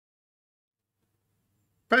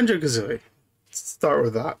Banjo-Kazooie. Start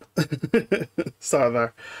with that.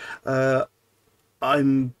 Start there.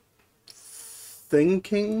 I'm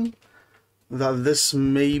thinking that this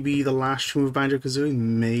may be the last stream of Banjo-Kazooie.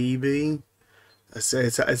 Maybe. It's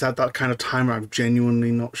at that kind of time where I'm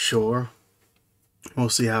genuinely not sure. We'll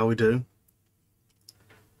see how we do.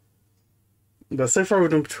 But so far we're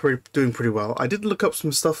doing pretty well. I did look up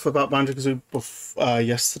some stuff about Banjo-Kazooie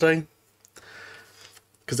yesterday,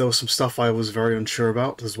 because there was some stuff I was very unsure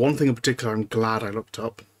about. There's one thing in particular I'm glad I looked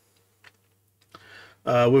up.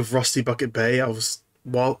 With Rusty Bucket Bay, I was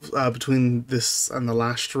between this and the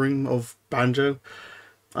last stream of Banjo,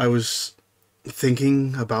 I was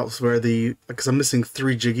thinking about where because I'm missing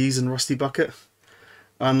 3 Jiggies in Rusty Bucket,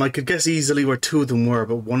 and I could guess easily where 2 of them were,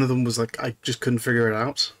 but one of them was like I just couldn't figure it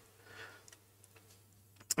out.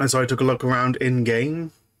 And so I took a look around in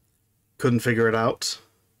game, couldn't figure it out.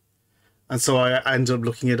 And so I ended up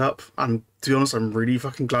looking it up, and to be honest, I'm really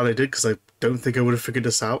fucking glad I did, because I don't think I would have figured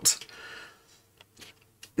this out.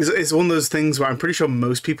 It's one of those things where I'm pretty sure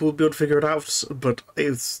most people would be able to figure it out, but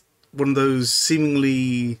it's one of those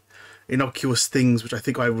seemingly innocuous things which I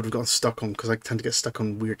think I would have gotten stuck on, because I tend to get stuck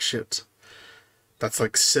on weird shit. That's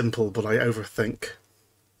like simple, but I overthink.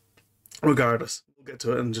 Regardless, we'll get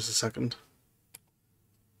to it in just a second.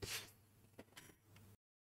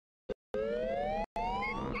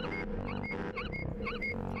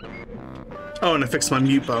 Oh, and I fixed my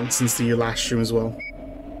mute button since the last stream as well.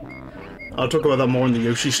 I'll talk about that more in the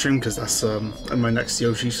Yoshi stream, because that's in my next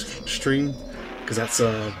Yoshi stream, because that's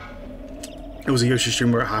it was a Yoshi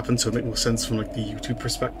stream where it happened, so it makes more sense from like the YouTube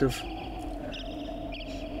perspective.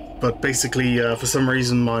 But basically, for some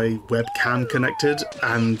reason, my webcam connected,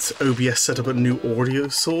 and OBS set up a new audio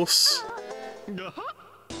source.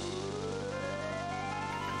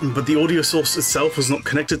 But the audio source itself was not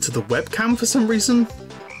connected to the webcam for some reason.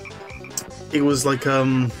 It was like,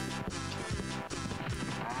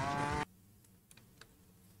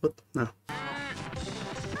 what? No.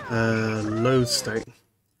 Load state.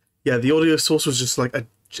 Yeah, the audio source was just like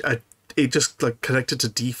it just like connected to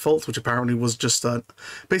default, which apparently was just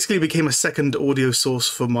basically became a second audio source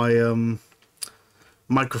for my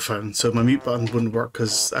microphone, so my mute button wouldn't work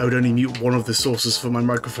because I would only mute one of the sources for my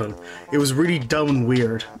microphone. It was really dumb and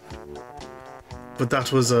weird. But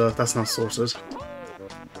that was that's now sorted.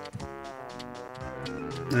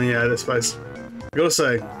 And yeah, this place. I gotta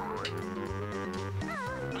say,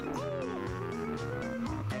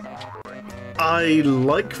 I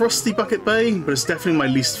like Rusty Bucket Bay, but it's definitely my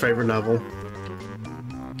least favourite level.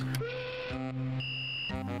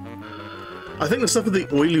 I think the stuff with the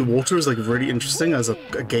oily water is like really interesting as a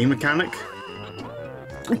game mechanic.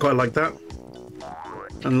 I quite like that.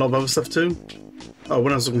 And a lot of other stuff too. Oh,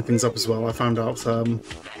 when I was looking things up as well, I found out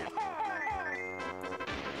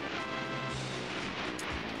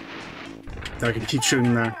I can keep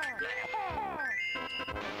shooting there.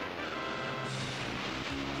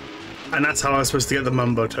 And that's how I was supposed to get the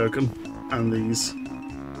Mumbo token and these.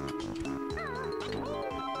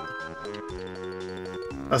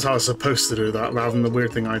 That's how I was supposed to do that, rather than the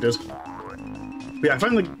weird thing I did. But yeah, I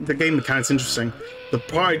find the game mechanics interesting. The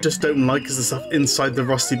part I just don't like is the stuff inside the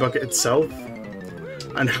Rusty Bucket itself,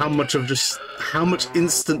 and how much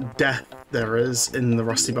instant death there is in the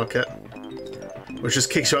Rusty Bucket, which just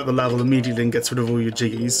kicks you out the level immediately and gets rid of all your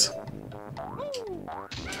Jiggies.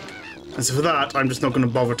 And so for that, I'm just not going to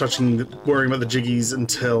bother worrying about the Jiggies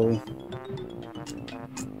until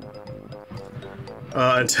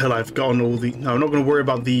I've gotten all the... No, I'm not going to worry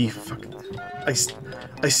about the... I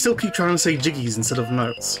still keep trying to say Jiggies instead of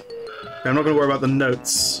notes. I'm not going to worry about the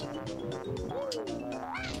notes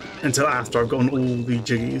until after I've gotten all the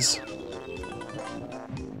Jiggies.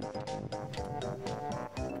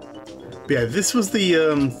 But yeah, this was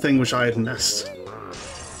the thing which I had missed.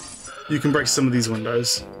 You can break some of these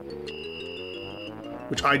windows,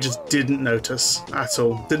 which I just didn't notice at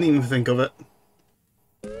all. Didn't even think of it.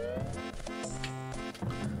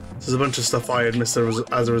 There's a bunch of stuff I had missed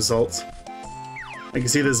as a result. I can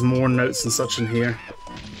see there's more notes and such in here.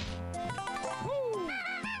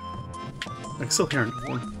 I can still hear another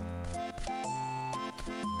one.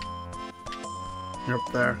 You're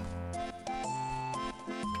up there.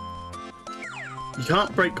 You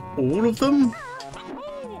can't break all of them?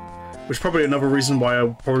 Which is probably another reason why I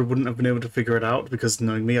probably wouldn't have been able to figure it out, because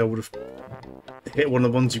knowing me, I would have hit one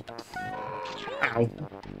of the ones you... Ow.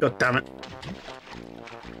 God damn it.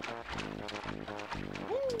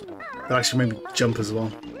 That actually made me jump as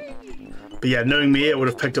well. But yeah, knowing me, I would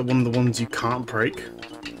have picked up one of the ones you can't break.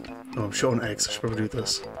 Oh, I'm short on eggs, I should probably do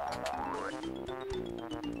this.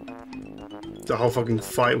 The whole fucking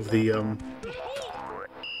fight with the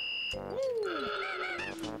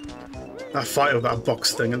That fight with that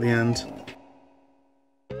box thing at the end.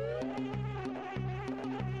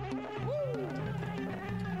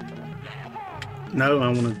 No, I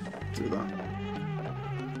want to do that.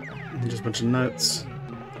 Just a bunch of notes.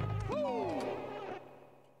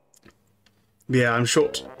 Yeah, I'm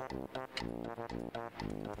short.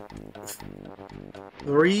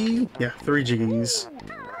 3? Yeah, 3 Jiggies.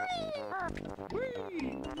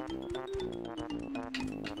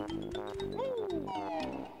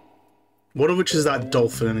 One of which is that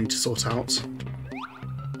dolphin I need to sort out.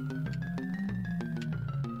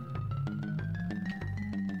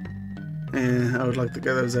 I would like to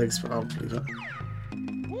get those eggs, but I'll leave it.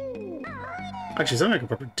 Actually, something I could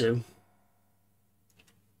probably do.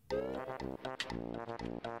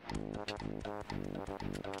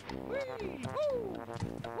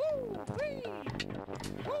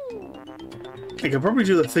 I could probably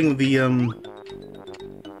do the thing with the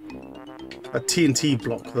a TNT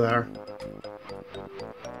block there.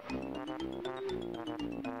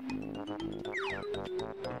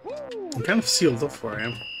 I'm kind of sealed off where I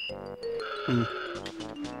am.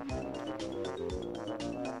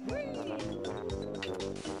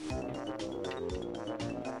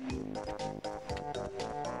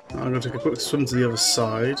 I'm going to take a quick swim to the other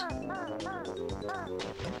side.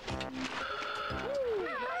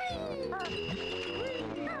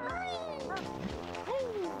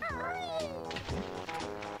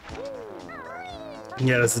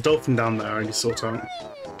 Yeah, there's the dolphin down there I need to sort out.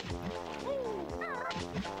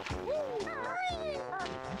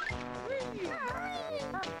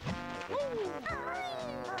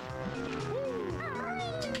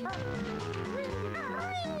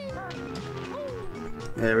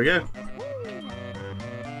 There we go.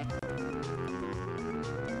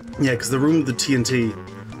 Yeah, because the room with the TNT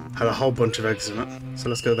had a whole bunch of eggs in it. So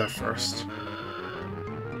let's go there first.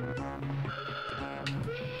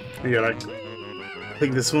 Yeah, like, I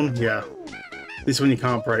think this one, yeah. This one you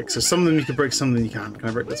can't break. So some of them you can break, some of them you can't. Can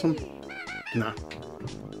I break this one? No.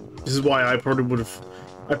 This is why I probably would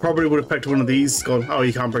have picked one of these, gone, oh,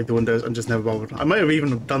 you can't break the windows, and just never bothered. I might have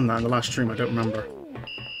even done that in the last stream, I don't remember.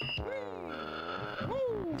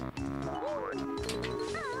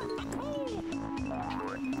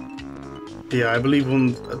 Yeah, I believe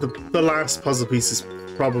the last puzzle piece is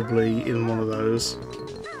probably in one of those.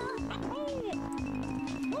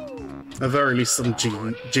 At very least some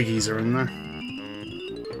jiggies are in there.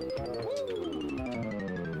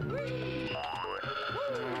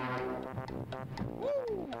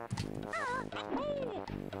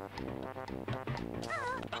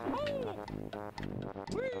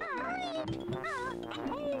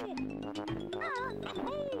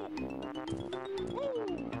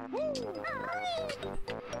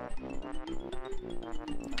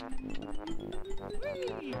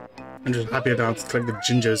 I'm just happy I don't have to collect the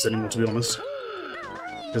gingers anymore, to be honest.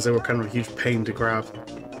 Because they were kind of a huge pain to grab.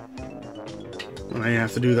 And I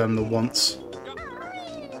have to do them the once.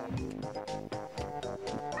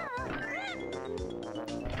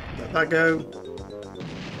 Let that go.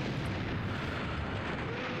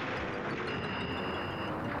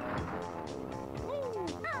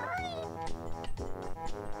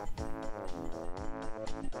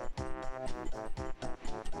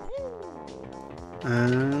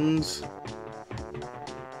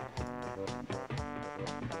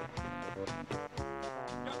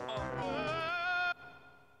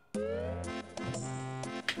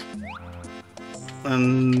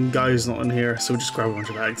 And Guy's not in here, so we'll just grab a bunch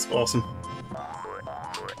of eggs. Awesome.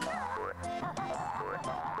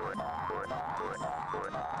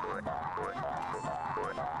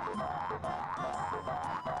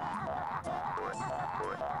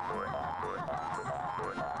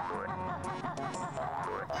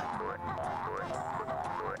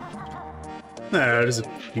 There's a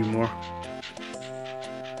few more.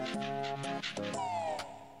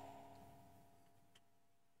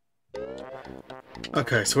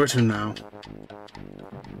 Okay, so where to now?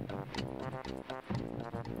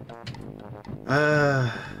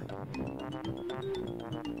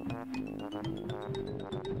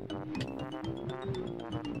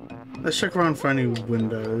 Let's check around for any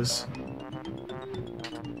windows.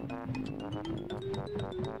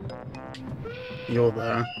 You're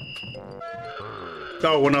there.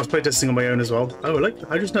 Oh, when I was playtesting on my own as well. Oh,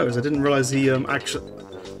 I just noticed. I didn't realize the actual.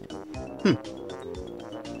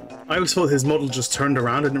 I always thought his model just turned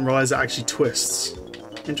around. I didn't realize it actually twists.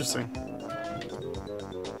 Interesting.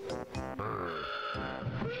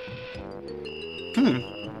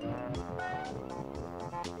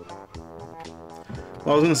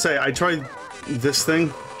 Well, I was gonna say, I tried this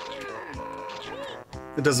thing.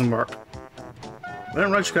 It doesn't work. I didn't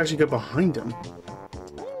realize you could actually go behind him.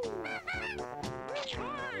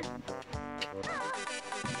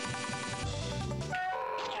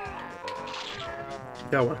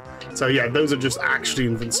 Yeah, well. So yeah, those are just actually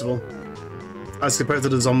invincible. As compared to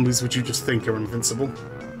the zombies, which you just think are invincible.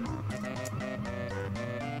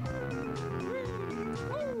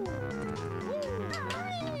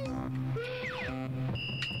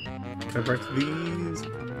 Can I break these?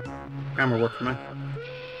 Camera work for me.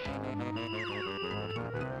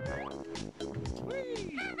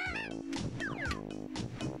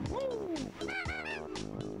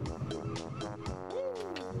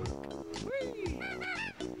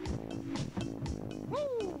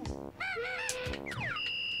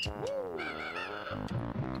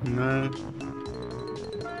 No.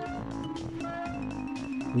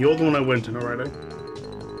 You're the one I went in already.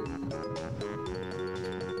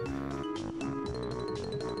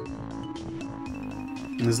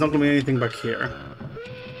 And there's not going to be anything back here.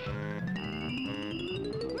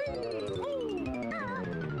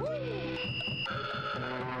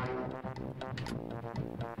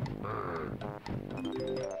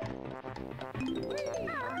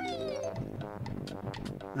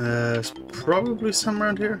 It's probably somewhere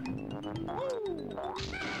around here.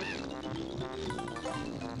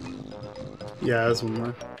 Yeah, there's one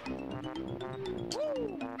there.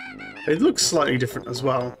 It looks slightly different as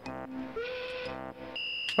well.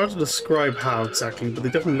 Hard to describe how exactly, but they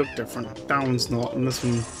definitely look different. That one's not, and this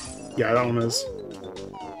one... Yeah, that one is.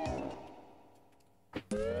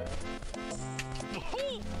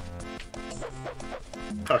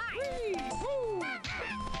 Oh.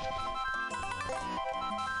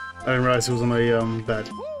 I didn't realize it was on my bed.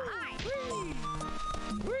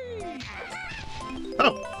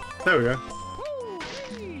 Oh! There we go.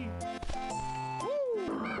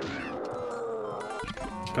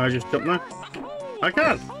 Can I just jump now? I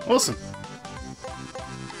can! Awesome!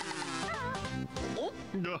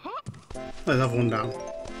 There's another one down.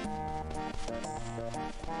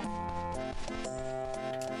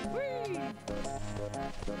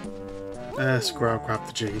 Screw, grab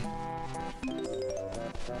the G.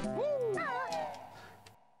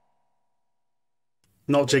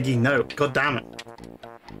 Not Jiggy, no. God damn it.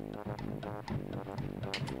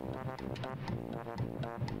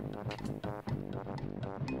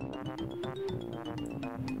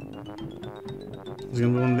 Is he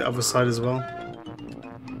gonna be on the other side as well?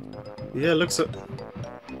 Yeah, looks it.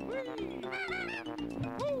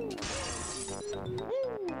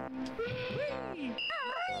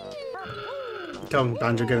 Come on,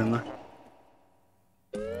 Banjo, get in there.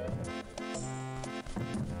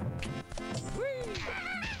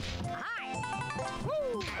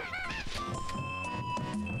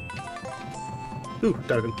 Ooh,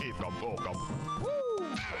 Dogan.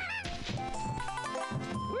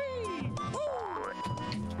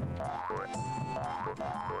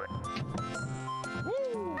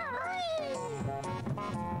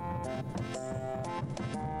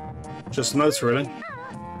 Just notes, really.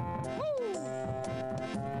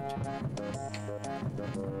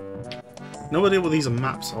 No idea what these are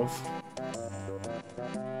maps of.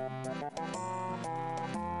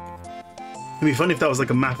 It'd be funny if that was like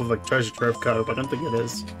a map of like Treasure Trove Cove, but I don't think it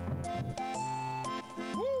is.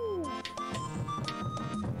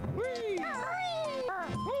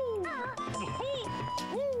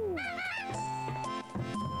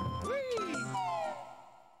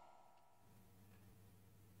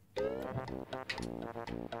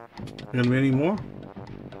 Gonna be any more?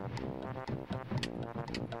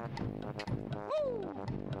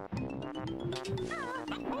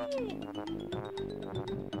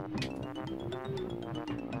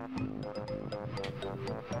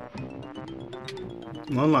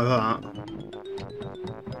 None like that.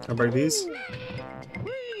 Can I break these?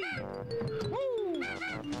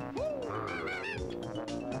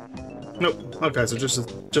 Nope. Okay, so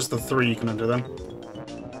just the three you can enter then.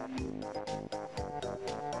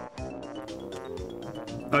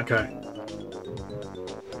 Okay.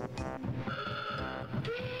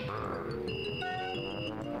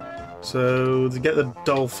 So to get the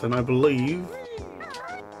dolphin, I believe.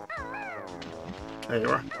 There you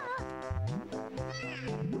are.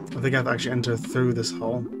 I think I have to actually enter through this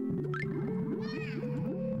hole.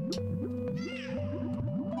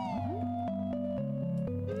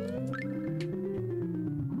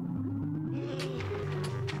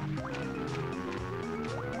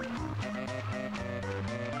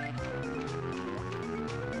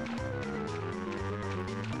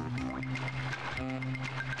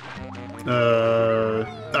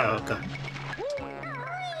 Oh, okay.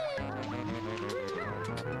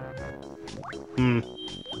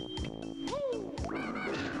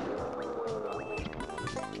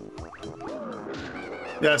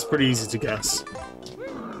 Yeah, it's pretty easy to guess.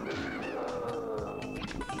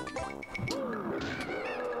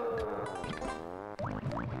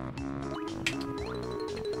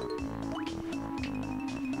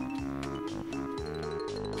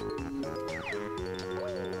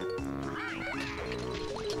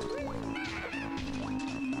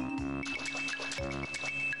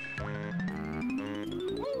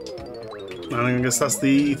 And I guess that's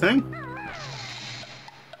the thing.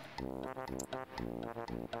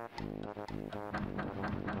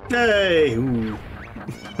 Hey! Ooh.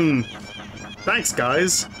 Thanks,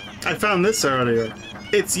 guys. I found this earlier.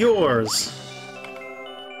 It's yours.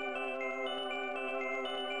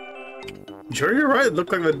 Sure you're right. It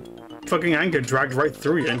looked like the fucking anchor dragged right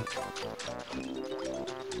through you.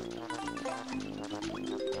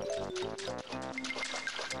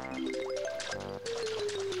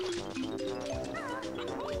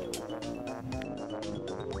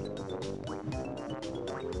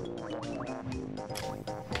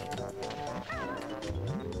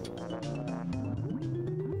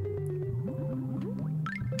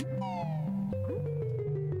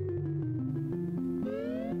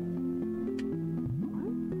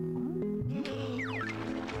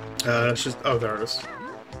 Let's just... Oh, there it is.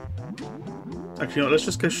 Actually, no, let's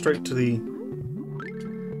just go straight to the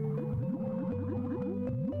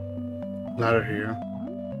ladder here.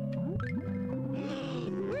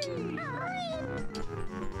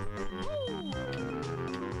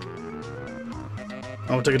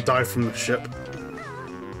 I'll take a dive from the ship.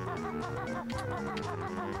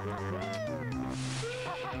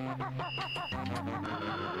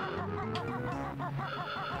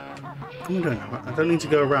 What am I doing? I don't need to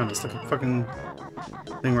go around. It's like a fucking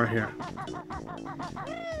thing right here.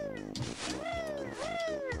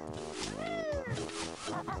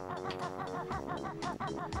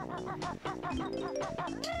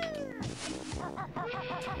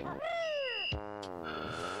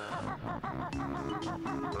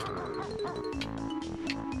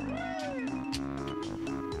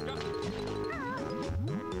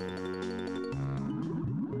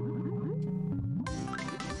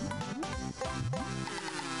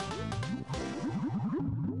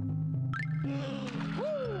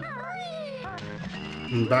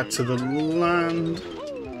 And back to the land.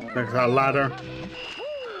 Back to that ladder.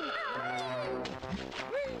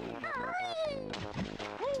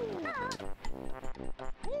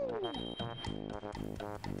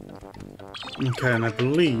 Okay, and I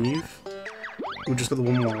believe we just got the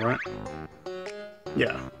one more, right?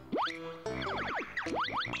 Yeah.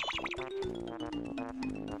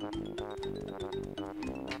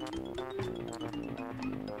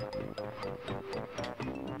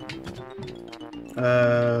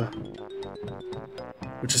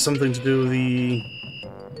 Which is something to do with the...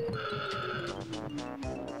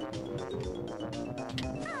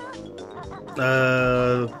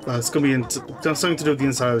 it's gonna be something to do with the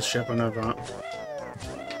inside of the ship, I know that.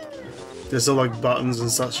 There's all like buttons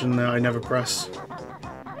and such in there I never press.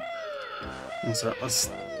 And so let's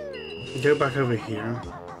go back over here.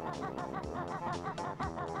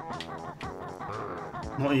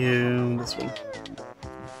 Not you, this one.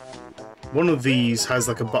 One of these has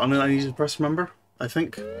like a button I need to press, remember? I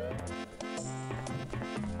think.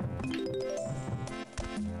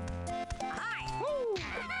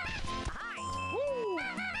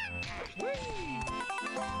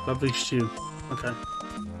 Lovely stew. Okay.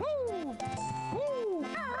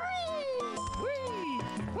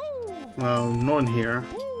 Well, not in here.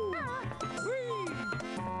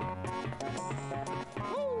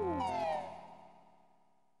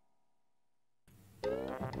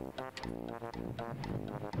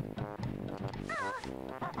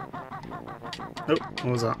 Oh, what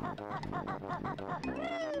was that?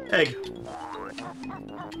 Egg.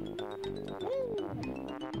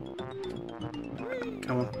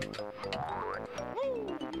 Come on.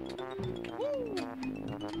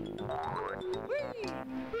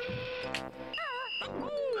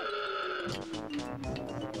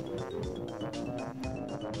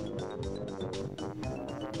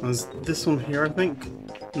 There's this one here, I think.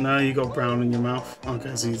 No, you got brown in your mouth.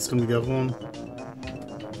 Okay, so it's gonna be the other one.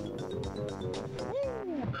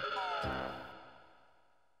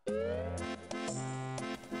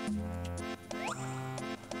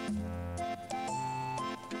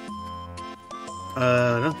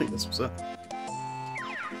 I don't think this was it.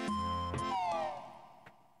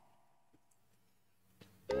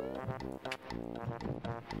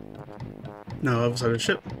 No, other side of the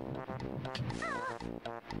ship.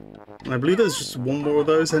 And I believe there's just one more of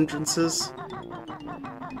those entrances.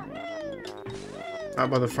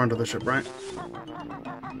 Out by the front of the ship, right?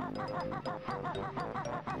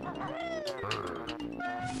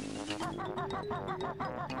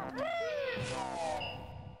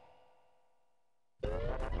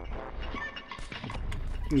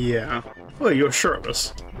 Yeah. Well, you're sure of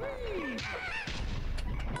us.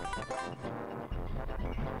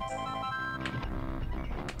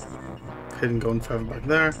 Hidden going further back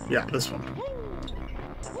there. Yeah, this one.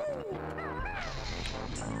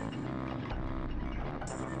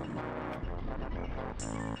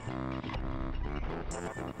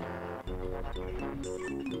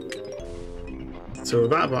 So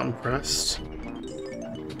with that button pressed,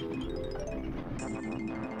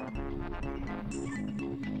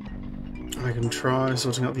 I can try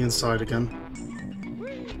sorting out the inside again.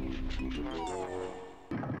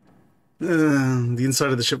 The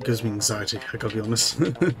inside of the ship gives me anxiety, I gotta be honest.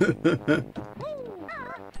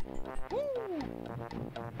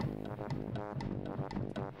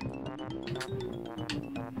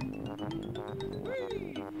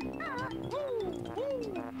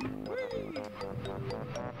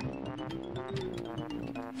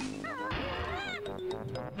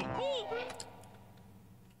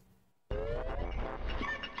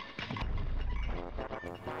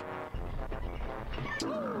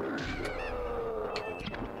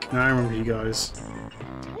 Now I remember you guys.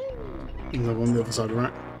 And the one on the other side,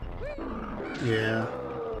 right? Yeah.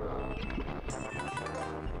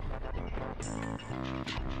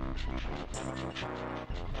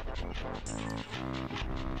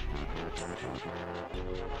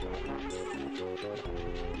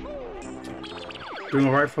 Doing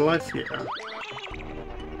alright for life? Yeah.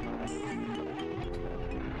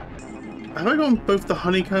 Have I gotten both the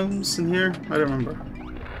honeycombs in here? I don't remember.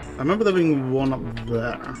 I remember there being one up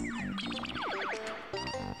there.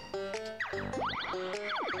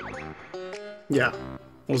 Yeah.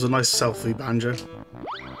 It was a nice selfie banjo.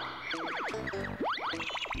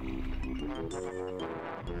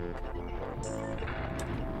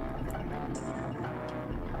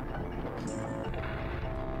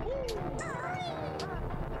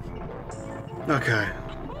 Okay.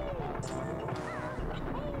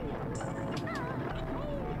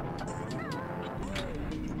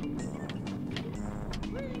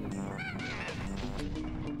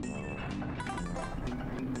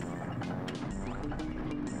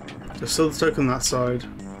 Just still the token on that side.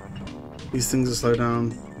 These things are slow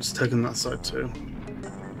down. Just token that side too.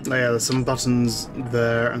 Oh yeah, there's some buttons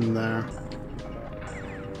there and there.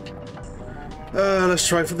 Let's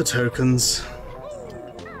try for the tokens.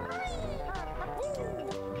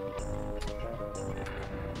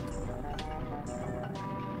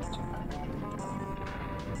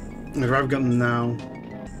 I'd rather get them now,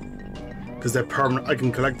 because they're permanent. I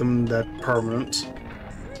can collect them, they're permanent.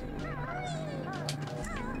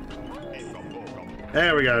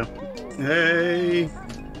 There we go. Hey!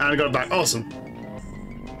 And I got it back. Awesome.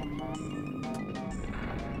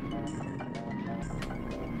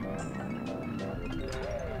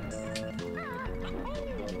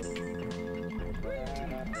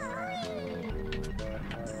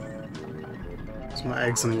 Some more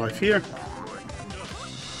eggs in life here.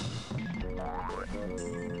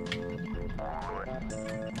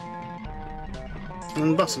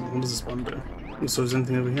 And button. What does this one do? So is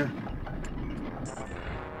anything over here?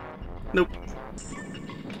 Nope.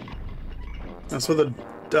 That's where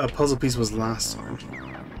the puzzle piece was last time.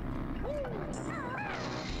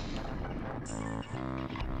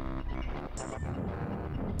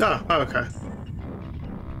 Ah, oh, okay.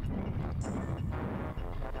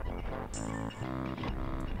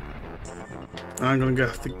 I'm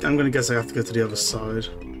gonna guess I have to go to the other side.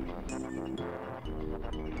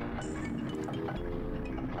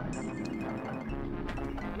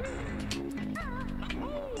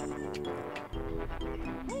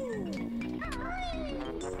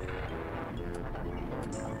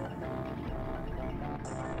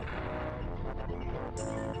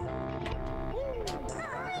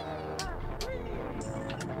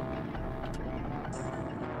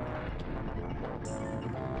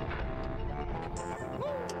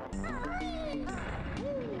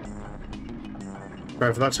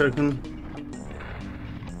 Right for that token.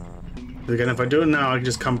 But again, if I do it now, I can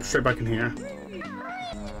just come straight back in here.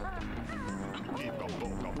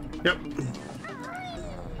 Yep.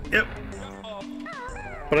 Yep.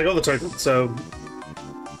 But I got the token, so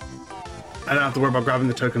I don't have to worry about grabbing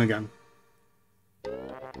the token again.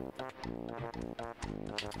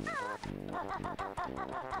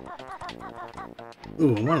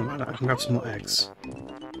 Ooh, why not? I can grab some more eggs.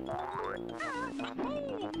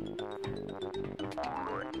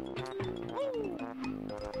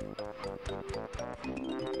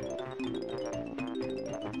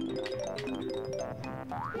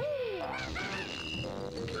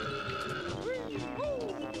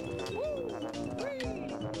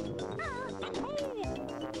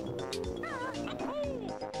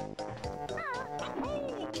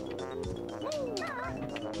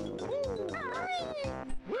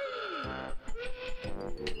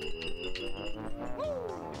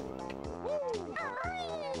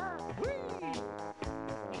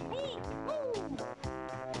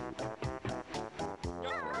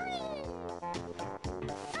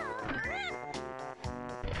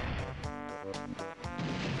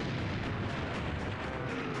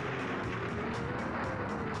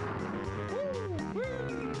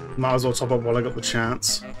 Might as well top up while I got the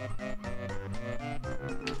chance.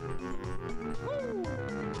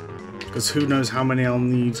 Because who knows how many I'll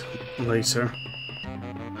need later.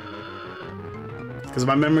 Because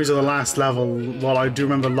my memories of the last level, while I do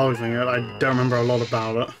remember loving it, I don't remember a lot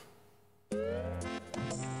about it.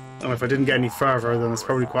 And if I didn't get any further, then it's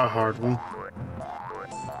probably quite a hard one.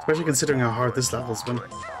 Especially considering how hard this level's been.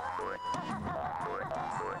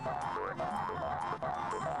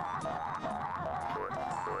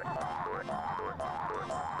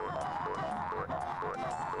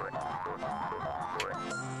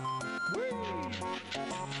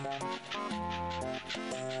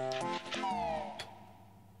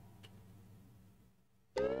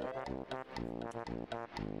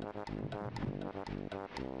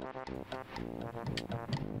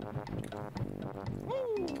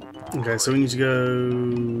 Okay, so we need to go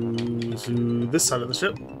to this side of the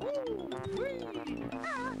ship.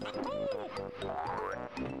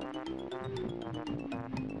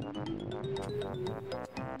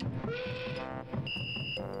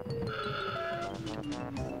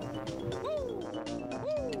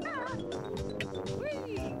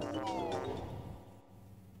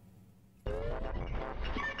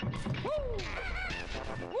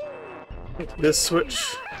 This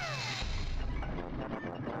switch.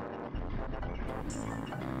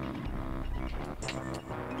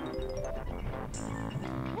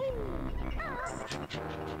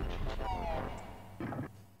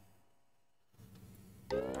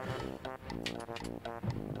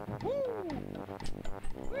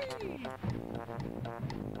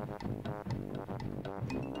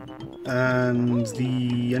 And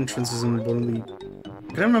the entrance is in one of the...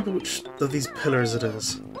 Can I remember which of these pillars it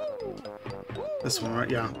is? This one, right?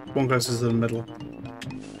 Yeah. One closest to the middle.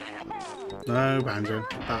 No, Banjo.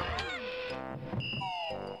 Ah.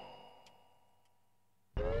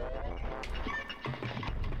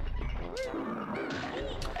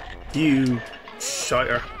 You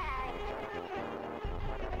shiter.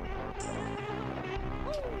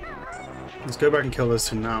 Let's go back and kill those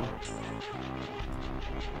two now.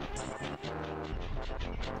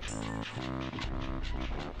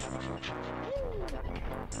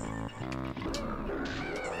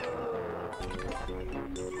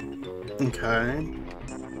 Okay.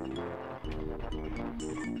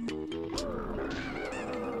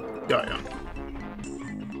 Got ya.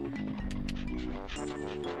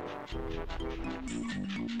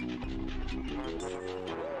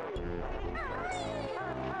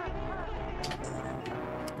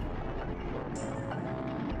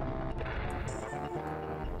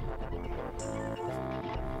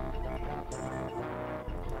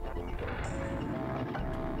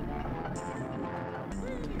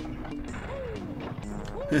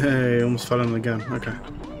 Hey, almost fell in again. Okay.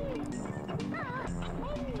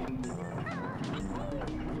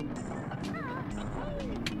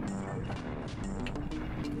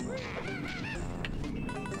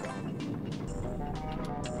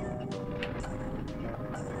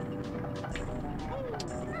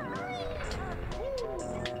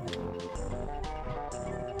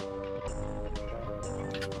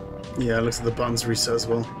 Yeah, it looks like the buttons reset as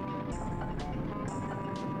well.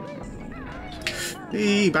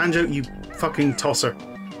 Hey, Banjo, you fucking tosser.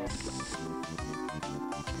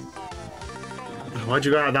 Why'd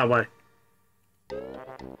you go out that way?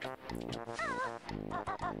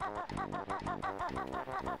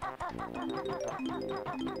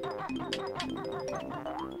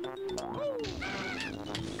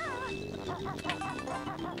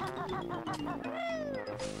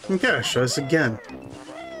 Okay, show us again.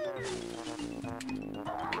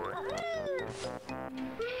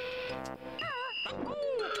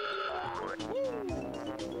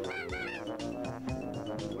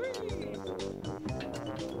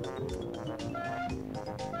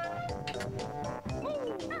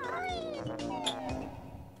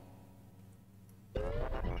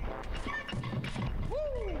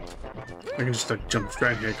 I can just like jump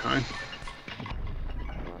straight here, can't I?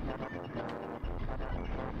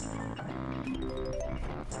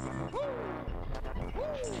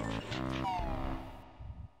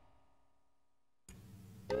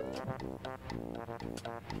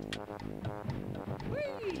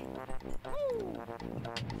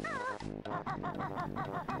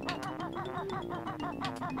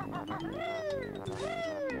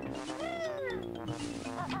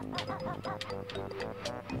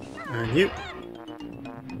 And you.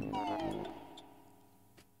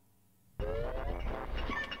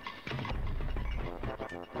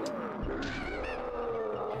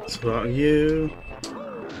 So about you.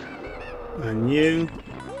 And you.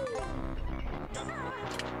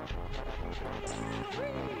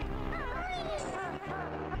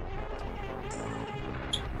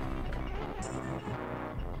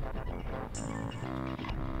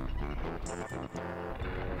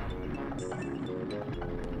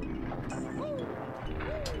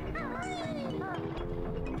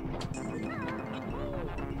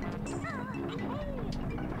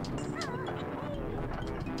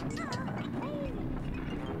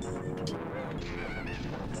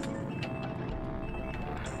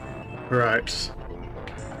 Right.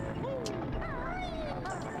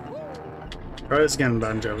 Try this again,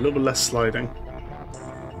 Banjo. A little bit less sliding.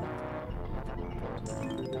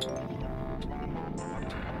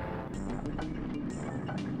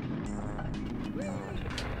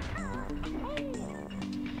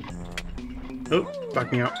 Oh,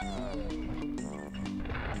 backing up.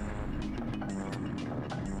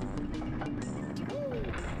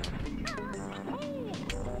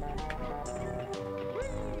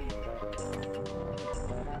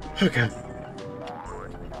 Okay.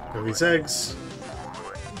 Got these eggs.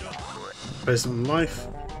 Place them on life.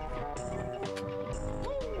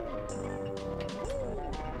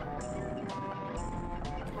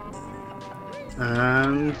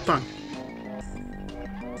 And bang.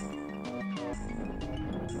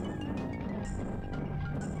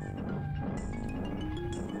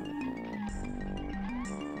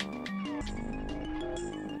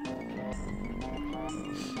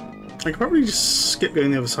 I could probably just skip going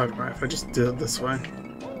the other side, right, if I just do it this way.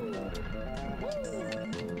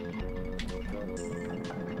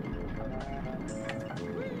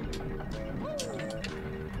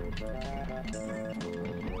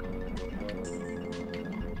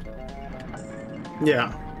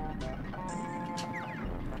 Yeah.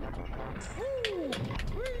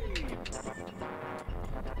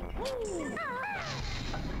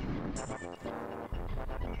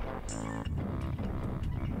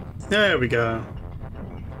 There we go.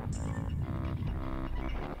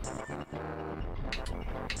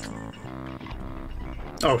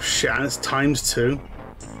 Oh shit, and it's ×2.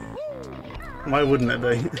 Why wouldn't it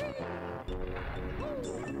be?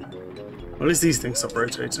 Well, at least these things stop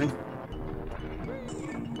rotating.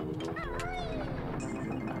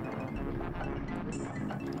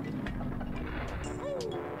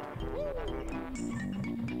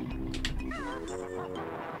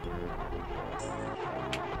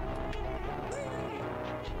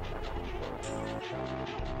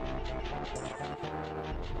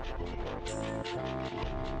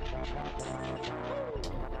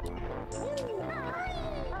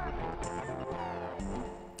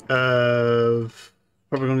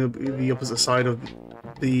 Probably going to be the opposite side of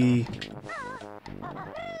the...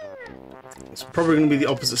 It's probably going to be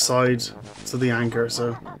the opposite side to the anchor,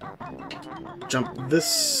 so... Jump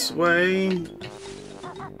this way.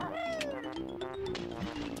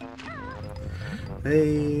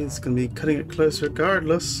 Hey, it's going to be cutting it close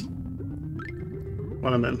regardless.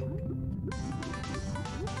 While I'm in.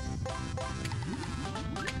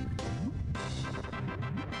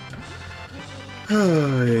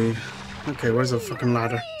 Okay, where's the fucking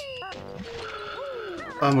ladder?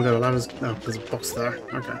 Oh my god, the ladder's... Oh, there's a box there.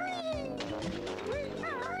 Okay.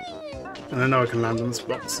 And I know I can land on this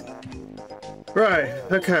box. Right,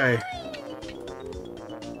 okay.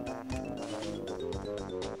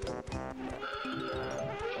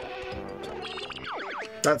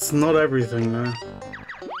 That's not everything, though.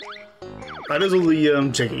 That is all the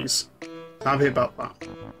jiggies. I'm happy about that.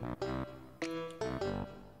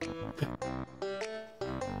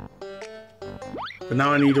 But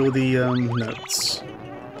now I need all the notes.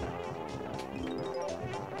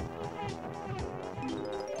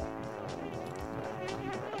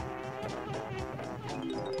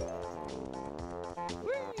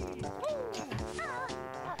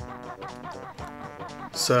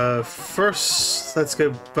 So first, let's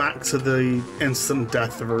go back to the instant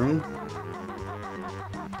death room.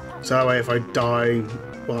 So that way if I die,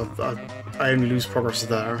 well, I only lose progress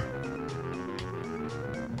there.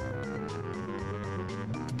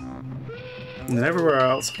 And then everywhere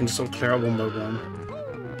else, I can just sort of clear out one by one.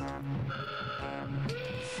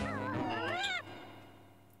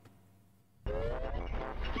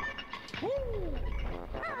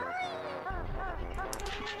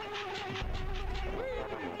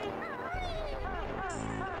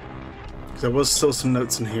 There was still some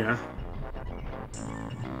notes in here.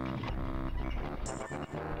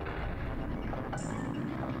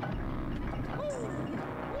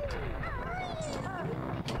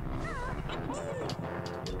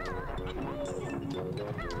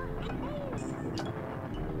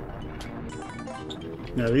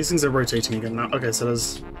 Yeah, these things are rotating again now. Okay, so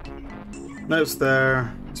there's notes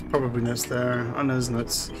there. There's probably notes there. And there's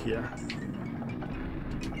notes here.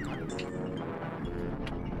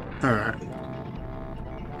 Alright.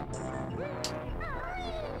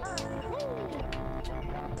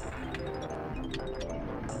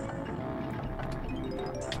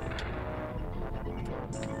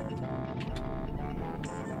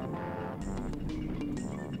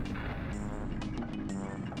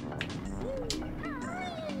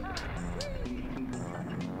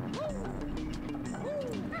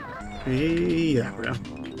 Yeah, we go.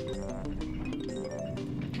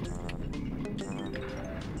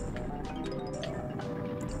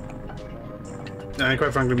 And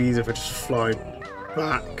quite frankly, it'd be easier if I just fly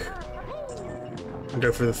back and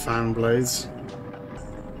go through the fan blades.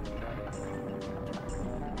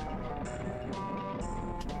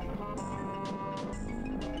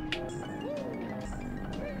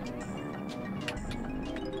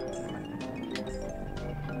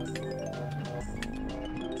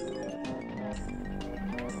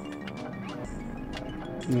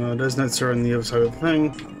 Those notes are on the other side of the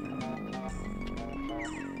thing.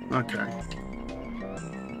 Okay.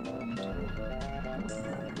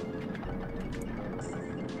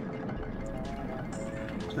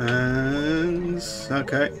 And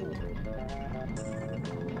okay.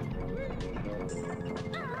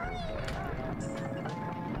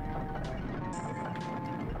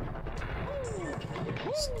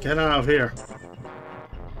 Let's get out of here.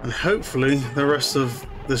 And hopefully the rest of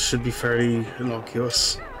this should be fairly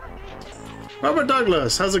innocuous. Robert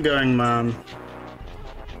Douglas, how's it going, man?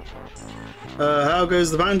 How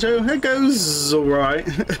goes the banjo? It goes alright.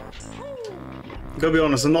 Gotta be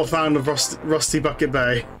honest, I'm not a fan of Rusty Bucket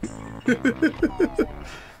Bay.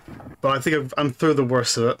 But I think I'm through the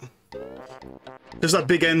worst of it. There's that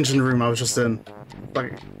big engine room I was just in.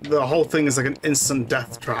 Like, the whole thing is like an instant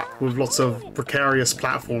death trap with lots of precarious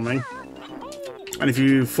platforming. And if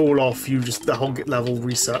you fall off, the whole level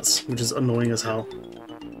resets, which is annoying as hell.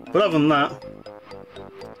 But other than that,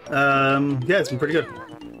 yeah, it's been pretty good.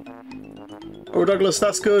 Oh, Douglas,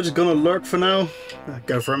 that's good. You're gonna lurk for now.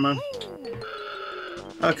 Go for it, man.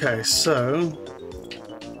 Okay, so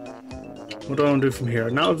what do I want to do from here?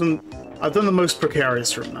 Now I've done the most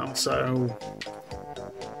precarious room now, so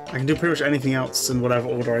I can do pretty much anything else in whatever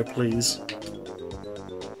order I please.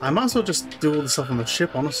 I might as well just do all the stuff on the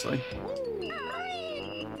ship, honestly.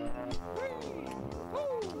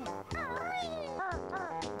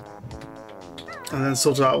 And then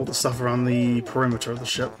sort out all the stuff around the perimeter of the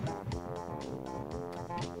ship.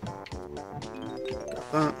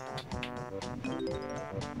 Got that.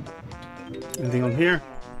 Anything on here?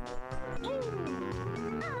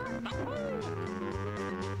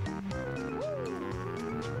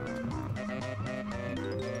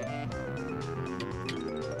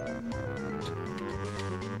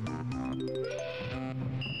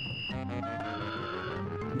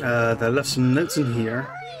 They left some notes in here.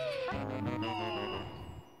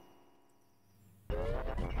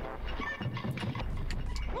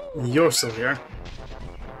 You're still here.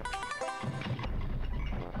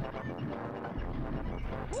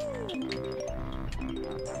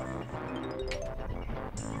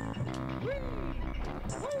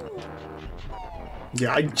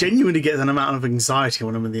 Yeah, I genuinely get an amount of anxiety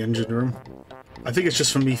when I'm in the engine room. I think it's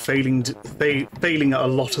just from me failing a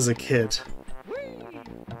lot as a kid.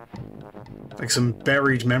 Like some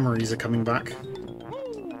buried memories are coming back.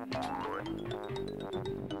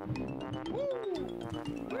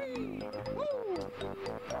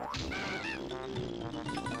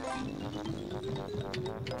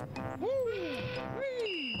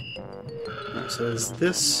 Right, so there's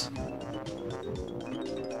this.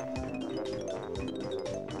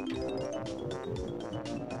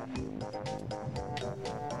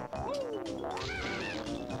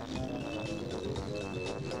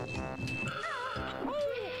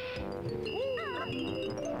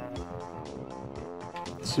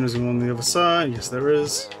 As soon as I'm on the other side, yes there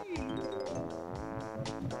is.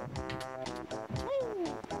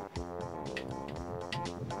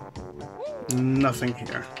 Nothing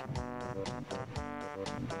here.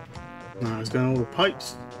 Now it's going all the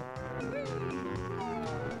pipes.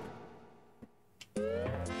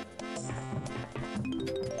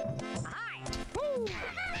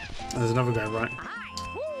 There's another guy, right?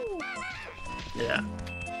 Yeah.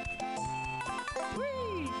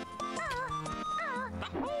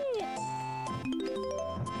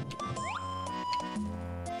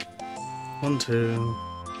 One, two.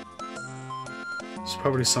 There's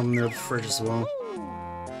probably some near the fridge as well.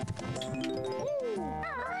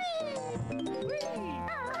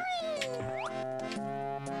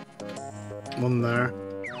 One there.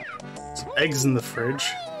 Some eggs in the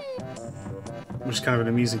fridge, which is kind of an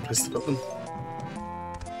amusing place to put them.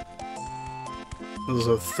 There's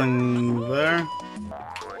a thing there.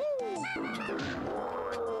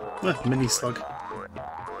 Mini slug.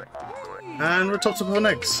 And we're topped up on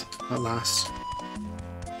eggs, at last.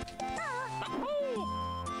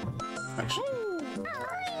 Actually.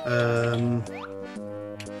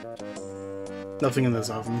 Nothing in those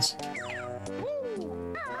ovens.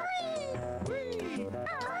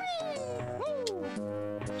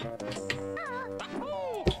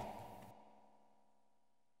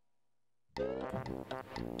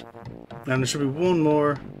 And there should be one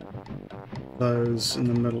more of those in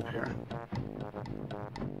the middle here.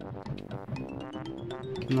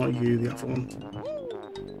 Not you, the other one.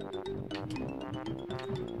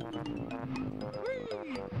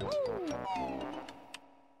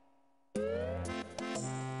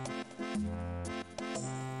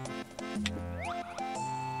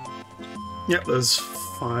 Yep, there's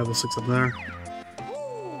 5 or 6 up there.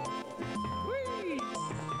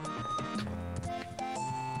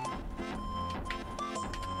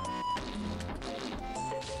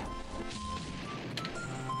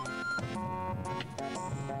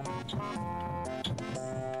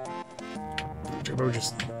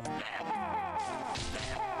 Just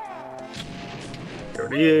get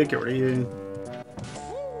rid of you, get rid of you.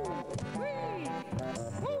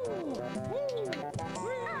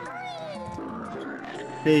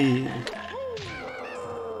 Hey.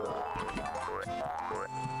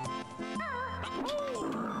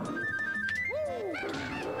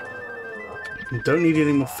 Don't need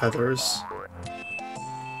any more feathers.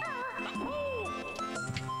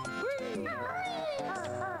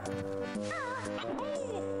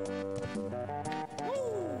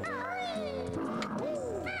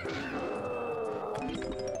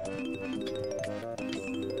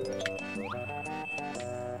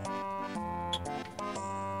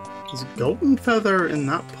 There's a golden feather in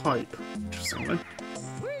that pipe, interestingly.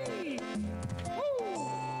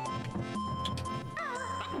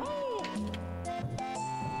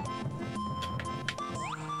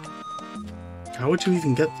 How would you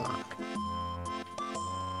even get that?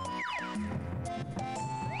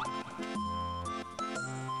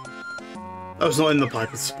 Oh, it's not in the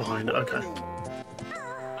pipe, it's behind it, okay.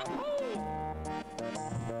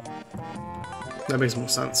 That makes more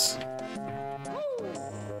sense.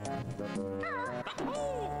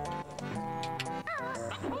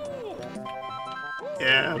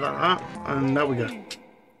 Yeah, like that, and there we go.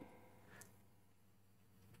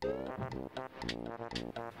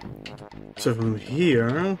 So from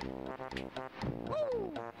here...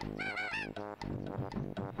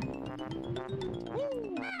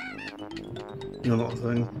 You're not a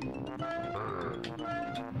thing.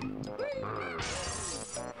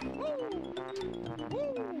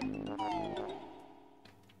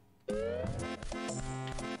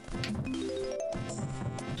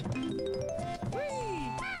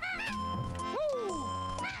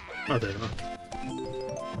 Oh, there you are.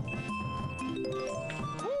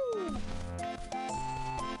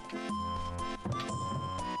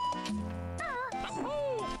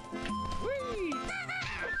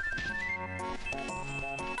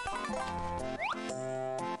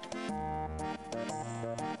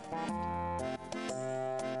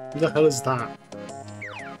 Who the hell is that?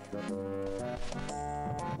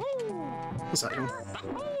 What's that doing?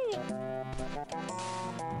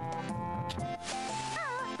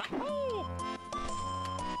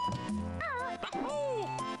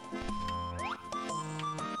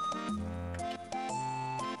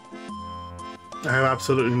 I have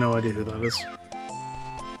absolutely no idea who that is.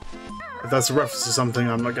 If that's a reference to something,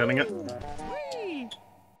 I'm not getting it.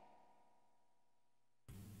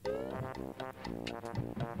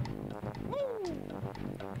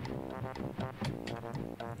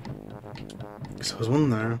 So there's one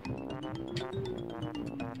there.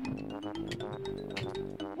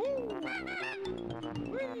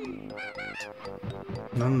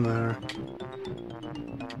 None there.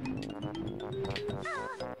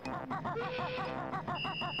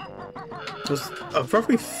 There's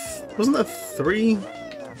roughly wasn't there 3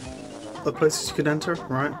 other places you could enter,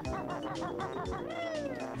 right?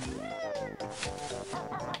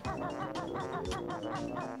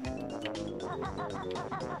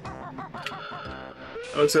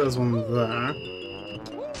 It looks like there's one there.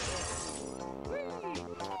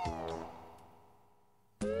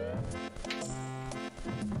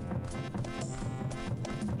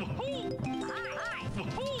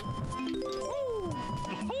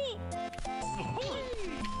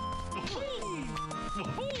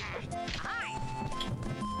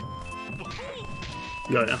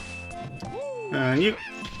 Yeah. And you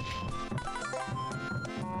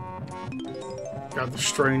got the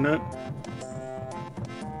stray nut.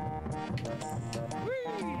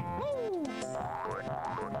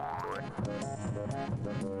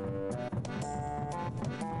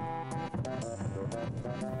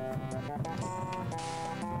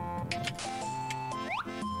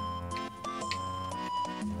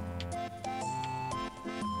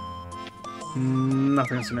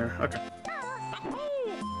 Nothing's in there. Okay.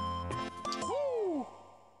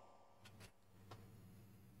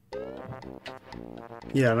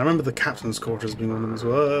 Yeah, and I remember the captain's quarters being one of them as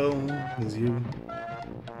well. As you.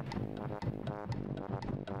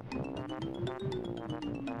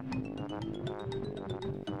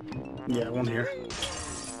 Yeah, one here.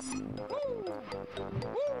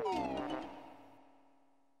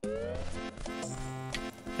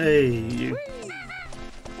 Hey, you.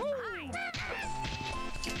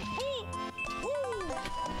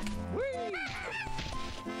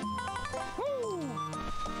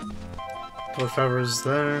 Feather's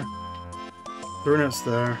there. Brunette's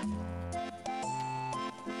there.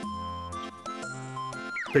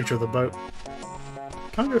 Picture of the boat.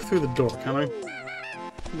 Can't go through the door, can I?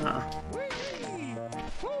 Nah.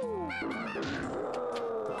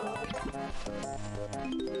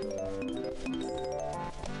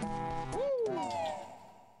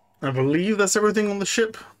 I believe that's everything on the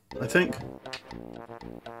ship, I think.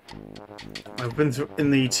 I've been through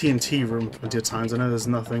in the TNT room plenty of times. I know there's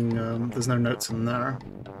nothing, there's no notes in there.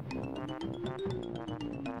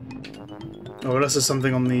 Oh, unless there's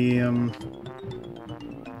something on the,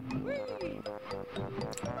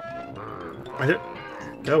 I don't...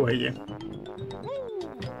 Go away, you.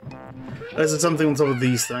 There's something on top of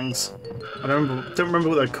these things. I don't remember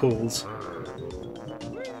what they're called.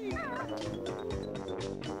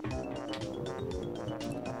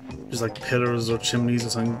 Just like pillars or chimneys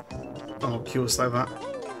or something. Oh, curious like that.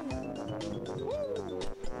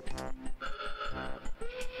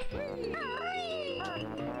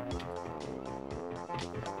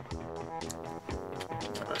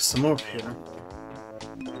 There's some more up here.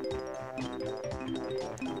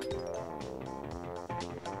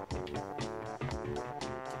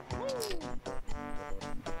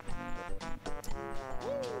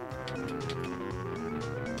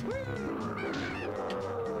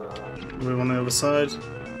 Move on the other side.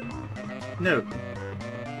 No.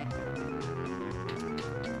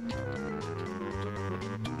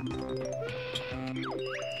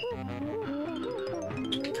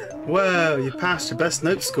 Wow, you passed your best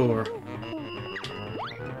note score.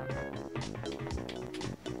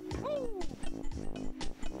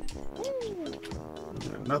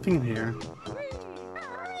 Nothing in here.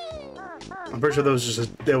 I'm pretty sure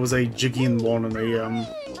there was a Jiggy in one and a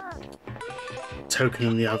token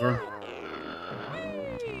in the other.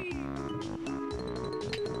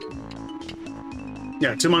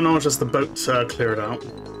 Yeah, to my knowledge, just the boat cleared out.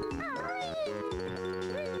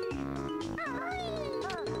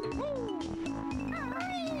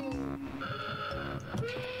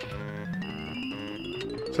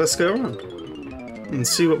 So let's go around and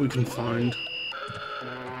see what we can find.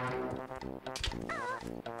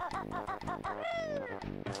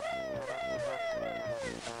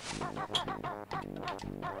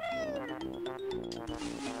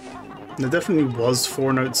 There definitely was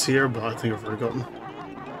 4 notes here, but I think I've already got them.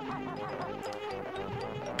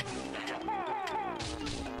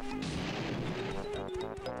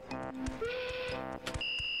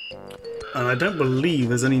 And I don't believe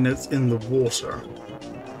there's any notes in the water.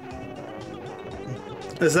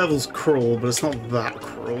 This level's cruel, but it's not that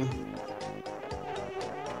cruel.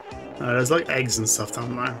 There's like eggs and stuff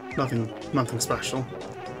down there. Nothing special.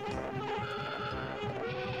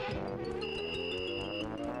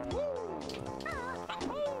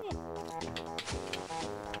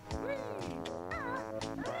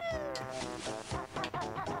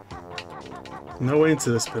 No way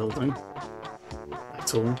into this building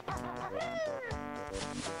at all.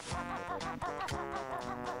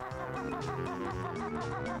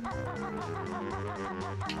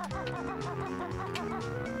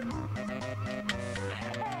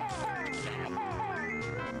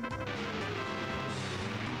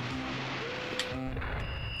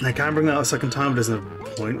 I can bring that out a second time, but there's no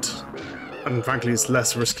point. And frankly, it's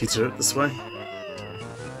less risky to do it this way.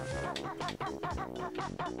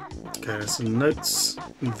 Okay, there's some notes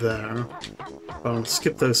there. I'll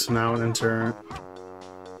skip those for now and enter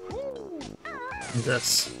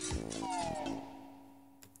this.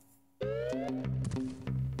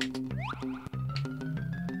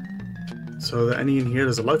 So are there any in here?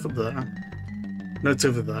 There's a life up there. Notes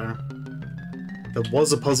over there. There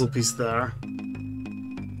was a puzzle piece there.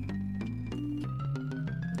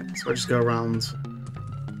 So I just go around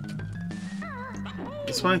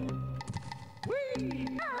this way.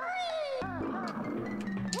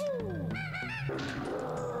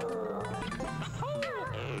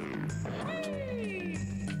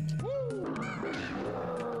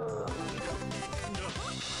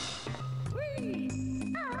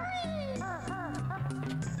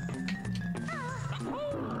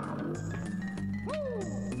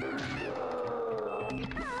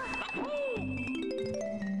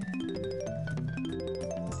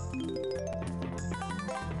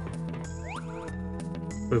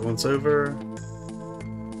 Move once over.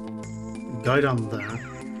 guy down there.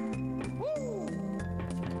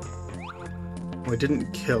 Oh, I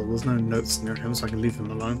didn't kill. There's no notes near him, so I can leave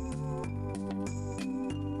him alone.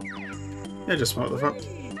 Yeah, just one at the front.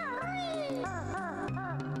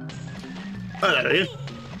 Oh, there you go.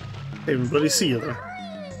 Didn't even bloody see you there.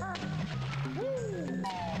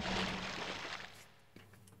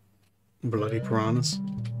 Bloody piranhas.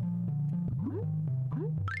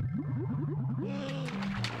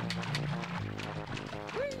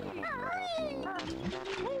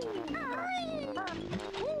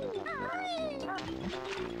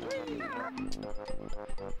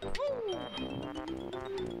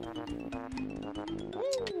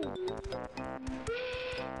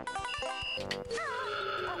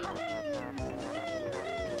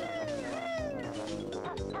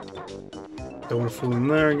 Don't want to fall in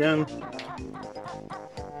there again.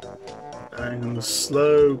 And the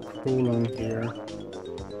slow crawl on here.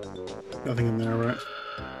 Nothing in there, right?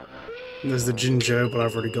 And there's the Jinjo, but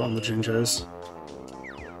I've already gotten the Jinjos.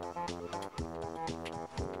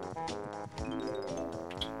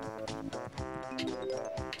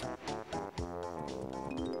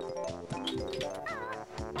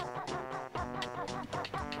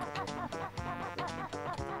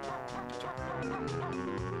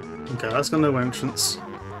 Okay, that's got no entrance.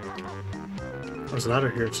 There's a ladder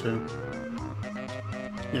here too.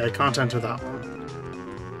 Yeah, I can't enter that one.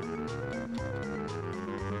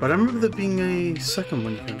 But I remember there being a second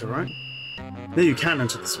one you can enter, right? No, you can't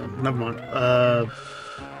enter this one. Never mind.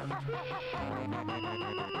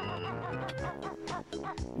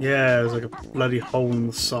 Yeah, there's like a bloody hole in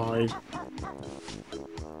the side.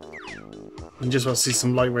 You just want to see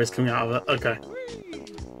some light rays coming out of it. Okay.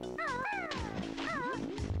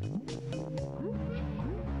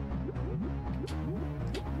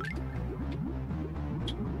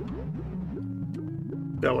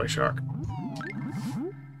 Go away, shark.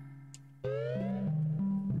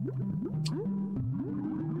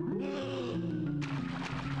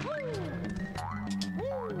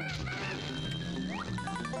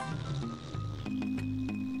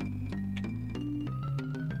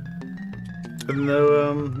 And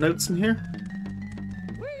no notes in here?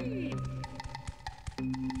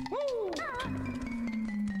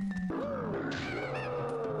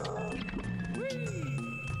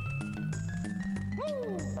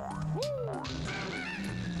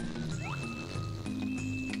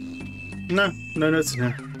 No, no notes in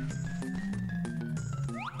here.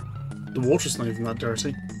 The water's not even that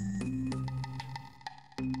dirty.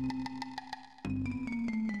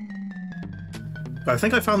 I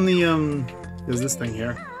think I found the, there's this thing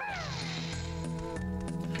here.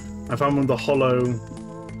 I found one of the hollow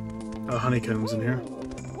honeycombs in here.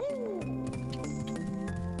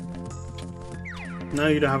 No,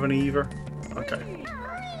 you don't have any either? Okay.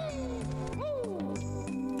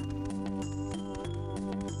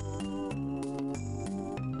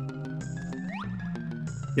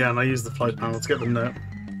 Yeah, and I use the flight panel to get the note.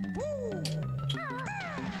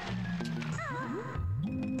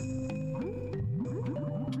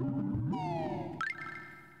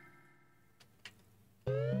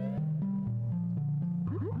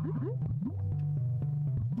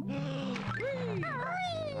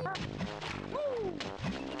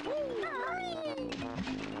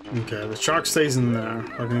 Okay, the shark stays in there.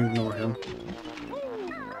 I can ignore him.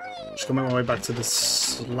 Just gonna make my way back to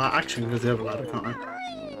this ladder. Actually, there's the other ladder, can't I?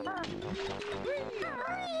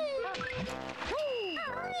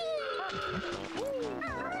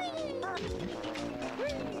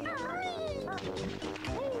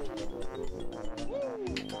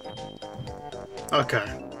 Okay.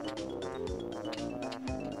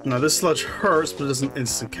 Now this sludge hurts, but it doesn't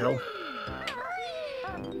instant kill.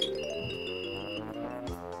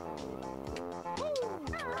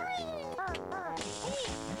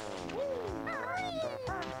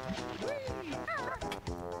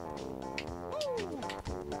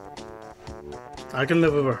 I can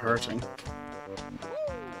live with it hurting.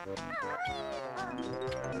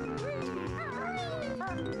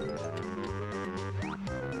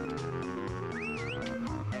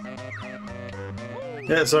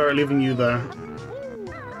 Yeah, sorry, leaving you there.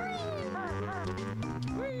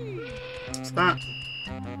 What's that?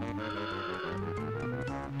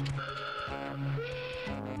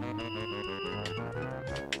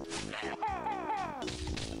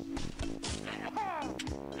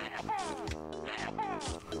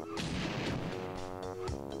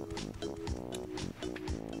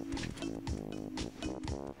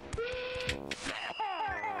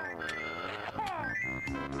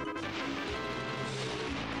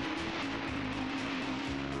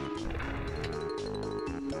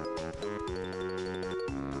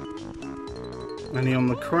 Any on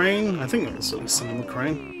the crane? I think there's at least some on the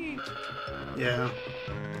crane. Yeah.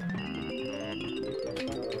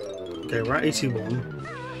 Okay, we're at 81.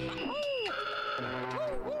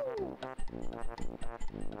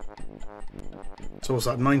 So what's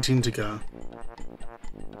that? 19 to go.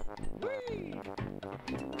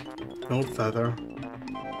 Gold feather.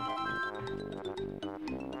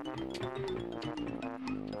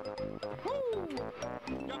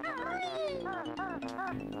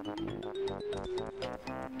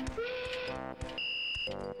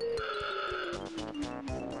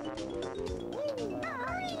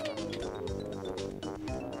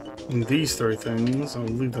 And these three things, I'll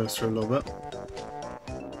leave those for a little bit.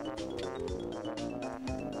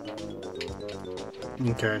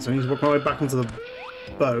 Okay, so I need to work my way back onto the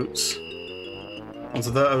boat.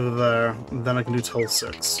 Onto that over there, and then I can do toll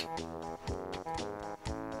 6.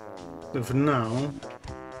 But for now...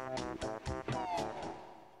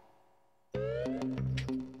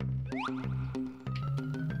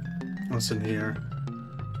 what's in here?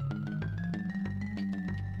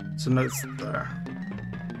 Some notes there.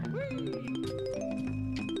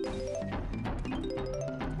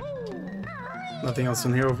 Nothing else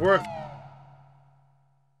in here of worth.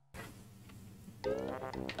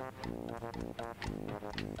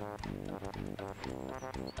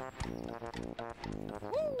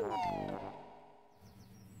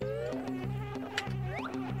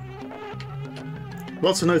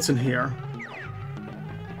 Lots of notes in here.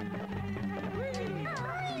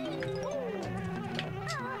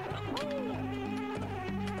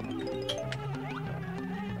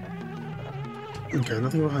 Okay,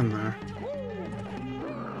 nothing behind there.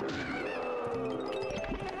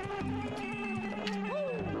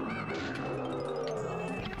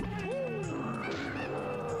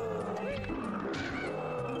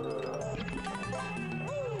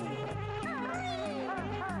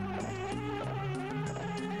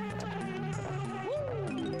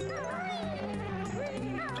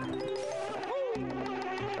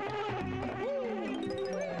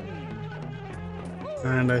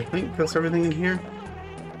 And I think that's everything in here.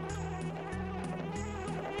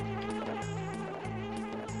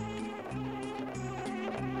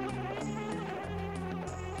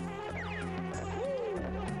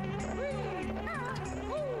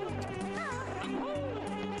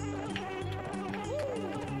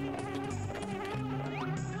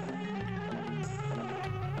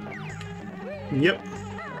 Yep.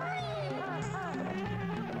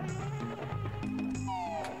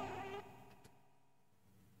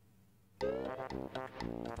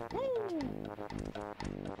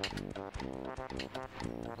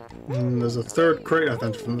 And there's a third crate, I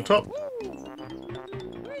think, from the top.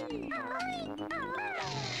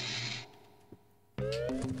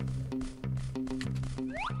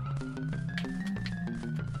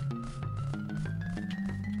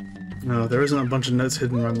 No, there isn't a bunch of notes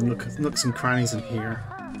hidden around the nooks and crannies in here.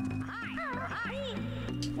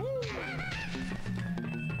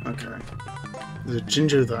 Okay. There's a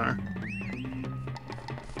ginger there.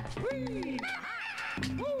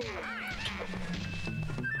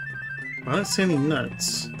 I don't see any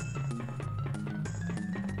notes.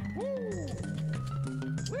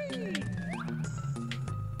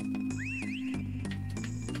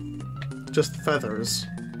 Just feathers.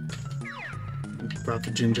 Grab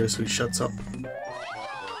the ginger so he shuts up.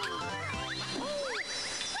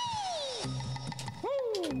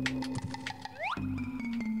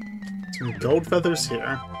 Some gold feathers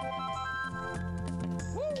here.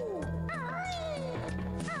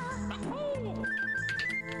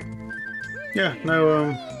 Yeah,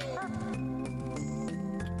 no,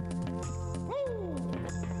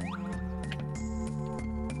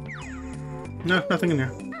 no, nothing in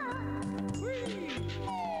here.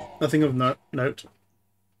 Nothing of note.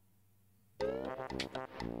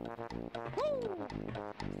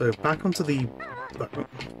 So back onto the boat.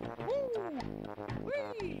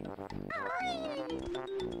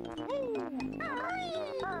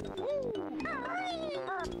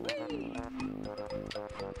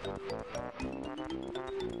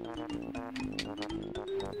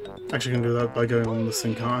 Actually, can do that by going on this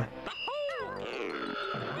thing, can't I?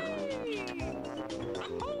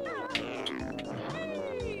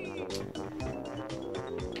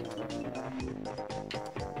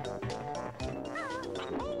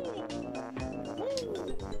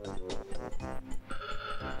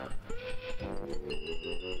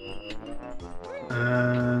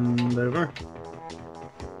 And over.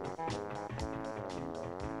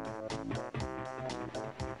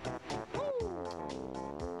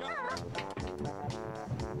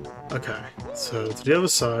 Okay, so to the other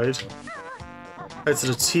side, head to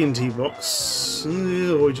the TNT box.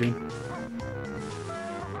 Avoid you.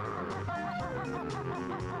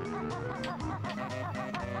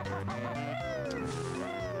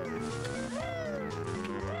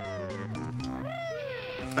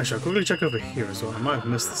 Actually, I'll quickly check over here as well. I might have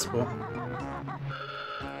missed the spot.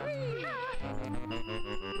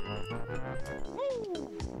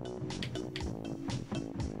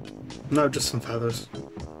 No, just some feathers.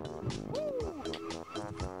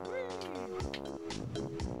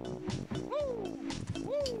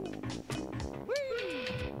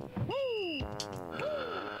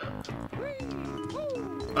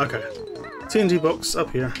 Okay. TNT box up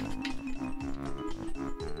here.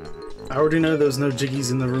 I already know there's no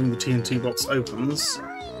jiggies in the room the TNT box opens.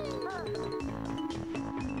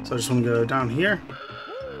 So I just want to go down here.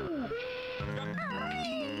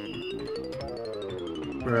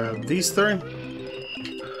 Grab these three.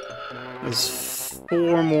 There's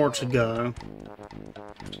 4 more to go.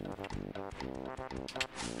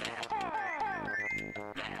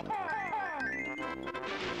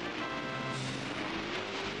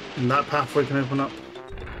 And that pathway can open up,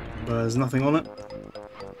 but there's nothing on it.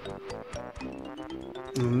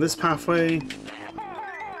 And this pathway...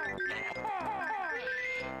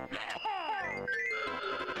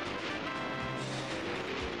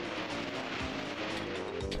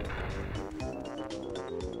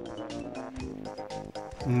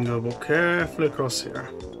 and go walk carefully across here.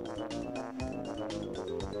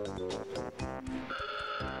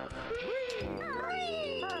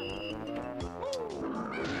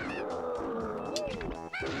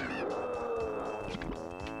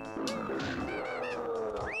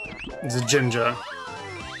 It's a ginger.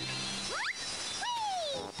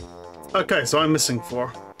 Okay, so I'm missing 4.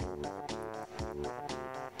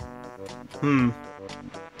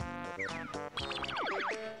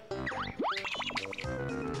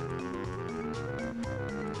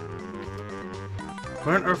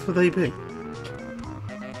 Where on earth would they be?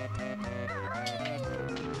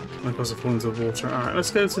 Of course, I fall into the water. Alright, let's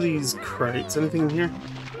go to these crates. Anything in here?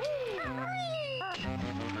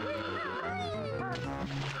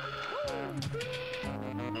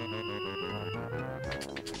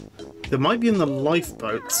 They might be in the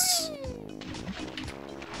lifeboats.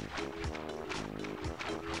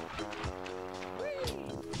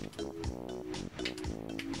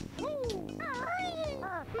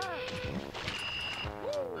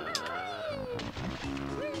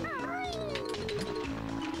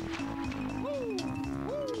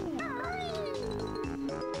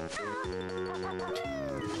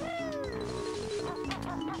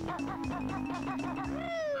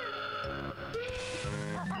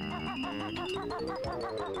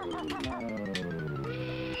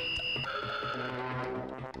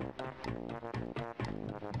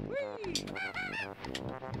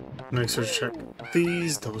 Make sure to check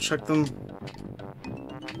these, double check them,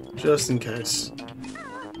 just in case.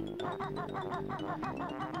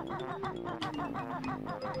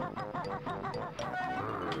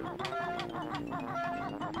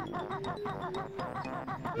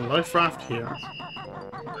 Life raft here.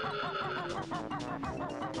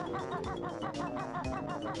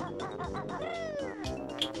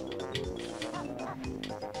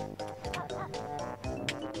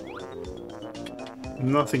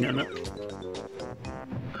 Nothing in it.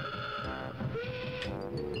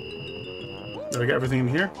 Did I get everything in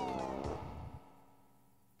here?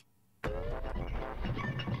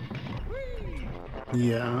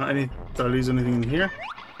 Yeah, did I lose anything in here?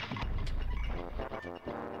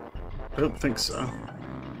 I don't think so. At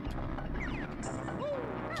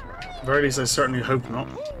the very least, I certainly hope not.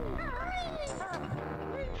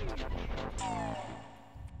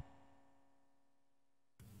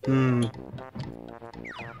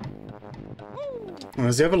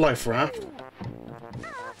 Does he have a life raft?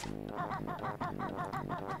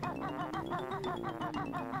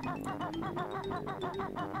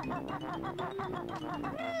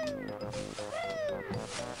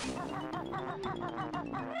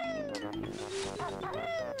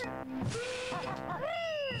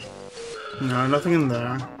 No, nothing in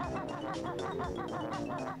there.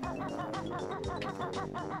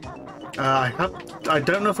 I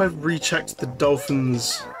don't know if I've rechecked the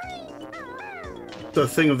dolphins. The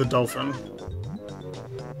thing of the dolphin.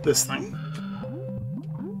 This thing.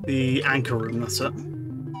 The anchor room, that's it.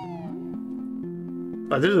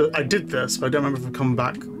 I did this, but I don't remember if I've come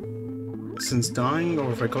back since dying, or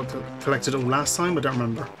if I collected it all last time, I don't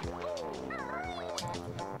remember.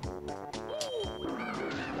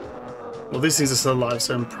 Well, these things are still alive,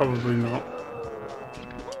 so I'm probably not.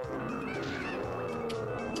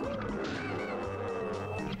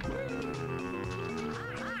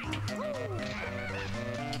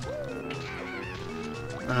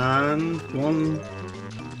 And 1,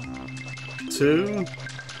 2,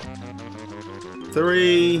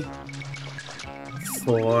 3,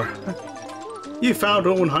 4. You found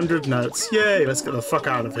all 100 notes. Yay, let's get the fuck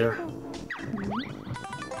out of here.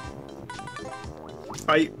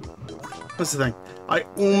 What's the thing? I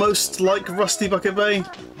almost like Rusty Bucket Bay,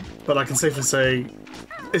 but I can safely say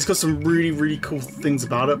it's got some really, really cool things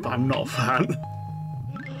about it, but I'm not a fan.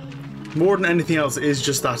 More than anything else, it is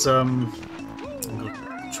just that, I'm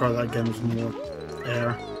gonna try that again with more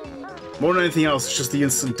air. More than anything else, it's just the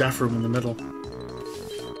instant death room in the middle.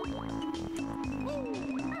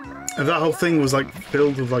 And that whole thing was like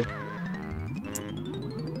filled with like...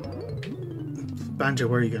 Banjo,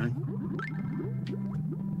 where are you going?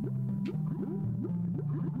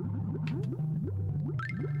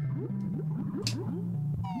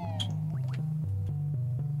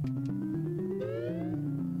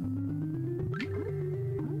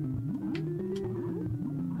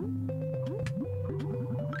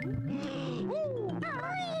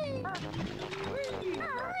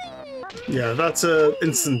 Yeah, that's a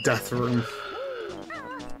instant death room.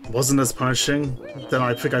 Wasn't as punishing, then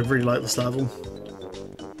I think I really like this level.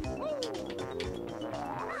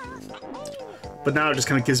 But now it just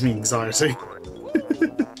kind of gives me anxiety.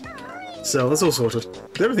 So that's all sorted.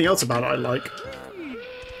 But everything else about it I like.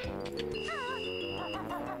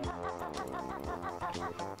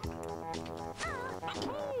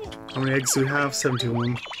 How many eggs do we have?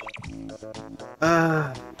 71.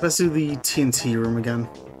 Let's do the TNT room again.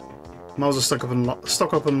 Might as well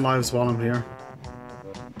stock up on lives while I'm here.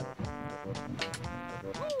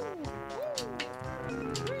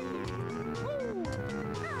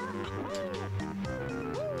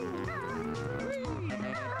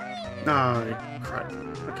 Ah, crap.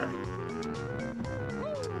 Okay.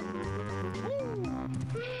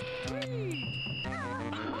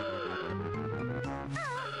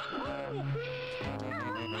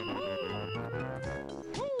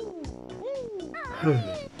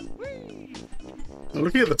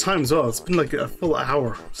 Looking at the time as well, it's been like a full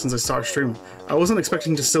hour since I started streaming. I wasn't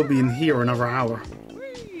expecting to still be in here another hour.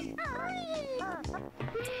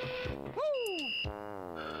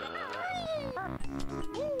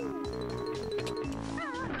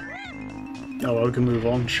 Oh well, we can move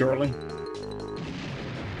on, surely.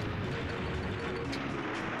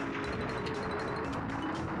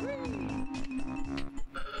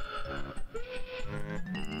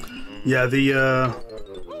 Yeah, the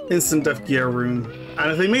instant death gear room. And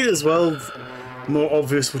if they made it as well more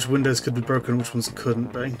obvious which windows could be broken and which ones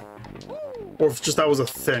couldn't be. Or if just that was a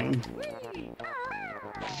thing.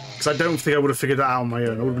 Because I don't think I would have figured that out on my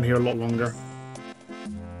own. I would have been here a lot longer.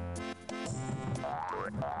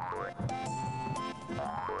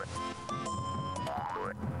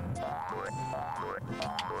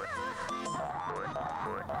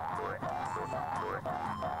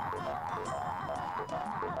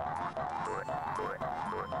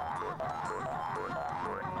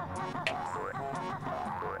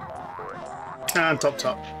 And top.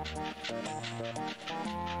 So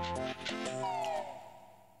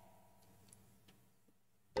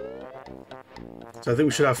I think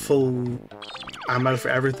we should have full ammo for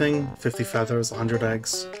everything. 50 feathers, 100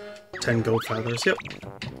 eggs, 10 gold feathers. Yep.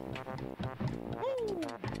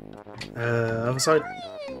 Other side.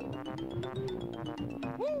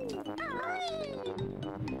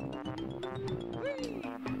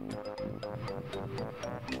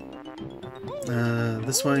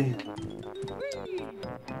 This way.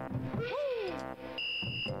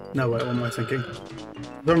 No, wait, what am I thinking?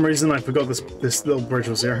 For some reason I forgot this little bridge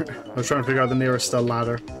was here. I was trying to figure out the nearest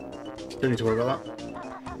ladder. Don't need to worry about that.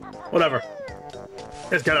 Whatever.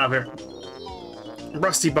 Let's get out of here.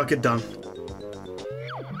 Rusty bucket done.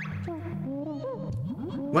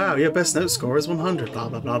 Wow, your best note score is 100. Blah,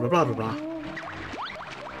 blah, blah, blah, blah, blah, blah.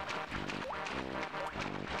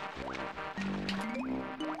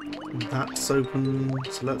 That's open,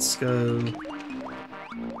 so let's go...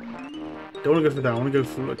 Don't want to go for that, I want to go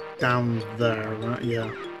for like, down there, right?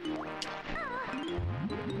 Yeah.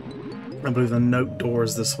 I believe the note door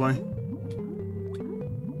is this way.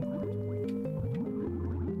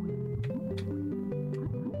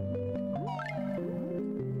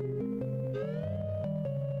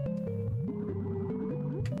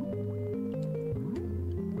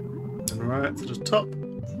 Alright, to the top.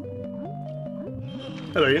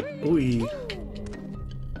 Hello, yeah. Ooh.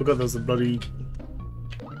 Forgot there was a bloody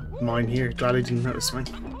mine here. Glad he didn't notice me.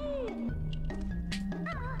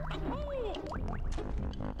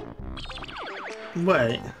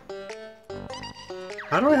 Wait.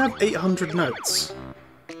 How do I have 800 notes?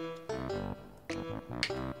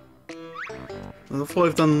 I thought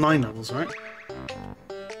I've done 9 levels, right?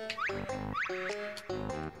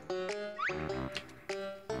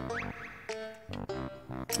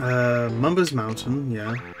 Mumbo's Mountain,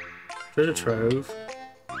 yeah. Treasure Trove.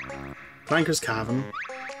 Clanker's Cavern.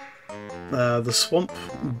 The Swamp.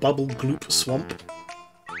 Bubble Gloop Swamp.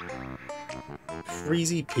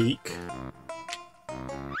 Freezy Peak.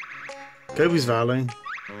 Gobi's Valley.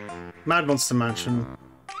 Mad Monster Mansion.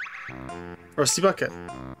 Rusty Bucket.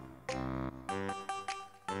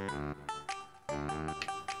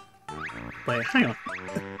 Wait, hang on.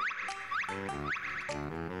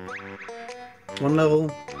 1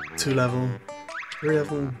 level, 2 level, 3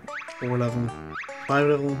 level, 4 level, 5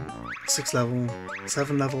 level, 6 level,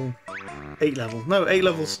 7 level, 8 level. No, 8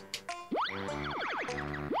 levels.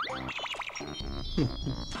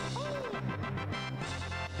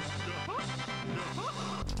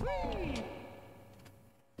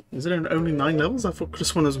 Is it only 9 levels? I thought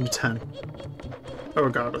this one was 10. Oh,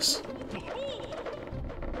 regardless.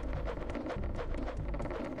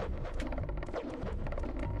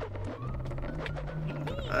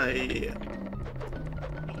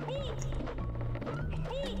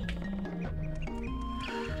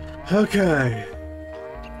 Okay.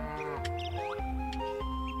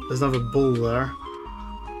 There's another bull there.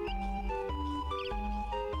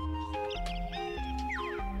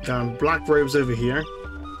 Got black robes over here.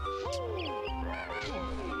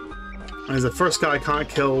 And he's the first guy I can't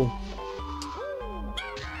kill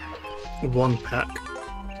one peck.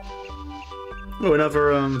 Oh,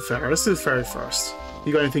 another fairy. Let's do the fairy first.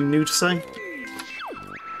 You got anything new to say?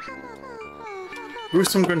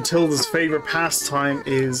 Gruesome Gruntilda's favourite pastime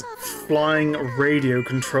is flying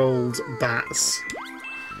radio-controlled bats.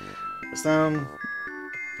 It's down.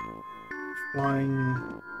 Flying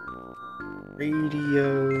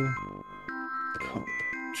radio-controlled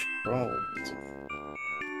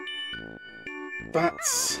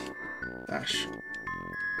bats. Dash.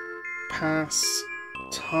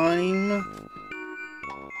 Pastime.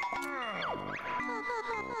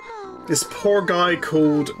 This poor guy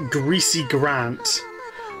called Greasy Grant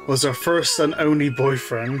was her first and only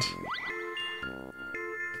boyfriend.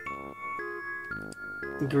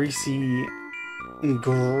 Greasy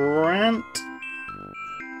Grant?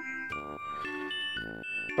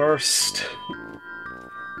 First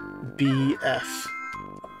BF.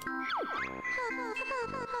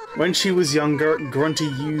 When she was younger, Grunty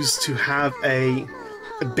used to have a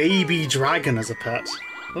baby dragon as a pet.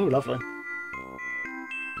 Oh, lovely.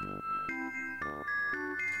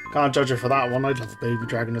 Can't judge her for that one. I'd love a baby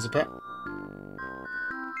dragon as a pet.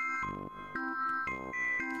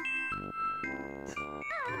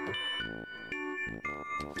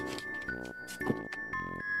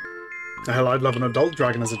 The hell, I'd love an adult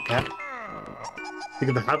dragon as a pet. Think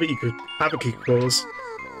of the havoc you could cause.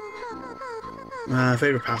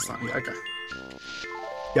 Favorite pastime. Yeah, okay.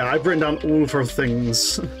 Yeah, I've written down all of her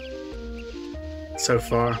things so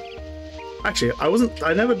far. Actually,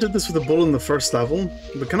 I never did this with the bull in the first level,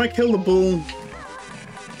 but can I kill the bull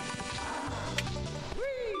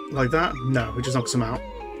like that? No, it just knocks him out.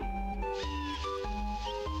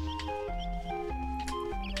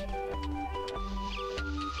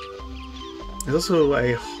 There's also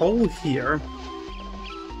a hole here.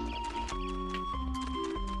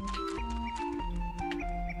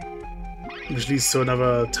 Which leads to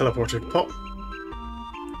another teleported pot.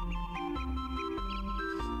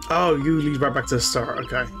 Oh, you lead right back to the start.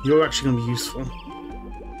 Okay, you're actually going to be useful.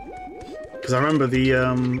 Because I remember the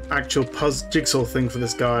actual jigsaw thing for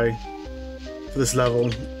this guy, for this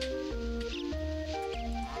level.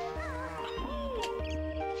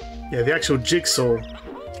 Yeah, the actual jigsaw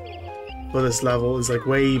for this level is like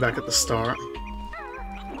way back at the start.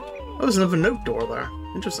 Oh, there's another note door there.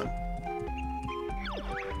 Interesting.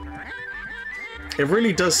 It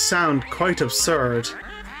really does sound quite absurd.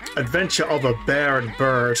 Adventure of a bear and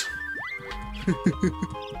bird.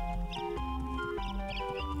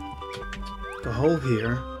 The hole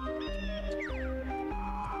here.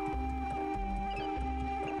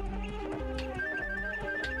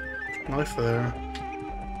 Knife there.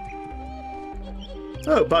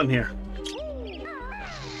 Oh, button here.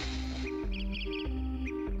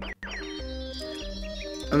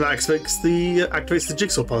 And that activates the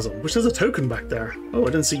jigsaw puzzle, which has a token back there. Oh, I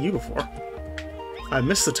didn't see you before. I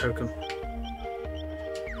missed the token.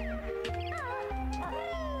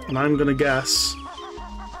 And I'm gonna guess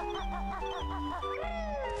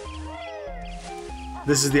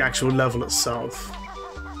this is the actual level itself.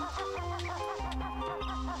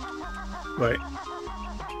 Wait.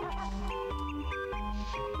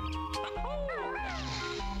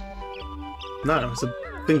 No, it's a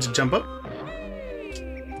thing to jump up.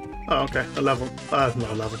 Oh, okay, a level. Not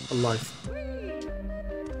a level, a life.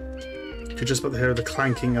 You could just about hear the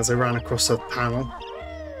clanking as I ran across the panel.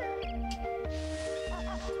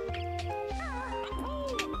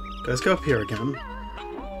 let's go up here again.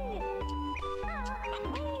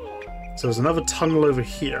 So there's another tunnel over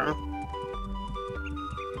here.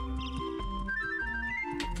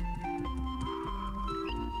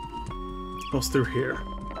 What's through here?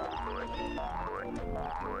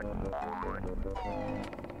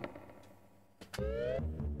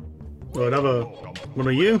 Oh, another one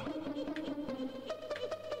of you?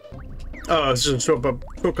 Oh, it's just a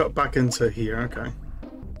shortcut back into here, okay.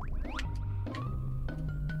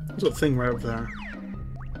 There's a thing right up there.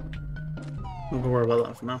 Not gonna worry about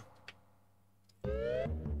that for now.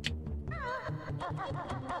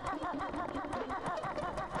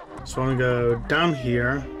 So I'm gonna go down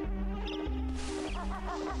here.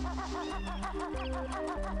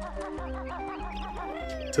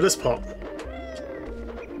 To this pot.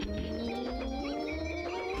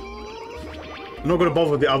 I'm not going to bother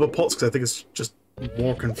with the other pots because I think it's just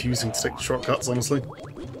more confusing to take shortcuts, honestly.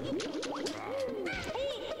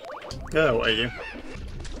 Oh, where are you?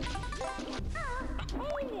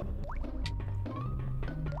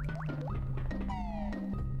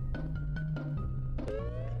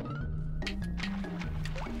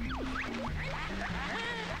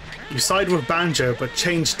 You side with Banjo, but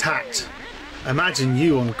change tact. Imagine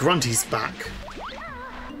you on Grunty's back.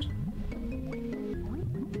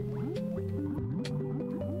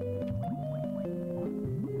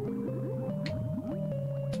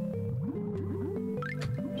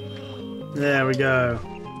 There we go.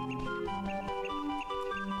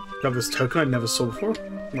 Got this token I never saw before.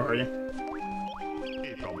 Where are you?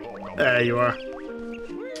 There you are.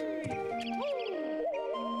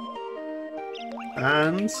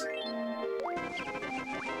 And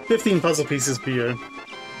 15 puzzle pieces per year.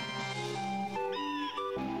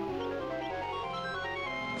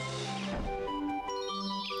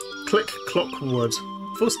 Click clock wood.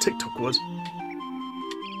 First TikTok wood.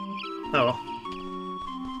 Oh.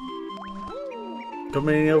 Got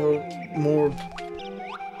any other more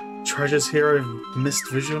treasures here I've missed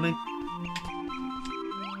visually?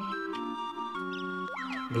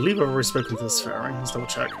 I believe I've already spoken to this fairy. Let's double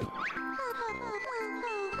check.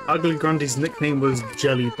 Ugly Grundy's nickname was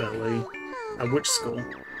Jelly Belly. At which school?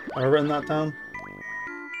 Have I written that down?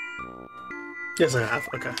 Yes, I have.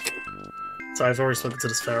 Okay. So I've already spoken to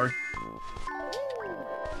this fairy.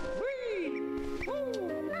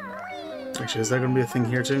 Actually, is there going to be a thing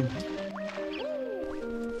here too?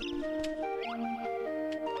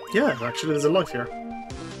 Yeah, actually, there's a life here.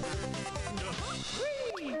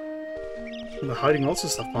 And they're hiding lots of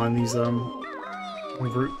stuff behind these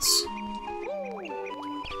roots.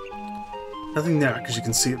 Nothing there, because you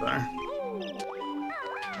can see it there.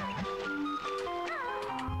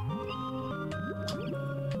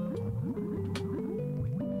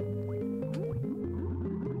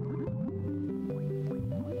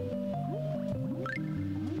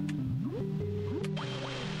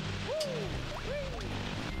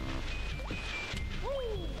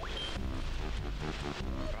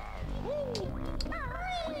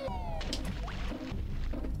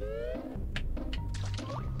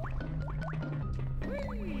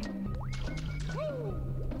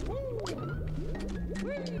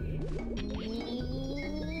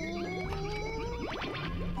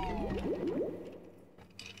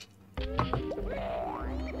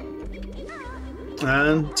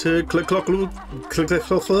 And to click clock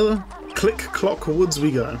woods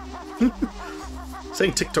we go.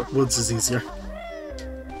 Saying TikTok woods is easier.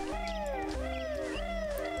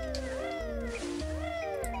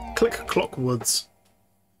 Click clock woods.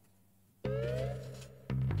 I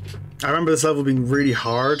remember this level being really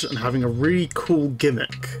hard and having a really cool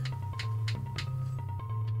gimmick.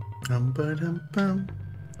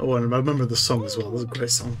 Oh, and I remember the song as well. It was a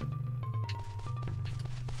great song.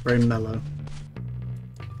 Very mellow.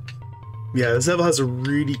 Yeah, this level has a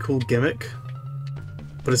really cool gimmick,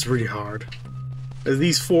 but it's really hard. There's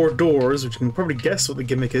these 4 doors, which you can probably guess what the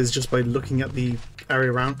gimmick is just by looking at the area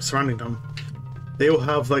around surrounding them. They all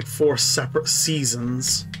have like 4 separate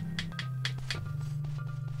seasons.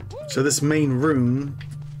 So this main room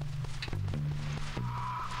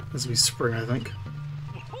is be spring, I think.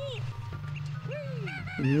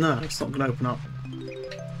 No, it's not going to open up.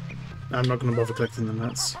 I'm not going to bother collecting the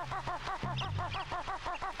nuts.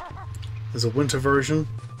 There's a winter version.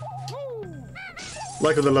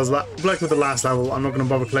 Like with the last level, I'm not going to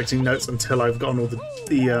bother collecting notes until I've gotten all the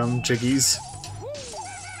jiggies.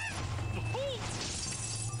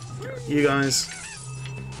 You guys.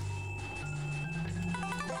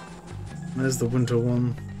 There's the winter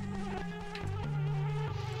one.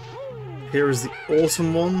 Here is the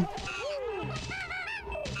autumn one.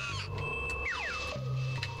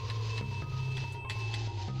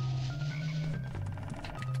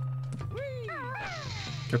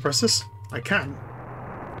 Can I press this? I can.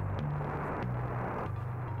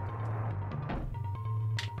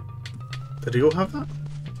 Did he all have that?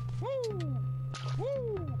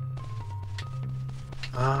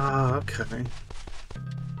 Ah, okay.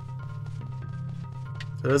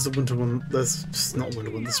 So there's the winter one. There's not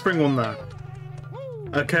winter one. The spring one there.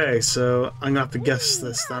 Okay, so I'm gonna have to guess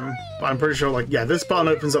this then. But I'm pretty sure, like, yeah, this button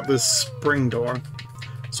opens up this spring door.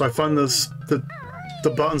 So I find the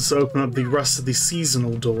buttons to open up the rest of the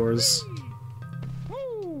seasonal doors.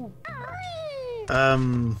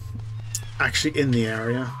 Actually in the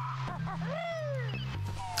area.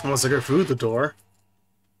 Unless I go through the door.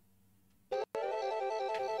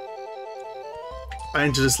 I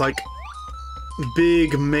enter this, like,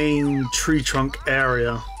 big main tree trunk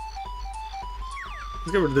area.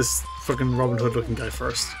 Let's get rid of this fucking Robin Hood looking guy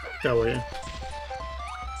first. Go away.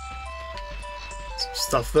 Some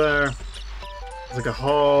stuff there. There's like a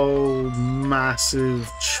whole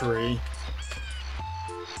massive tree.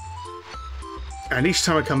 And each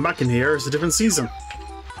time I come back in here, it's a different season.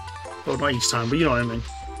 Well, not each time, but you know what I mean.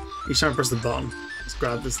 Each time I press the button. Let's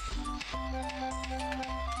grab this.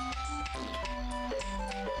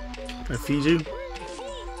 Can I feed you?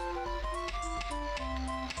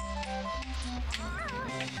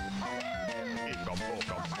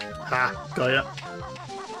 Ha! Got ya.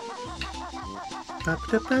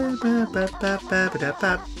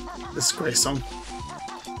 This is a great song.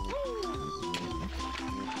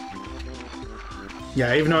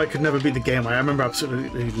 Yeah, even though I could never beat the game, I remember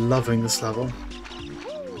absolutely loving this level.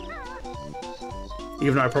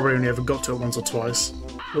 Even though I probably only ever got to it once or twice.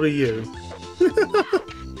 What are you?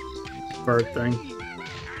 Bird thing.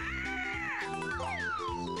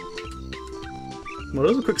 Well,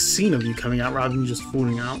 there's a quick scene of you coming out rather than just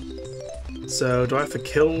falling out. So, do I have to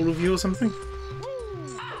kill all of you or something?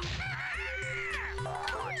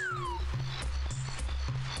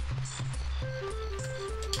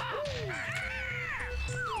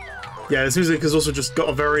 Yeah, this music has also just got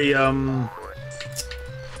a very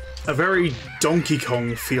Donkey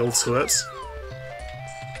Kong feel to it.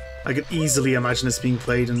 I could easily imagine this being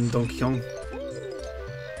played in Donkey Kong.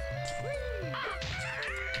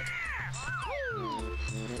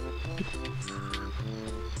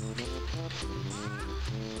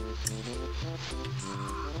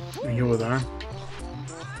 You were there.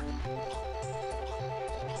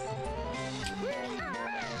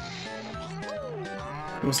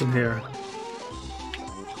 What's in here?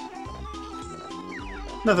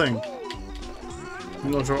 Nothing.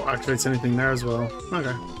 I'm not sure it activates anything there as well.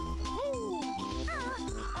 Okay.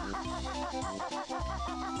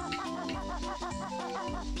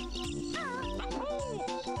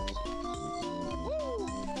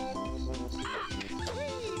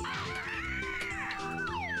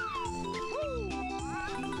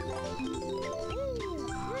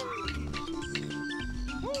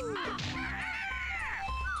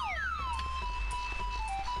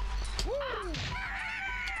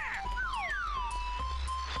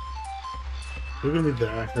 We're gonna be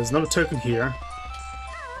there. There's another token here.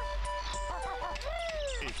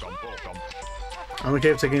 I'm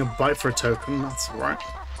okay with taking a bite for a token, that's right.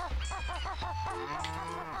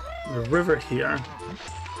 The river here.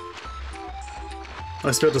 I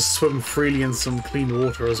must be able to swim freely in some clean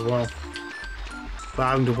water as well, without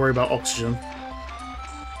having to worry about oxygen.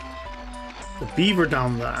 The beaver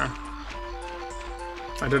down there.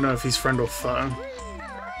 I don't know if he's friend or foe.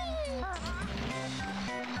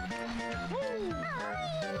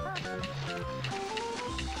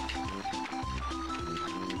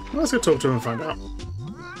 Let's go talk to him and find out.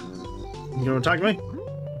 You gonna attack me?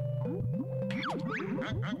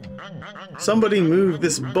 Somebody move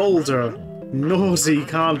this boulder. Naughty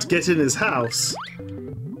can't get in his house. I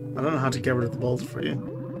don't know how to get rid of the boulder for you.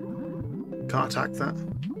 Can't attack that.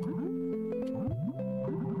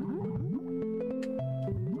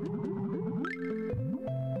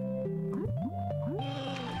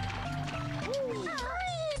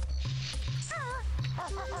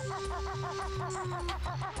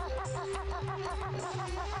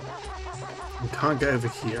 Can't get over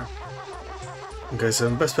here. Okay, so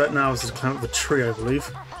the best bet now is to climb up the tree, I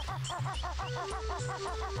believe.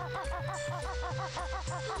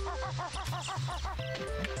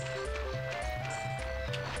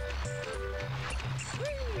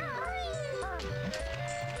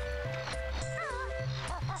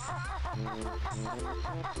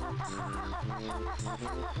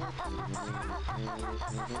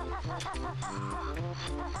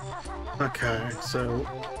 Okay, so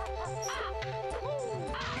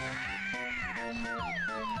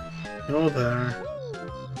you're there.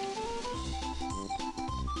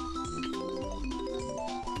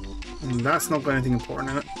 And that's not got anything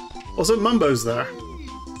important in it. Also, Mumbo's there.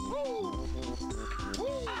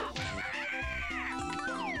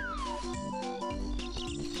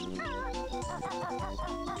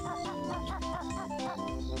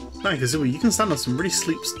 Banjo-Kazooie, you can stand on some really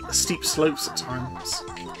steep slopes at times.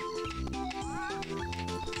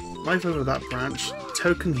 Life over that branch.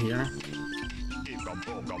 Token here.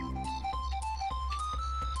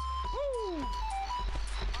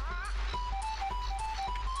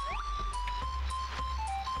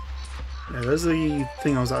 Yeah, there's the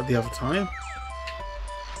thing I was at the other time.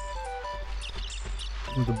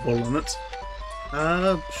 With the ball on it.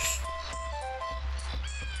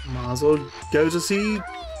 Might as well go to see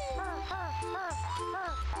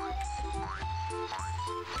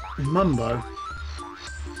Mumbo.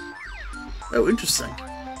 Oh, interesting.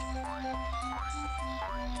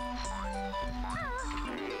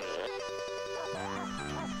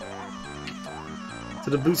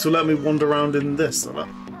 So the boots will let me wander around in this, or not?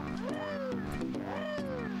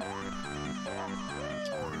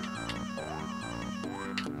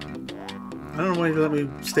 I don't know why you let me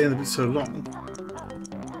stay in the boots so long.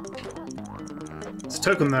 There's a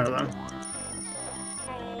token there, though.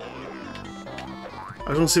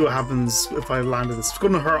 I don't see what happens if I landed this. It's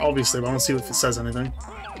going to hurt, obviously, but I don't see if it says anything.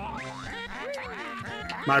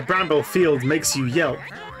 My bramble field makes you yelp,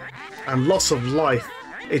 and loss of life,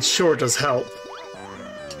 it sure does help.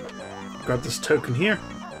 Grab this token here.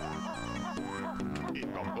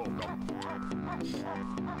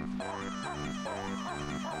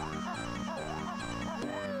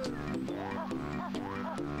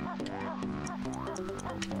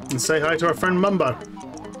 And say hi to our friend Mumbo.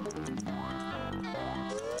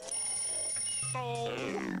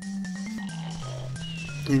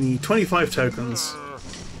 You need 25 tokens.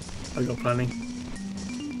 I got plenty.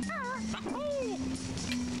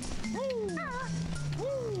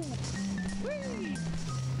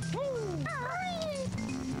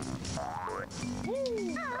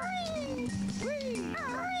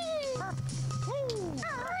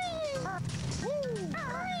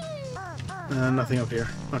 Nothing up here.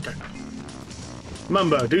 Okay.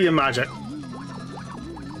 Mumbo, do your magic.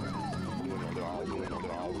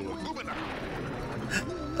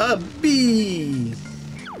 A bee!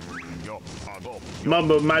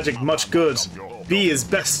 Mumbo magic much good. Bee is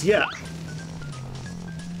best yet.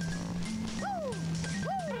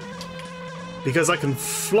 Because I can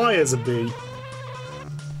fly as a bee.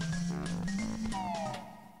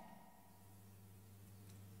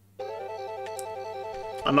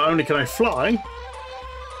 And not only can I fly,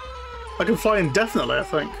 I can fly indefinitely, I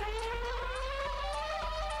think.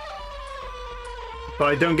 But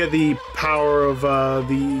I don't get the power of I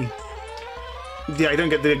don't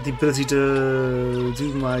get the ability to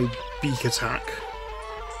do my beak attack.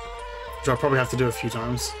 Which I'll probably have to do a few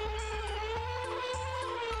times.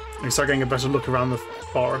 I start getting a better look around the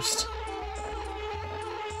forest.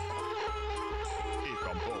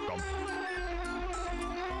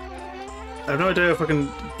 I have no idea if I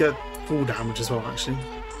can get full damage as well, actually.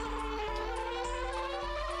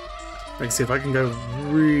 Let's see if I can go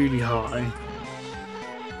really high.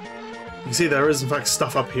 You can see there is in fact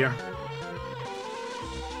stuff up here.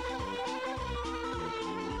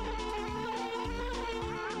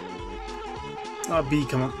 Ah, bee,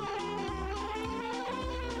 come on.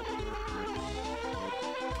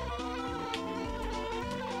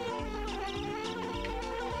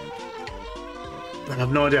 I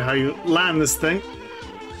have no idea how you land this thing.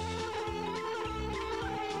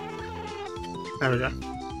 There we go.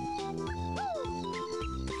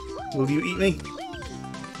 Will you eat me?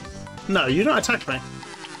 No, you don't attack me.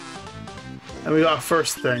 And we got our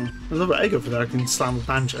first thing. There's a little egg over there I can slam with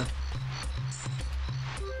Banjo.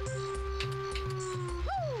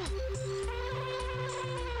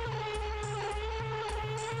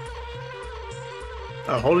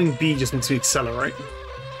 Oh, holding B just makes me accelerate.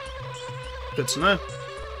 Good to know.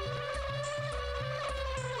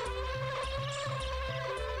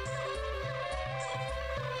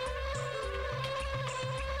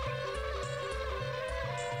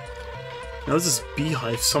 Now there's this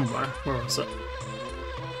beehive somewhere. Where is it?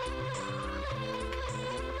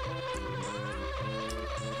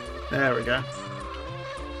 There we go.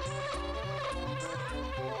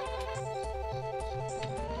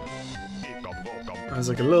 There's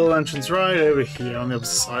like a little entrance right over here on the other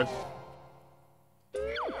side.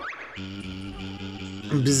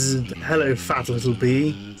 Bzz, hello, fat little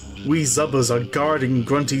bee. We Zubbers are guarding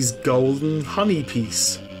Grunty's golden honey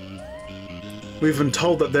piece. We've been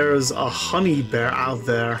told that there is a honey bear out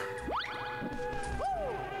there.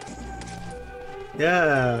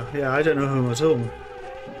 Yeah, I don't know him at all.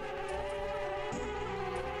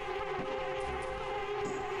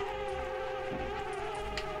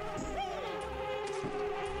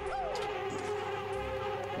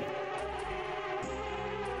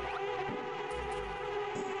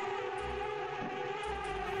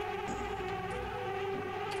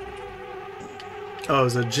 Oh,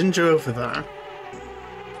 there's a ginger over there.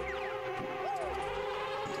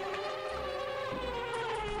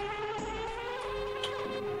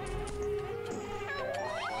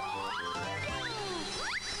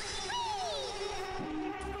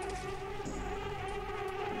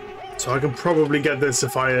 So I can probably get this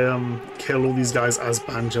if I kill all these guys as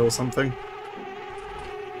Banjo or something.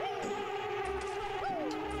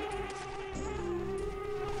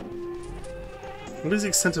 What is the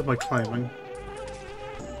extent of my climbing?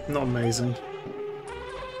 Not amazing.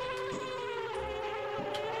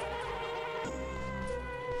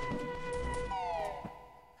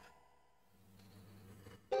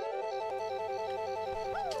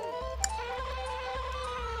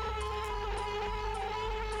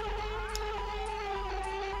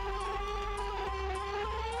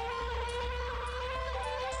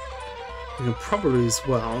 I can probably as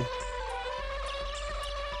well.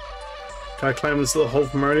 Can I climb this little hole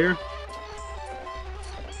from earlier?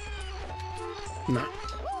 No.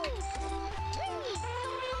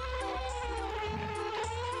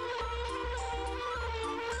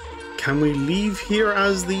 Can we leave here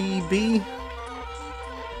as the bee?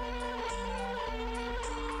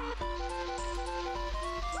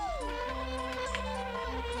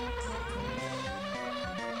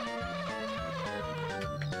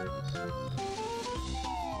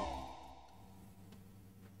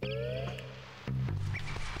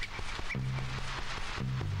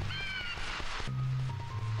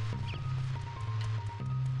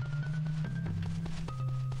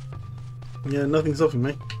 Yeah, nothing's stopping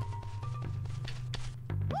me.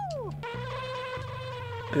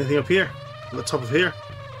 Anything up here? At the top of here?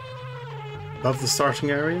 Above the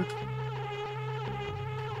starting area?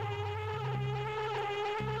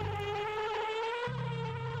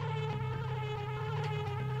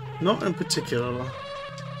 Not in particular.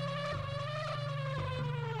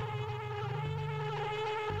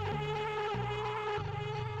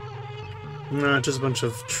 No, just a bunch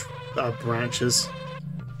of branches.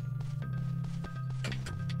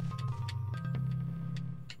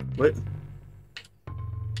 Wait.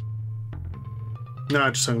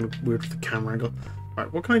 No, just something weird with the camera angle.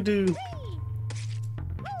 Alright, what can I do?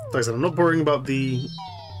 Like I said, I'm not worrying about the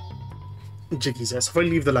jiggies yet, so if I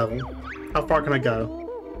leave the level, how far can I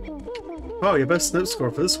go? Oh, your best note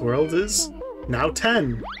score for this world is now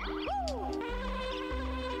 10!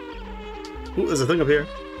 Ooh, there's a thing up here.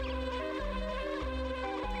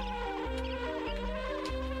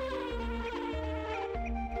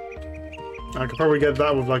 I could probably get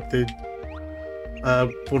that with like the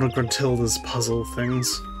one of Gruntilda's puzzle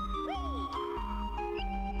things.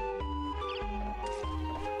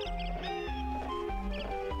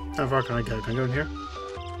 How far can I go? Can I go in here?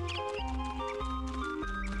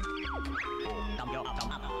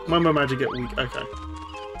 When my magic get weak? Okay.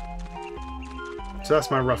 So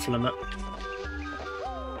that's my rough limit.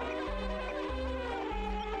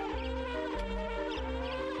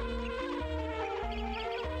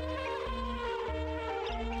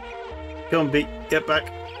 Go on, Beat. Get back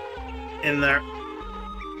in there.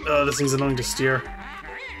 Oh, this thing's annoying to steer.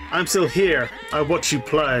 I'm still here. I watch you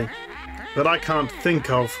play. But I can't think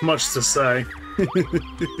of much to say.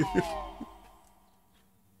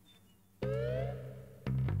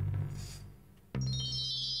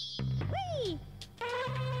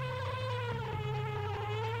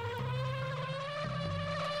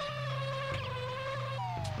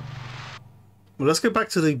 Well, let's go back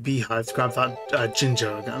to the beehive to grab that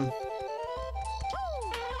ginger again.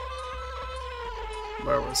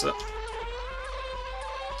 Where was it?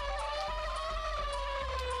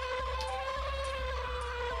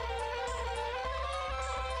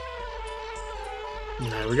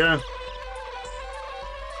 There we go.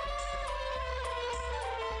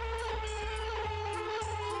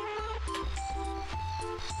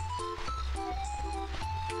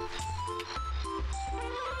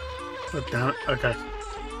 Oh, damn it. Okay.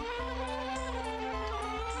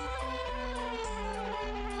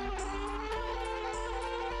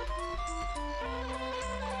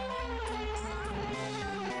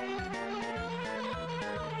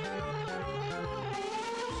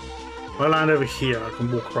 If I land over here, I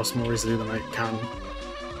can walk across more easily than I can.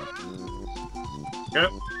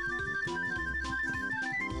 Yep.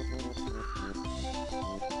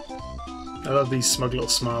 I love the smug little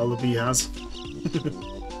smile the bee has.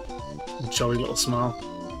 Jolly little smile.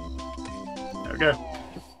 There we go.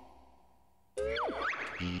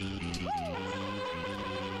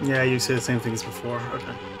 Yeah, you say the same things before.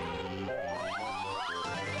 Okay.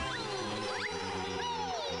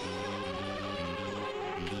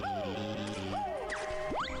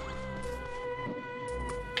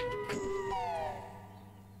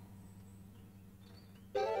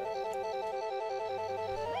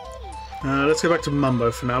 Let's go back to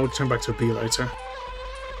Mumbo for now. We'll turn back to a bee later.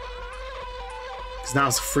 Because now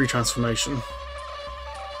it's a free transformation.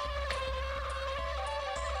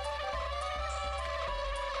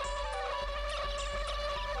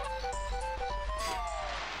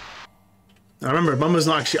 Now remember, Mumbo's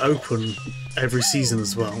not actually open every season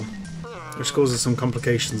as well, which causes some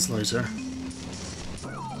complications later.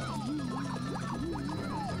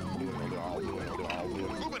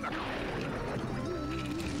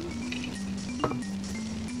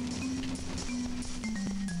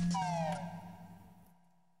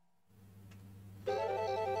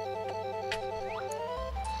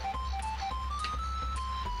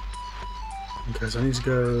 Okay, so I need to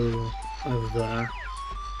go over there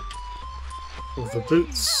with the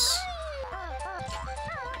boots.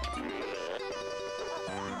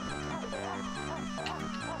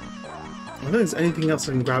 I don't think there's anything else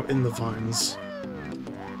I can grab in the vines.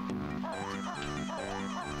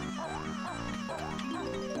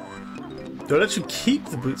 They'll let you keep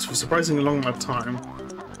the boots for a surprisingly long amount of time.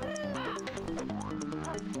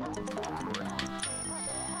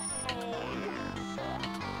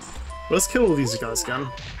 Let's kill all these guys again.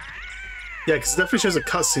 Yeah, because it definitely shows a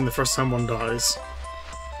cutscene the first time one dies.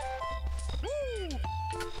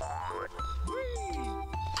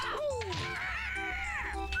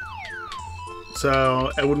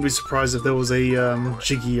 So I wouldn't be surprised if there was a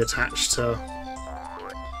Jiggy attached to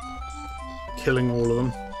killing all of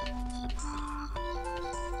them.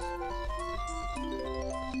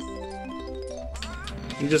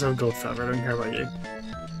 You just have gold feather, I don't care about you.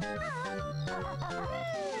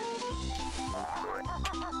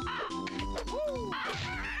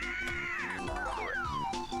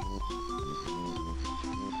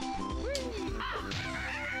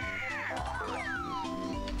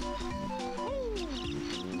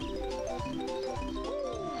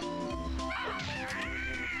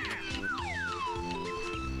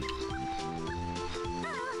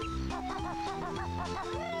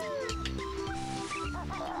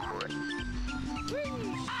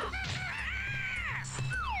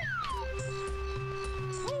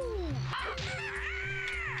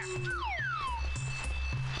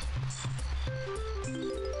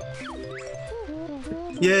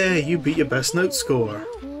 Yeah, you beat your best note score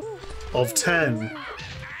of 10.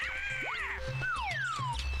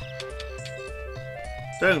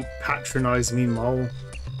 Don't patronize me, Mole.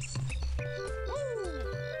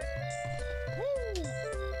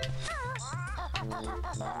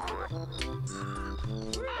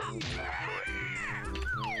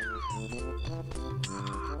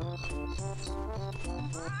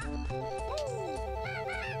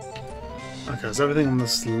 Okay, so everything on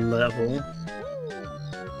this level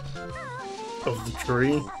of the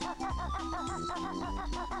tree.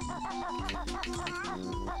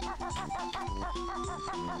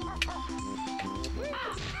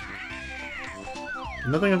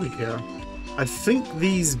 Nothing over here. I think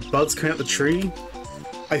these buds coming out the tree,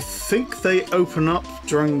 I think they open up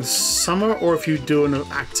during summer or if you do an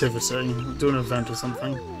activity, do an event or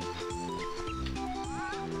something.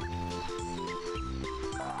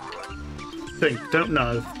 Think, don't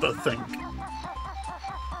know, but think.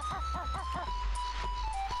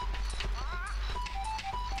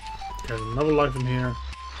 Okay, another life in here.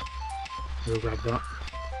 We'll grab that.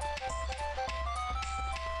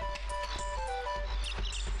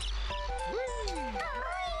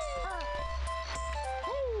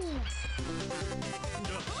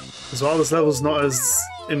 As well, this level's not as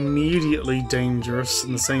immediately dangerous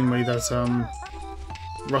in the same way that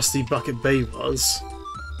Rusty Bucket Bay was.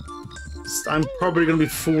 I'm probably going to be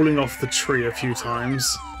falling off the tree a few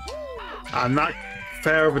times, and that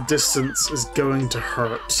fair of a distance is going to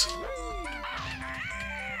hurt.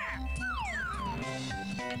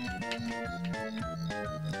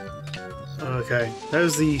 Okay,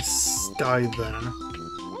 there's the sky there.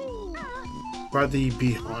 We're at the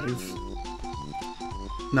beehive.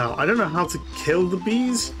 Now, I don't know how to kill the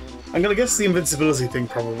bees. I'm going to guess the invincibility thing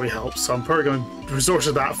probably helps, so I'm probably going to resort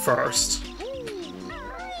to that first.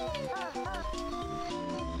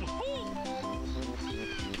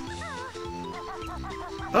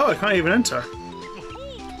 Oh, I can't even enter.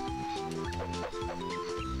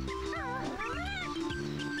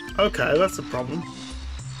 Okay, that's a problem.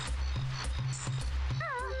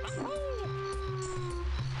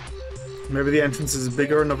 Maybe the entrance is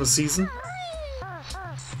bigger another season?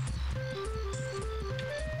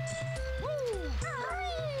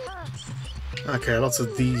 Okay, lots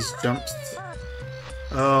of these jumps.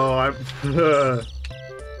 Oh,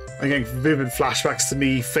 I'm getting vivid flashbacks to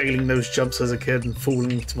me failing those jumps as a kid and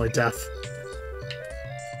falling to my death.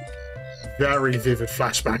 Very vivid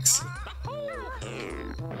flashbacks.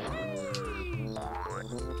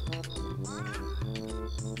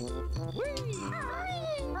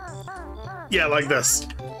 Yeah, like this.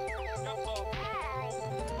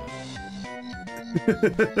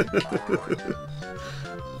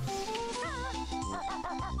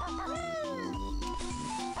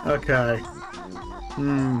 Okay.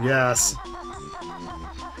 Yes.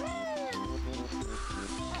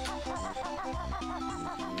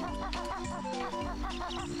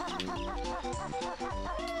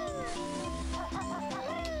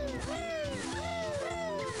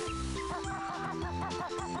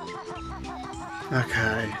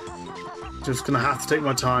 Okay. Just gonna have to take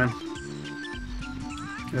my time.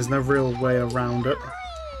 There's no real way around it.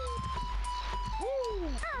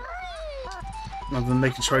 Other than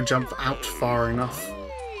making sure I jump out far enough.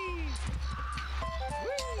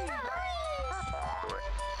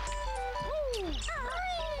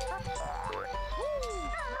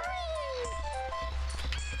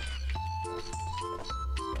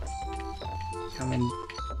 Come on,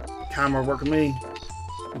 camera, work with me.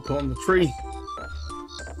 I'm caught in the tree.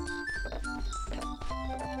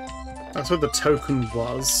 That's where the token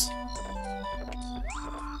was.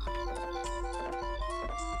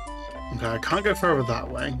 Okay, I can't go further that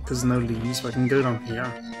way because no leaves, but I can go down here.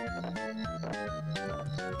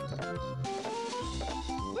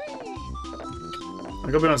 I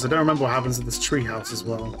gotta be honest, I don't remember what happens at this tree house as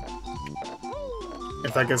well.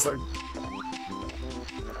 If that gets like...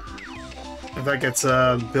 If that gets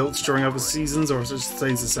built during other seasons, or if it just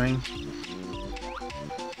stays the same.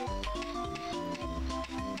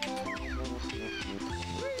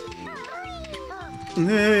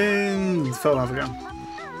 And fell off again.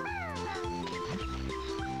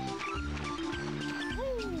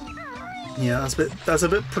 Yeah, that's a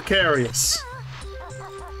bit precarious.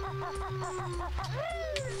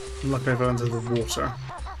 I'm lucky I fell into the water.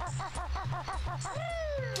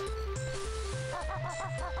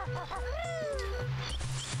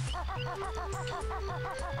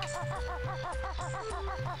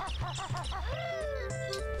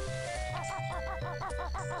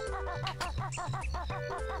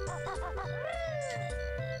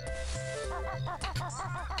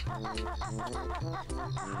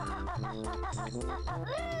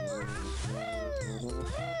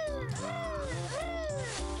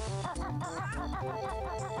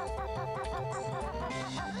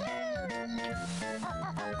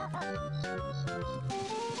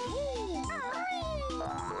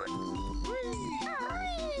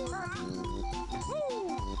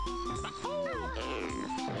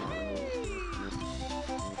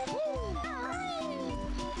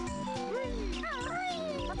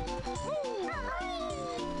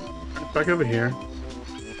 Back over here.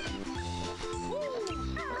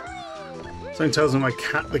 Something tells me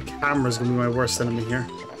the camera's gonna be my worst enemy here.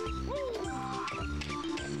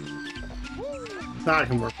 That I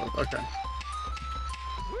can work with, okay.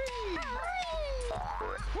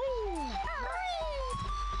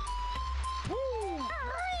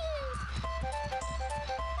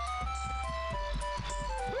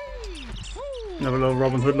 Another little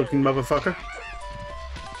Robin Hood looking motherfucker.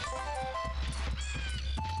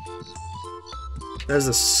 There's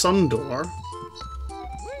a sun door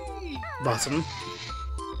button.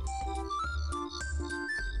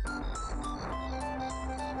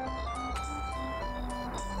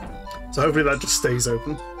 So hopefully that just stays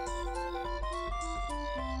open.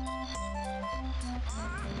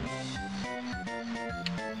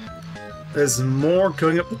 There's more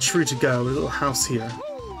going up the tree to go. A little house here.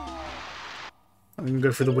 I'm gonna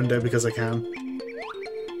go through the window because I can.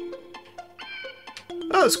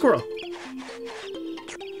 Oh, a squirrel!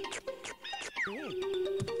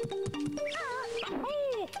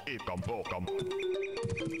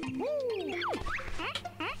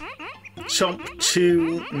 Chomp,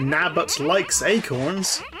 chew, Nabbit likes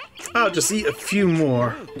acorns. I'll just eat a few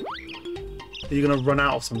more. Are you gonna run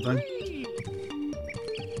out of something?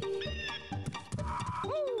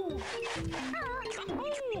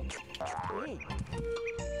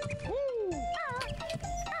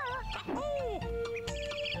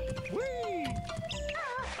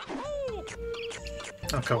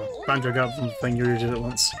 Oh, come on. Banjo got the thing you did at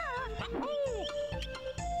once.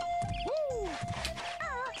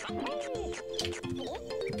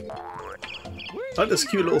 I like this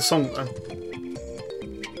cute little song though.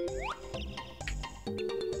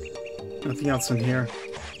 Nothing else in here.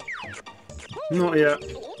 Not yet.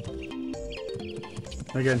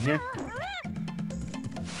 Again here.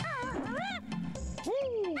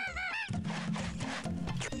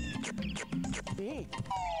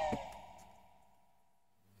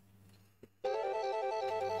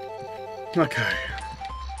 Okay.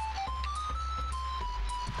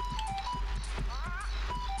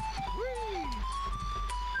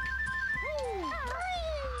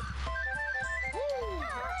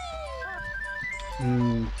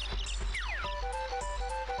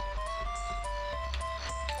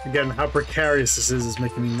 Again, how precarious this is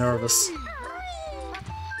making me nervous.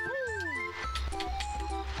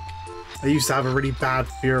 I used to have a really bad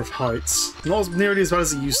fear of heights. Not nearly as bad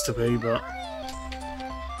as it used to be, but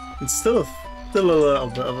it's still a little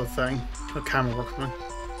bit of a thing. A camera work for me.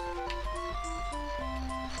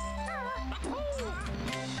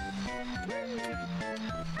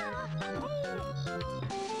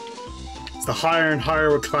 It's the higher and higher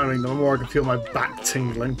we're climbing, the more I can feel my back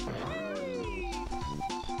tingling.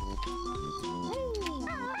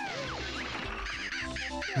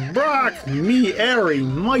 Brack, me airy,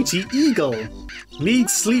 mighty eagle. Need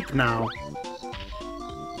sleep now.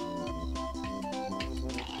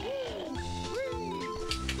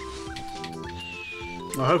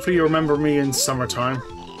 Well, hopefully you remember me in summertime.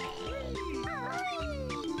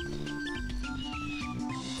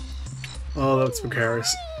 Oh, that's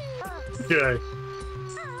precarious. Yay.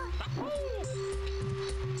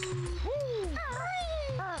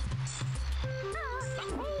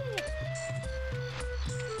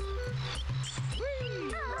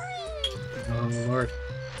 Oh lord.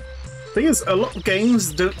 Thing is, a lot of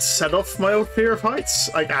games don't set off my old fear of heights,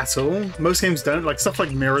 like at all. Most games don't, like stuff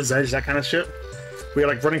like Mirror's Edge, that kind of shit. Where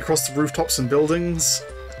you're like running across the rooftops and buildings.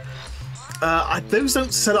 Those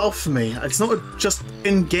don't set it off for me. It's not just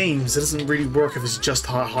in games, it doesn't really work if it's just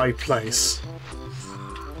a high place.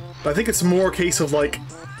 But I think it's more a case of like,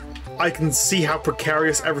 I can see how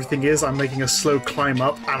precarious everything is, I'm making a slow climb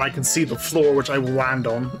up, and I can see the floor which I will land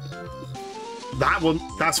on.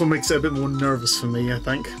 That's what makes it a bit more nervous for me, I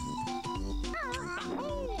think.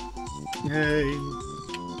 Yay.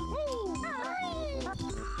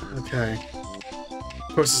 Okay.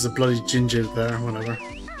 Of course there's a bloody Ginger there, whatever.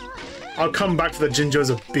 I'll come back for the Jinjo as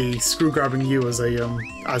a bee, screw grabbing you as a,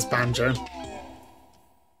 as Banjo.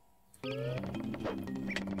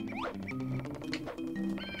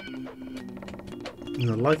 And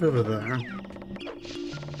the life over there.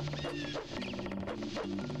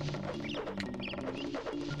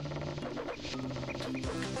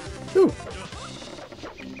 Ooh!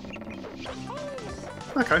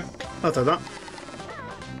 Okay, I'll take that.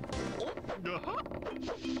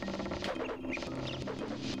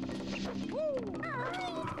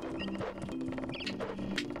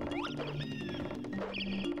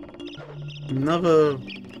 Another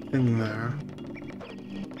thing there.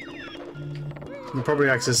 It'll probably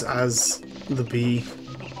access as the bee.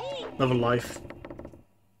 Another life.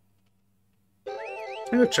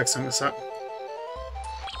 I'm gonna check something this out.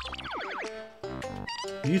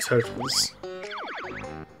 View totals.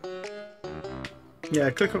 Yeah,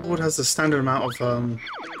 Clickwood has the standard amount of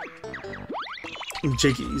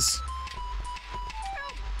jiggies.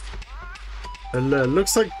 It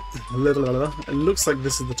looks like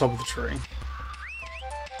this is the top of the tree.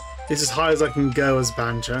 It's as high as I can go as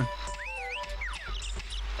Banjo.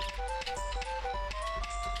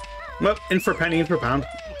 Well, in for a penny, in for a pound.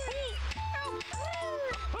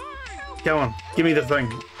 Go on, give me the thing.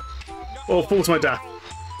 Or fall to my death.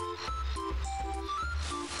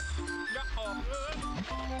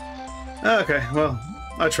 Okay, well,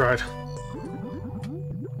 I tried.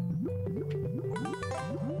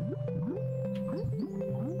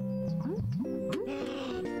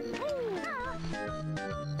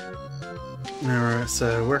 Alright,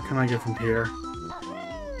 so where can I go from here?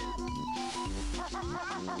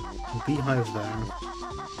 Beehive there.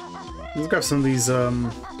 Let's grab some of these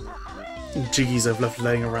jiggies I've left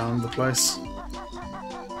laying around the place.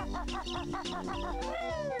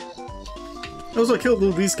 Also, I killed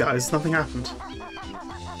all these guys, nothing happened.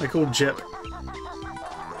 I called Jip.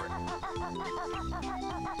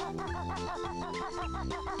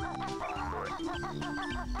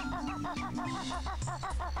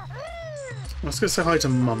 Let's go say hi to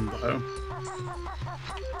Mumbo.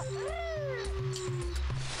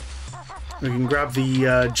 We can grab the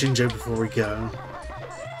Jinjo before we go.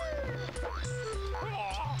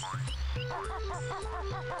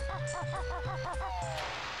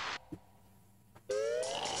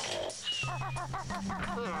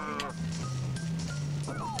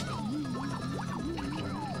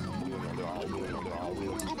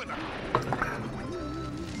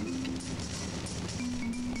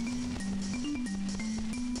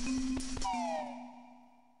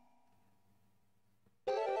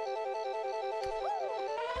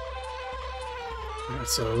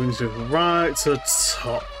 So we need to go right to the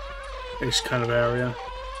top-ish kind of area.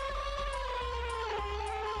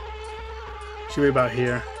 Should be about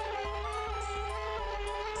here.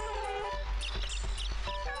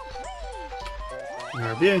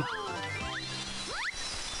 RB.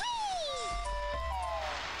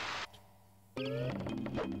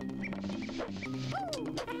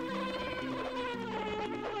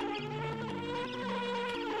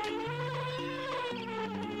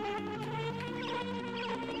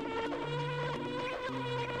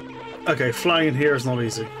 Okay, flying in here is not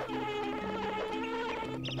easy.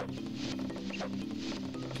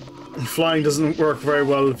 And flying doesn't work very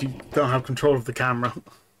well if you don't have control of the camera.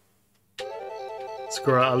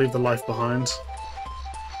 Screw it, I'll leave the life behind.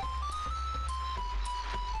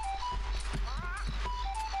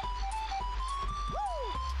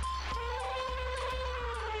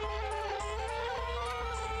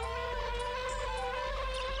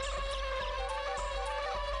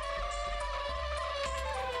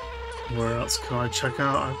 Where else can I check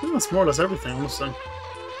out? I think that's more or less everything, honestly.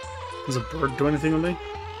 Does a bird do anything with me?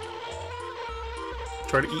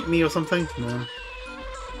 Try to eat me or something? No.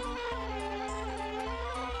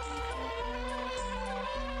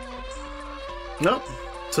 Nope.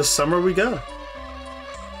 To summer we go.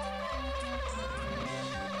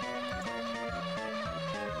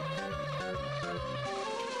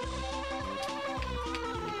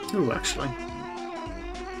 Ooh, actually.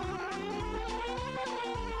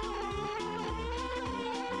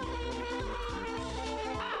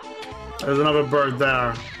 There's another bird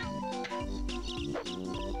there.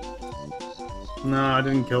 No, I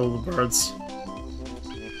didn't kill the birds.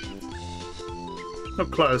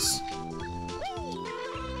 Not close.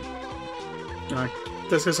 Alright,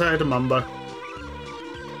 let's go say hi to Mumbo.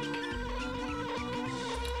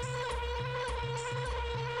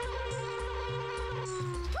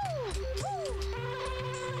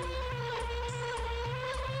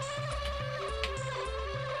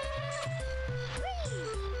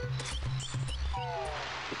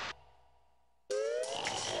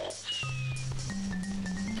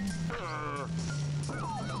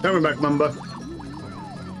 Coming back, Mumbo.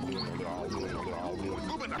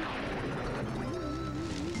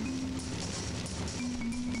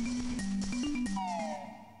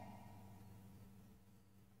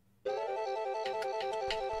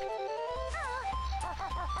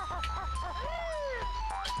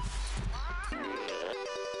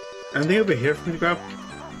 Anything over here for me to grab?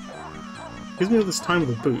 Gives me all this time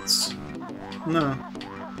with the boots. No.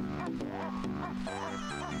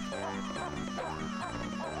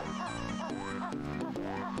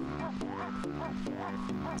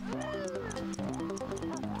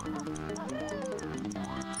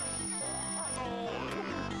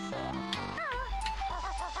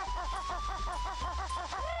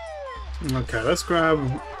 Okay, let's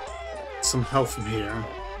grab some health from here.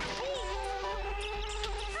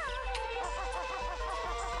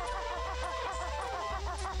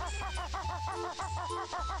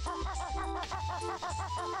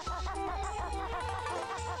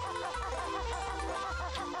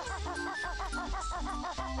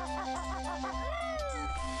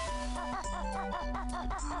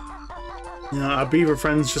 Yeah, our beaver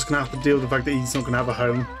friend's just gonna have to deal with the fact that he's not gonna have a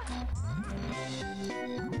home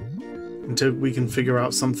until we can figure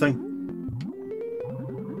out something.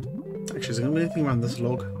 Actually, is there gonna be anything around this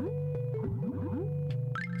log?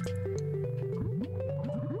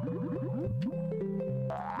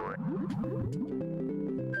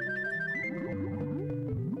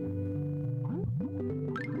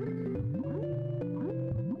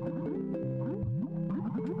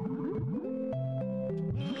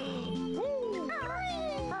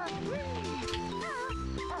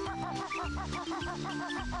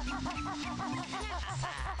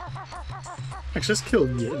 Actually, let's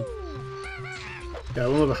kill you. Yeah,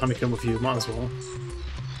 we'll have a honeycomb with you, might as well.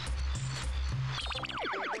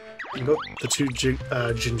 We got the two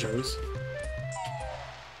Jinjos.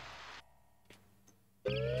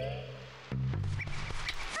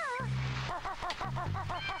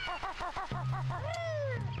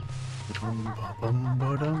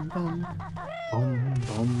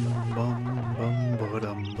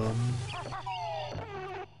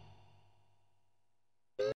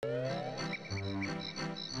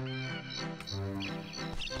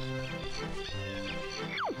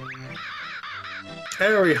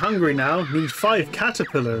 Very hungry now. Need 5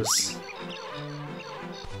 caterpillars.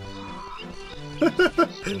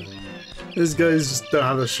 These guys just don't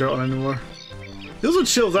have a shirt on anymore. He also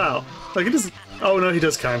chilled out. Like, he doesn't. Oh no, he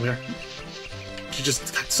does come here. She's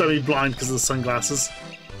just semi-blind because of the sunglasses.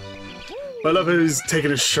 I love how he's taking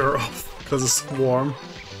his shirt off because it's warm.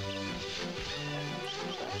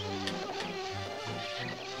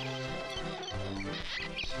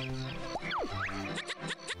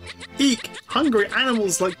 Eek! Hungry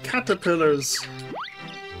animals like caterpillars!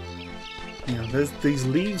 Yeah, these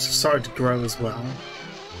leaves have started to grow as well.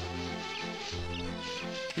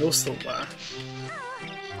 You're still there.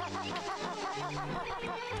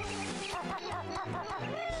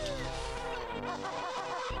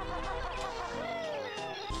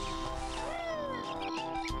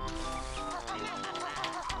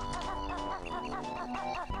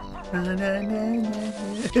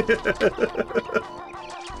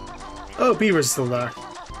 Oh, Beaver's still there.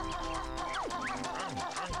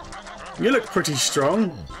 You look pretty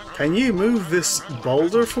strong. Can you move this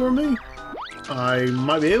boulder for me? I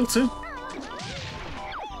might be able to.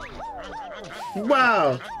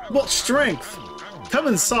 Wow, what strength! Come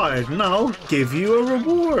inside and I'll give you a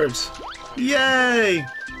reward. Yay!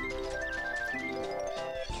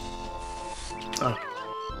 Oh.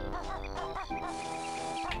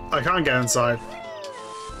 I can't get inside.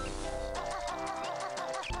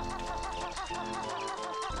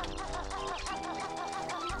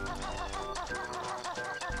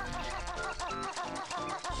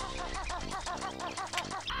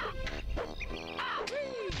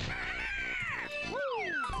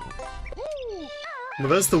 Well,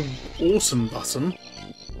 there's the awesome button.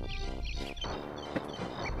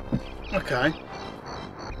 Okay.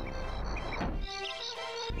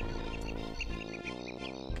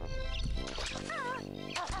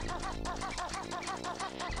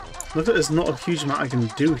 Look, there's not a huge amount I can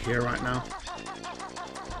do here right now.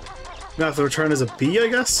 I'm gonna have to return as a bee, I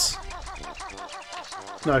guess?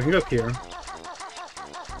 No, I can go up here.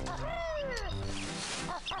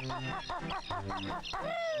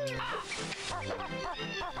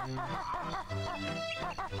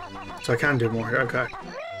 So I can do more here, okay.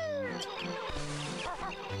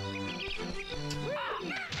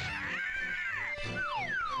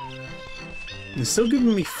 It's still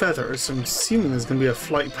giving me feathers, so I'm assuming there's going to be a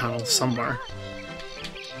flight panel somewhere.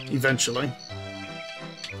 Eventually.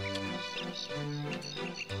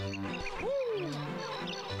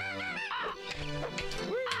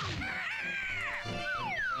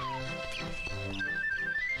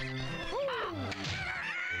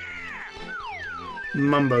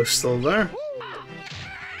 Mumbo's still there.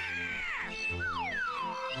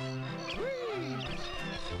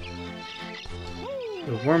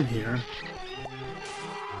 The worm here.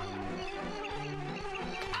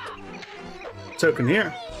 Token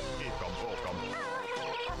here.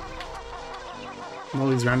 All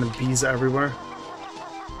these random bees everywhere.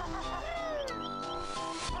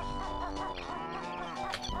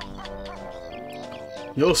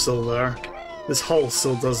 You're still there. This hole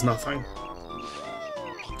still does nothing.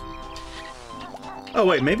 Oh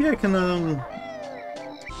wait, maybe I can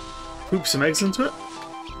poop some eggs into it?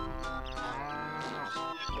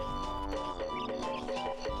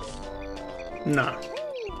 No.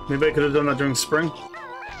 Maybe I could have done that during spring.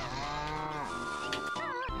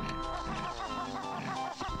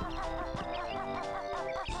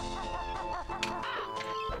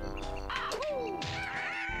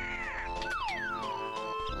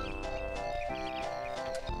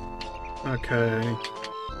 Okay.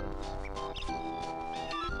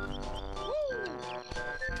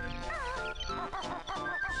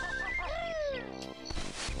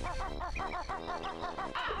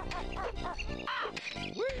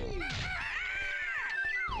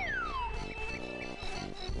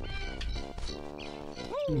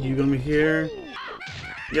 You gonna be here?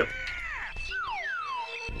 Yep.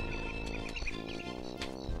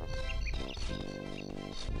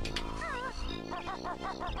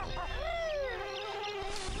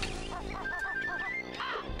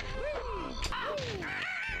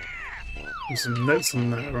 There's some notes on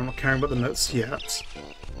there. I'm not caring about the notes yet.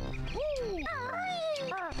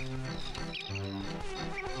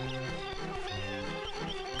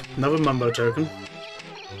 Another Mumbo token.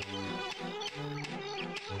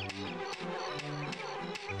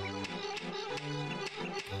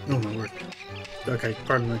 Oh my word. Okay,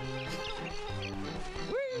 pardon me.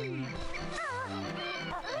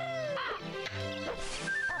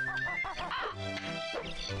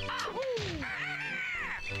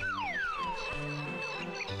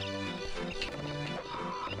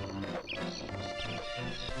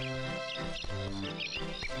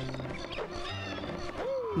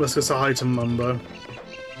 Let's go say hi to Mumbo.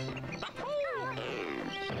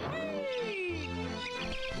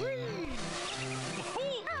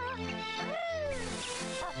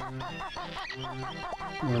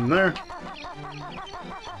 One there.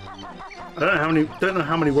 I don't know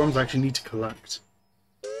how many worms I actually need to collect.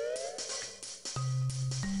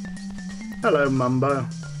 Hello, Mumbo.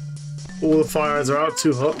 All the fires are out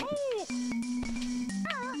too hot.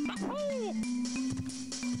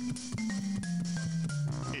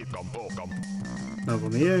 No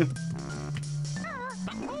one of you.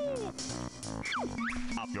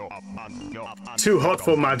 Too hot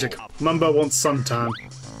for magic. Mumbo wants suntan.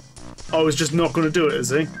 Oh, he's just not going to do it, is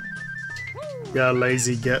he? Yeah,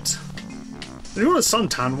 lazy git. If you want a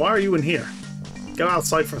suntan, why are you in here? Go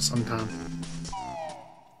outside for a suntan.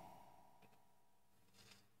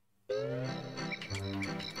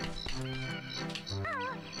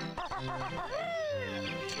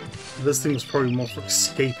 This thing was probably more for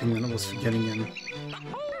escaping than it was for getting in.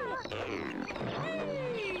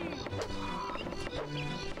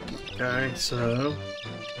 Okay, so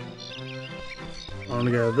I want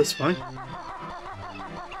to go this way.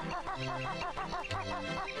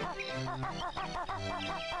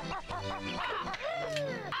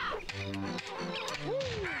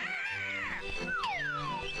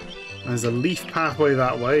 There's a leaf pathway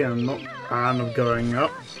that way, and I'm not a fan of going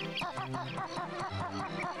up.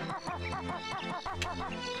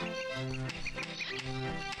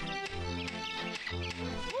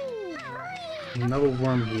 Another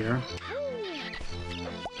worm here.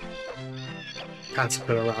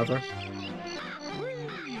 Caterpillar, rather.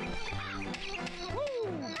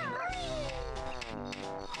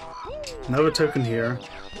 Another token here.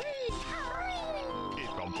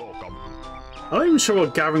 I'm not even sure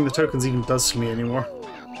what gathering the tokens even does to me anymore.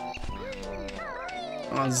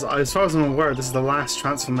 As far as I'm aware, this is the last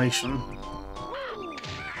transformation.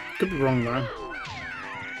 Could be wrong though.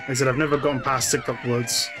 Like I said, I've never gotten past Click-Clock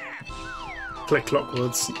Woods. Click-Clock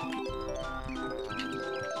Woods.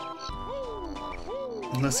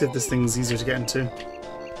 Let's see if this thing's easier to get into.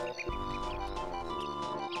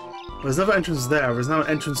 There's another entrance there. There's now an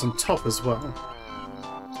entrance on top as well.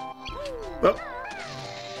 Well.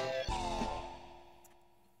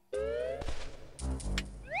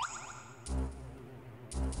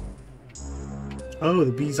 Oh,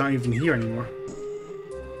 the bees aren't even here anymore.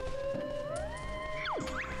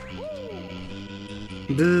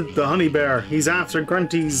 The honey bear. He's after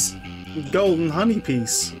Grunty's golden honey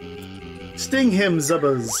piece. Sting him,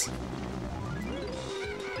 Zubbers.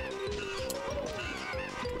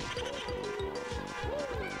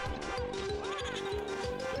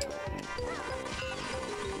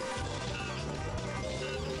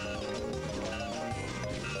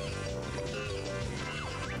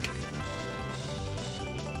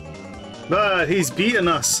 But he's beaten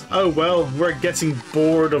us. Oh well, we're getting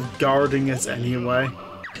bored of guarding it anyway.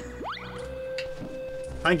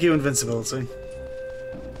 Thank you, invincibility.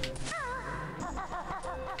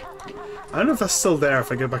 I don't know if that's still there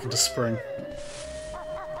if I go back into spring.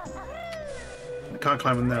 I can't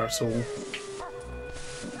climb in there at all.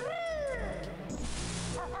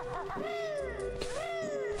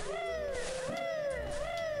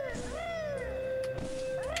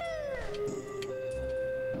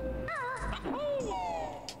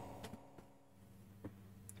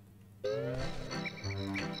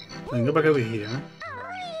 Then go back over here.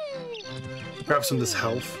 Grab some of this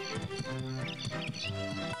health.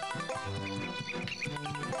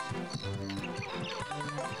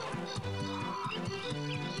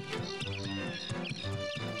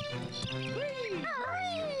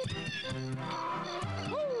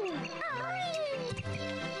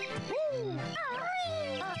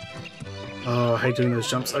 Oh, I hate doing those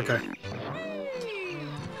jumps. Okay.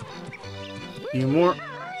 A few more.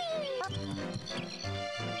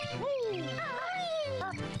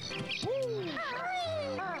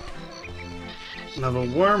 Another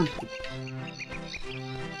worm.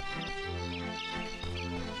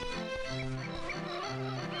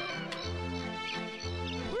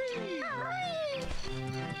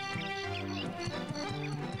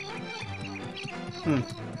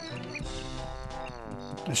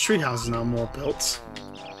 The treehouse is now more built.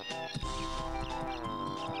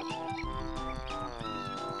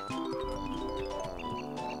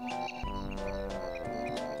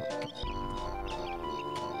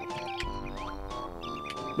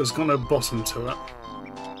 There's got no bottom to it.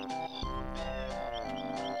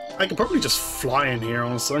 I could probably just fly in here,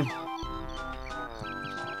 honestly.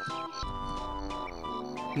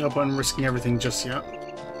 No point in risking everything just yet.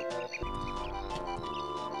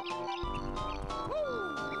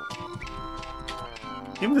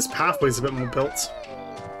 Even this pathway's a bit more built.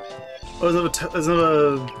 Oh, there's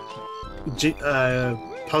another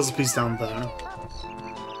puzzle piece down there.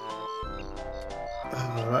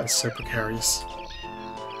 Oh, that is so precarious.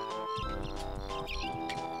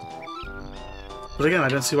 But again, I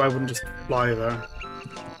don't see why I wouldn't just fly there.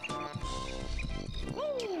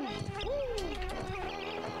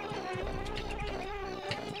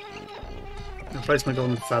 Replace my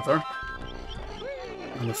golden feather.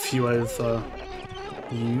 And a few I've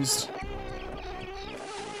used.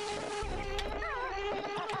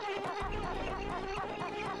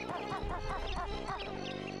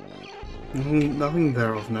 Nothing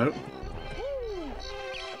there of note.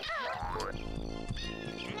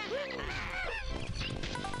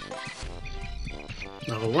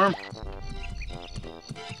 Another worm.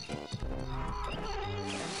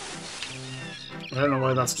 I don't know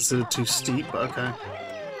why that's considered too steep, but okay.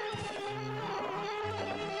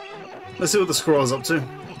 Let's see what the squirrel's up to.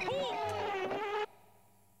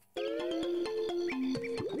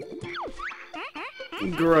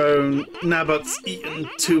 Grown. Nabbit's eaten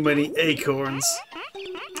too many acorns.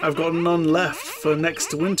 I've got none left for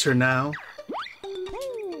next winter now.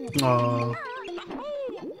 Aww.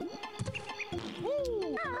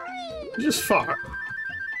 You just fart.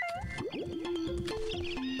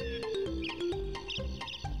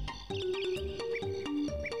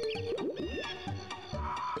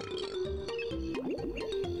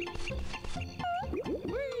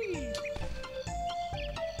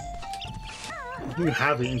 You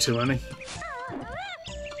have eaten too many.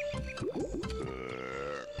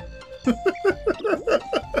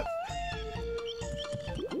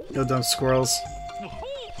 Go down, squirrels.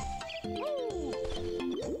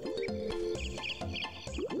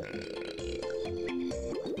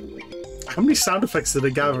 How many sound effects did I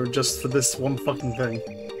gather just for this one fucking thing?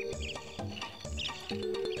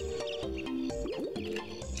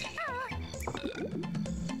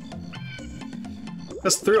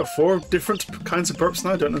 That's 3 or 4 different kinds of burps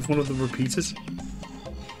now. I don't know if one of them repeated.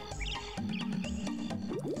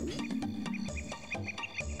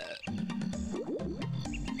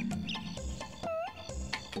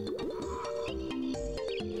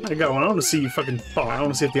 There you go. I want to see you fucking fart. I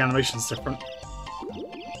want to see if the animation's different.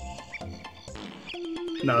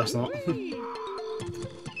 No, it's not.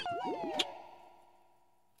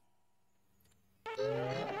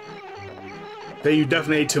 But you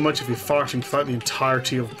definitely ate too much if you're farting throughout the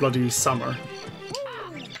entirety of bloody summer.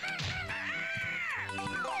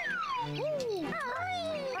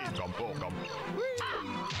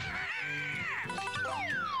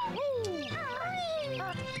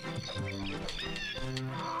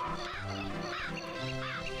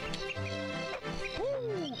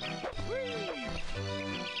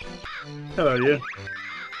 Hello, you.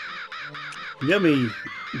 Yummy,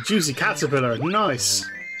 juicy caterpillar. Nice.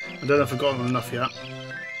 I don't know if I've gotten enough yet.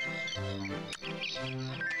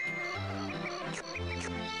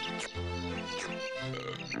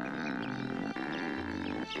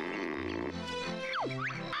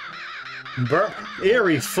 Burp.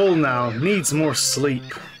 Eerie full now. Needs more sleep.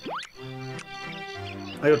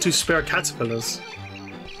 I got 2 spare caterpillars.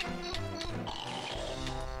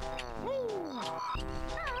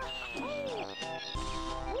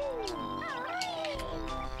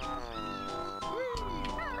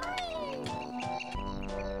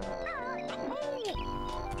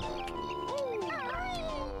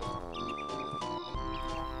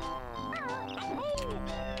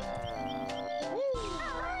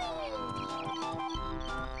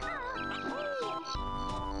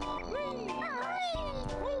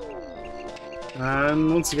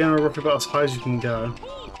 And once again, we're roughly about as high as you can go.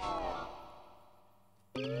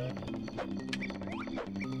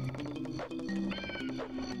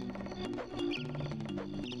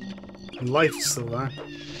 And life's still there.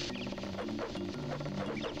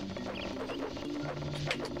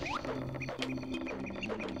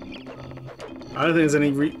 I don't think there's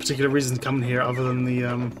any particular reason to come in here other than the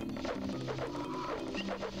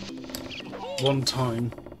one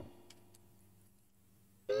time.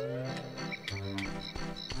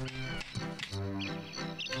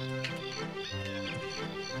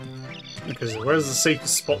 Okay, so where's the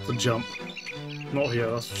safest spot to jump? Not here,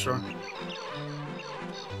 that's for sure.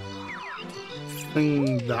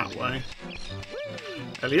 Thing that way.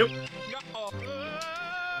 Elliot.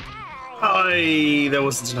 Aye, there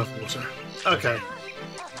wasn't enough water. Okay.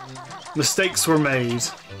 Mistakes were made.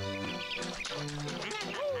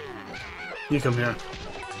 You come here.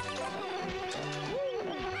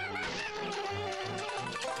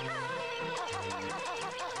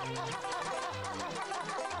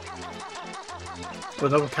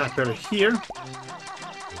 Another caterpillar here.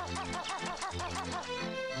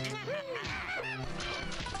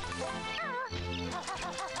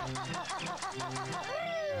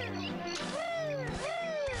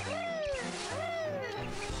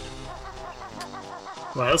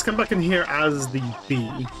 Well, let's come back in here as the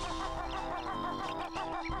bee.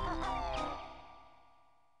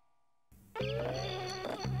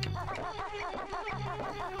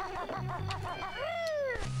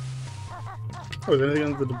 Oh, is there anything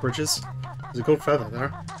under the bridges? There's a gold feather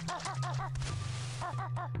there.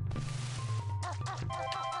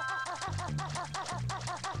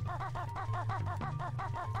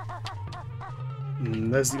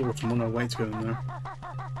 There's the autumn one. I'll wait to go in there.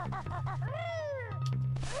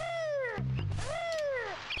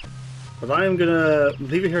 But I am gonna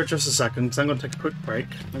leave it here just a second because I'm gonna take a quick break.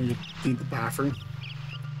 I need the bathroom.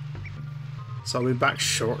 So I'll be back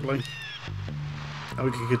shortly. And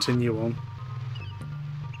we can continue on.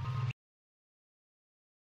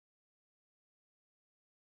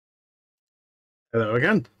 Hello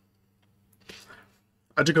again.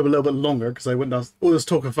 I took up a little bit longer because I went down. All this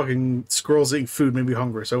talk of fucking squirrels eating food made me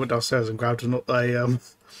hungry, so I went downstairs and grabbed a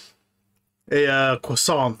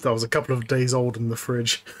croissant that was a couple of days old in the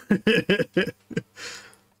fridge.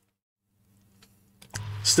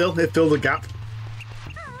 Still, it filled the gap.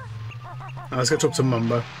 Let's go talk to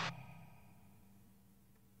Mumbo.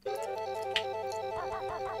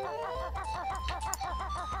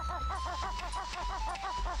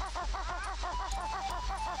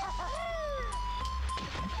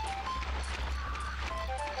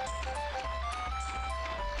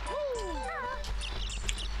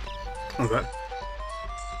 Okay.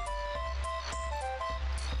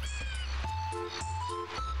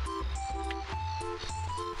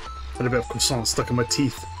 Had a bit of croissant stuck in my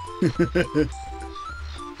teeth.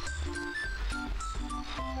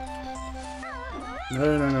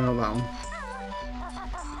 No, not that one.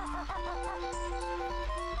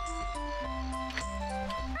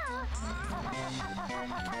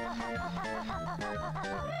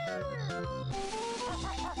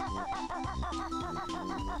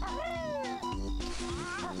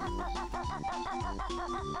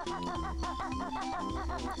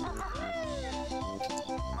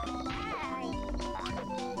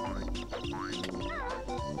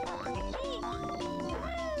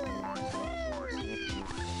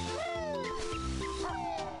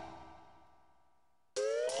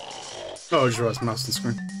 Oh, I just realized mouse on the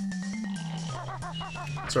screen.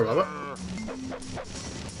 Sorry about that.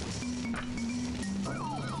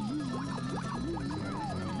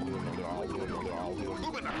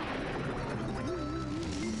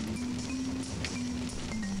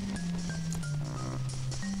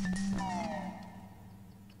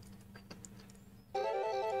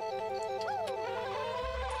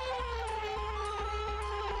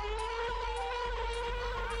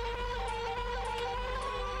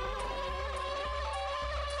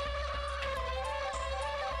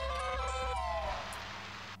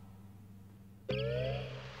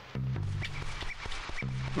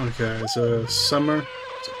 Okay, so summer,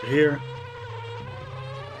 it's over here.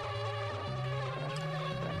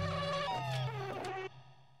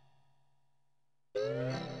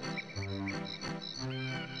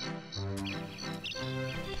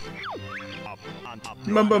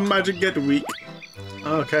 Mumbo magic get weak.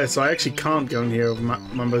 Okay, so I actually can't go in here with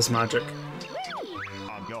Mumbo's magic.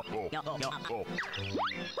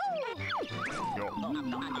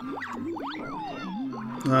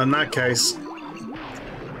 In that case,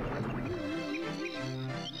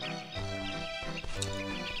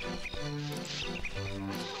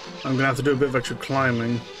 I'm gonna have to do a bit of extra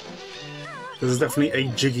climbing. There's definitely a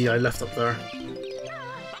Jiggy I left up there.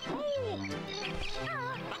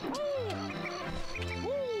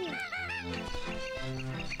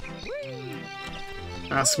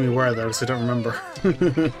 Ask me where though, because I don't remember.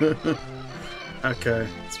 Okay,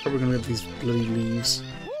 it's probably gonna be these bloody leaves.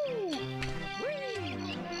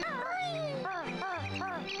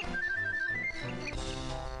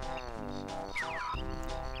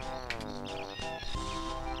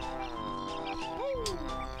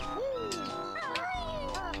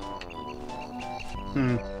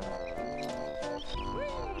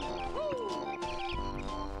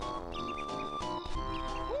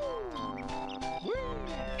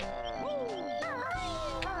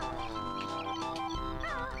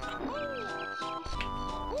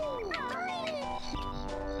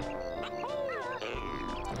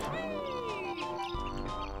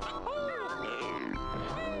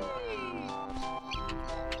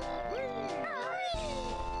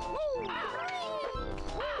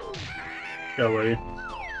 Go away.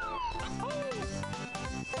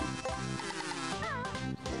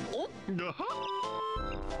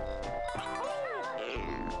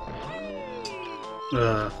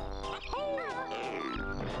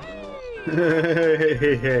 Hey.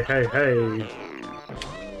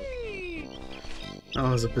 That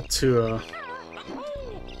was a bit too,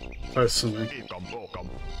 close to me.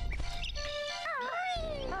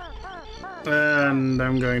 And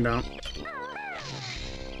I'm going down.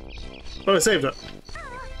 Oh, I saved it.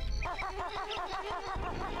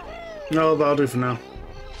 No, that'll do for now.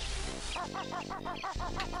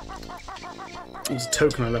 There's a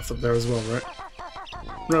token I left up there as well, right?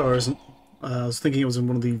 No, there isn't. I was thinking it was in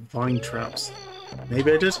one of the vine traps.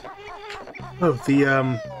 Maybe I did? Oh,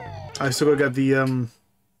 I still gotta get the,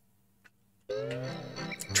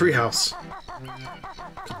 treehouse.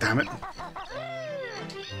 God damn it.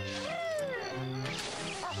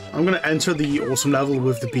 I'm gonna enter the autumn level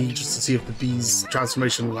with the bee just to see if the bee's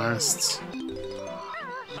transformation lasts.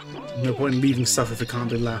 No point in leaving stuff if it can't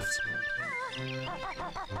be left.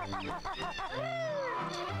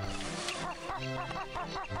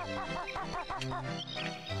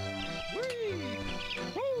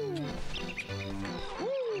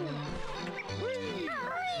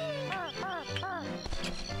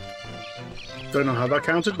 Don't know how that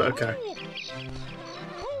counted, but okay.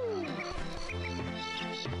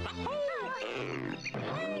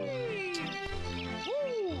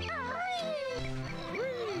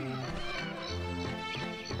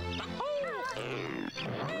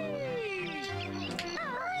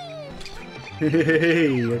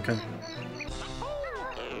 Hey, okay.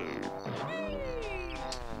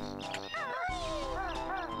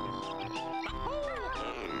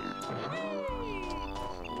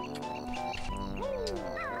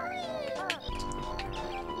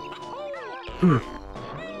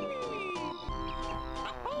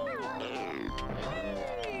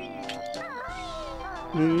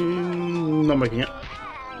 Not making it.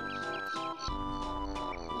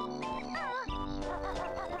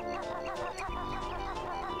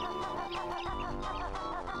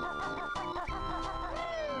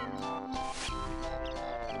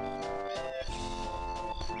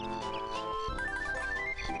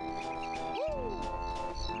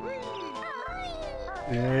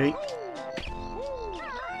 Hey.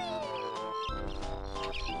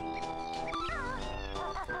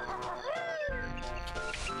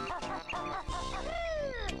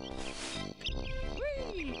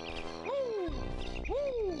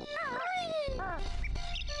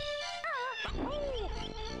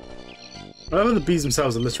 I love the bees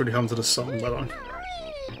themselves are literally home to the song, by the way.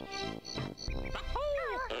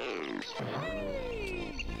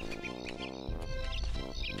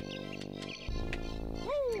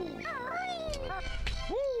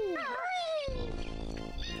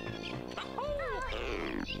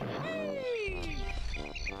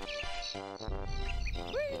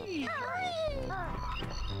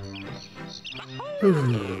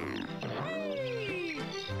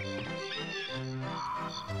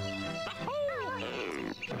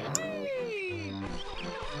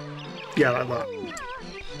 Yeah, like that.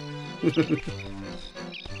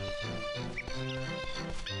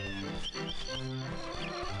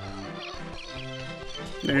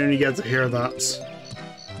 And you get to hear that.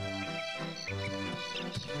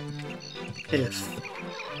 If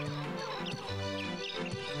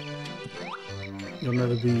you'll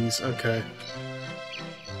never bees, okay.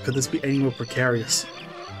 Could this be any more precarious?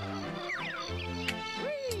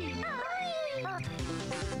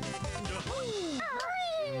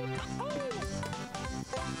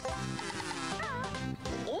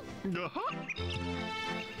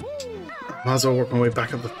 Might as well work my way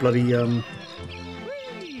back up the bloody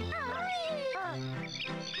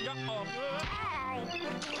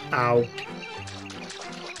Ow.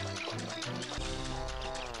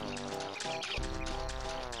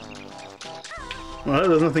 Well,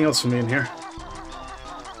 there's nothing else for me in here.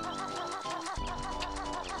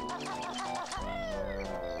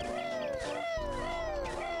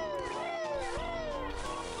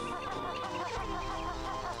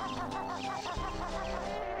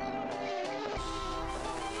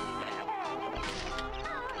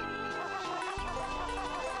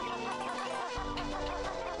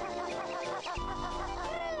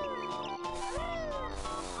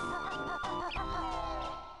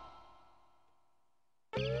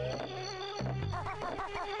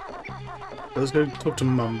 Let's go talk to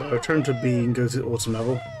Mumbo, turn to B and go to the autumn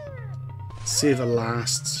level. See if it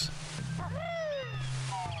lasts.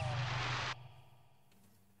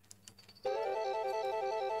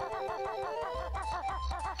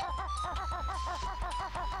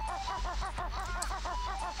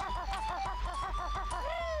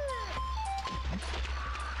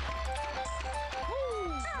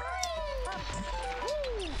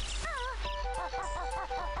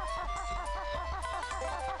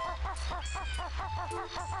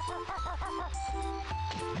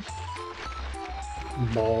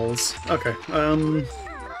 Balls. Okay,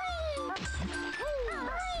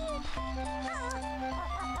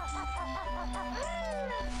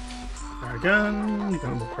 again,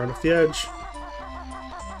 gonna walk right off the edge.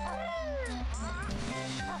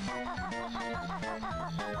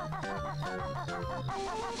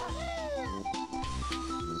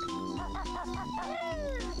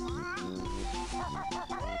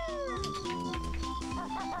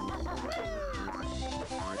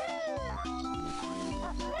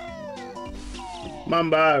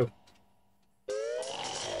 Mumbo!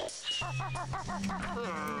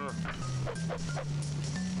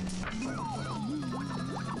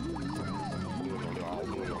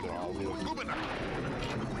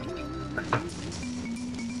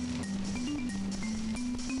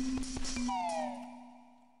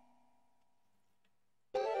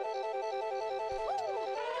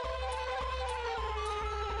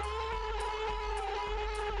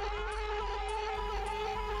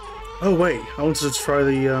 Oh wait, I wanted to try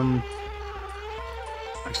the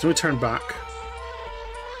actually let me turn back.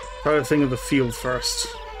 Try to think of the field first.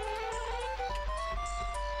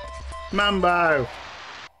 Mambo!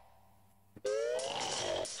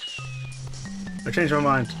 I changed my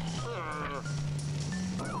mind.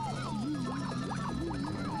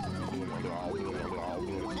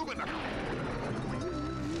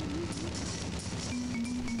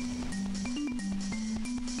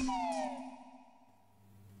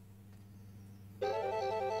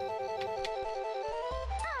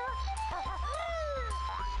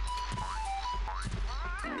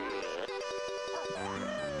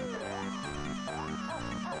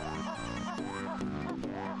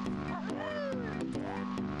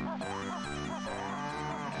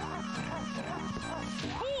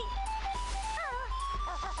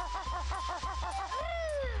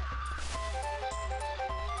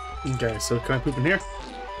 Okay, so can I poop in here?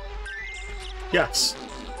 Yes.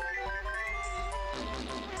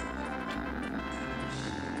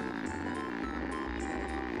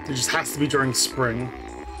 It just has to be during spring.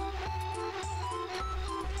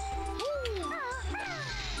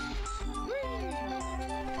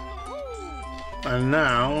 And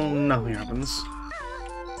now nothing happens.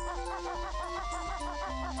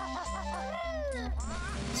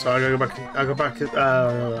 So I go back. I go back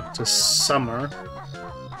to summer.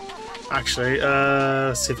 Actually,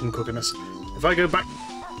 let's see if we can cook in this. If I go back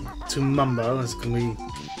to Mumbo, this can be.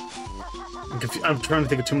 I'm trying to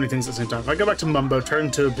think of too many things at the same time. If I go back to Mumbo,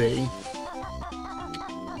 turn to a bee.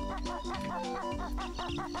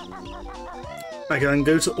 I can then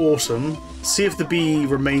go to autumn, see if the bee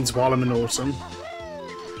remains while I'm in autumn,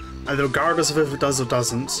 and then regardless of if it does or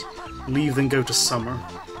doesn't, leave then go to summer.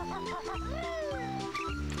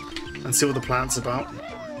 And see what the plant's about.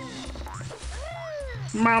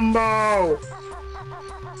 Mambo!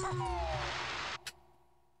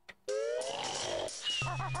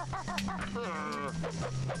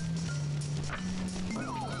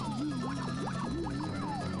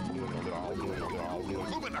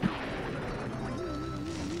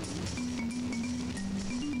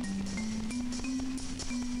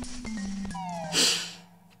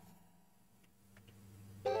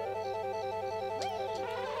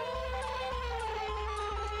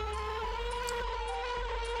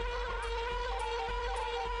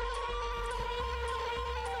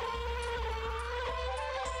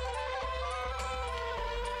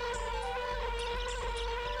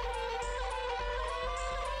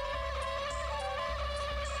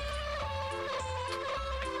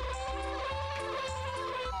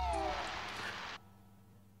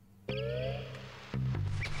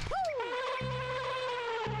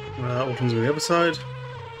 Autumn's on the other side.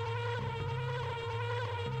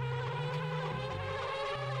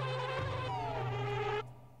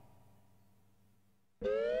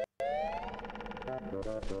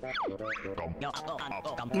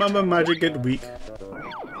 Mama magic get weak.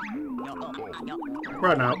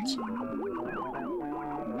 Run out.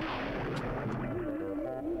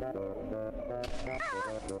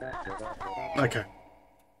 Okay.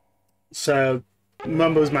 So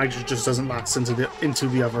Mumbo's magic just doesn't last into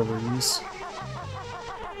the other rooms.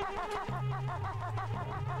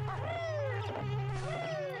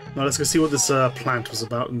 Now let's go see what this plant was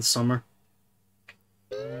about in the summer.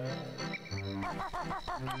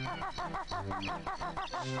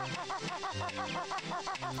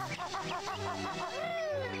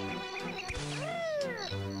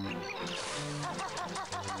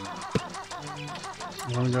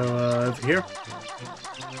 I'm gonna go over here.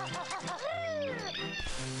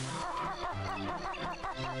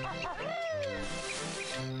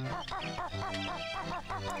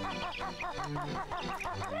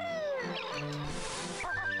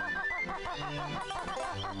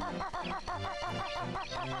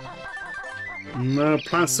 No,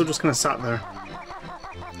 plant's still just kind of sat there.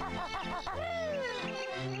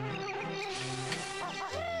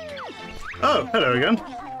 Oh, hello again.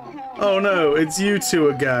 Oh no, it's you two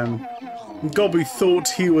again. Gobby thought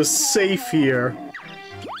he was safe here.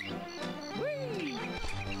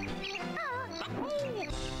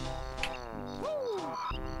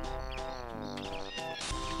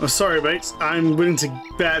 Oh, sorry, mates. I'm willing to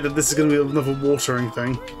bet that this is going to be another watering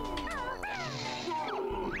thing.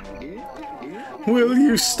 Will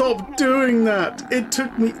you stop doing that? It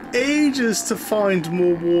took me ages to find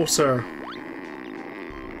more water.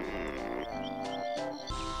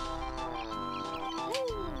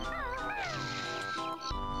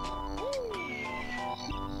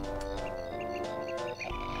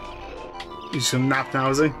 He's just gonna nap now,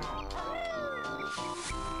 is he?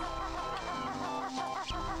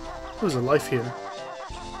 There's a life here.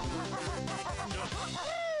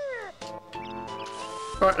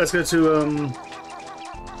 Alright, let's go to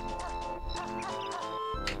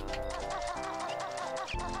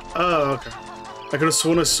Oh, okay. I could have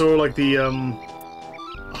sworn I saw like the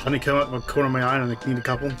honeycomb out the corner of my eye, and I need a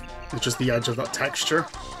couple. It's just the edge of that texture.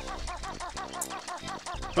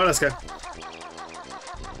 Well, let's go.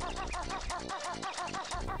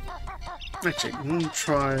 Actually, I'm gonna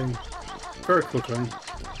try very quickly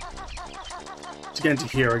to get into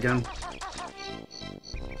here again.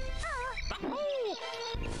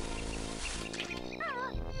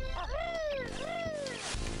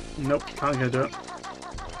 Nope, can't get do it.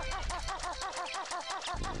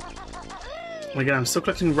 Again, I'm still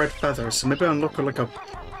collecting red feathers, so maybe I'll look at like a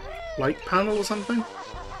light panel or something?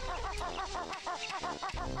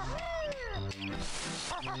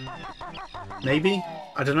 Maybe?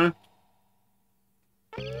 I don't know.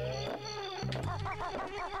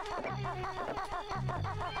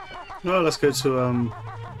 Well, let's go to,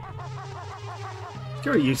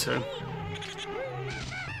 Where are you two?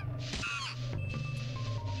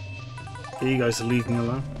 Yeah, you guys are leaving me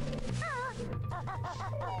alone.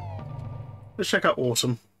 Let's check out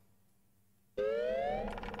Autumn.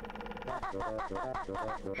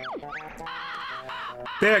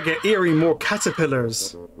 Better get eerie more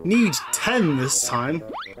caterpillars. Need 10 this time.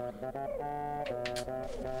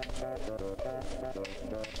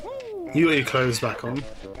 You got your clothes back on.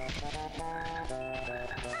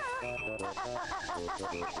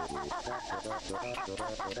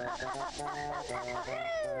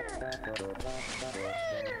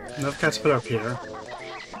 Another caterpillar up here.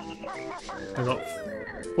 I got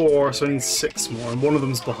 4, so I need 6 more, and one of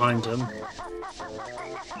them's behind him.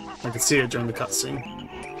 I can see it during the cutscene.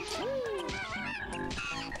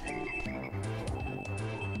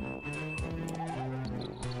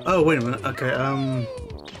 Oh, wait a minute. Okay,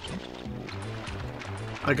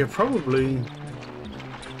 I could probably...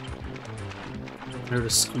 I heard a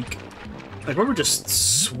squeak. I could probably just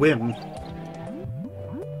swim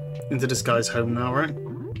into this guy's home now, right?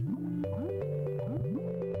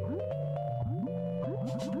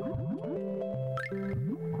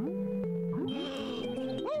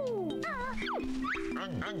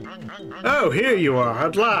 Oh, here you are,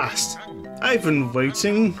 at last! I've been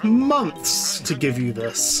waiting months to give you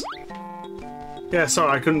this. Yeah,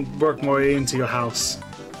 sorry, I couldn't work my way into your house.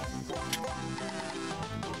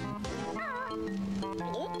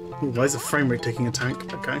 Ooh, why is the frame rate taking a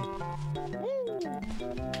tank? Okay.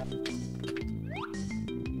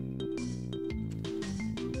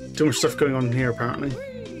 Too much stuff going on here, apparently.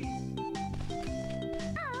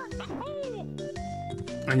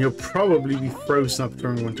 And you'll probably be frozen up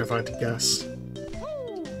during winter, if I had to guess.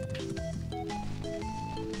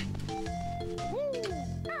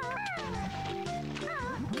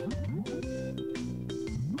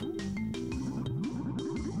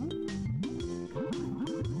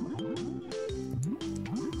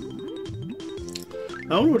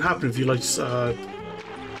 I wonder what would happen if you like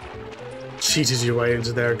cheated your way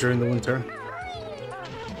into there during the winter.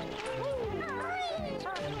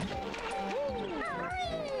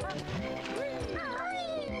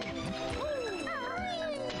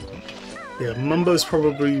 Yeah, Mumbo's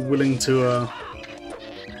probably willing to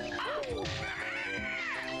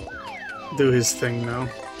do his thing now.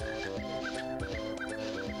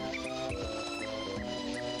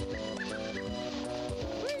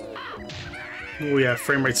 Oh yeah,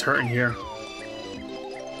 frame rate's hurting here.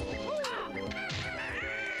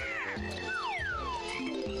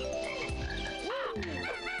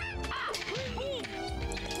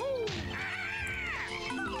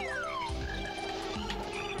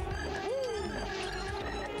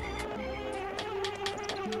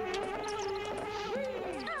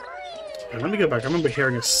 Let me go back. I remember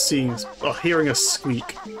hearing a hearing a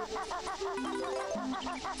squeak.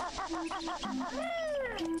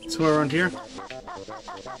 Somewhere around here.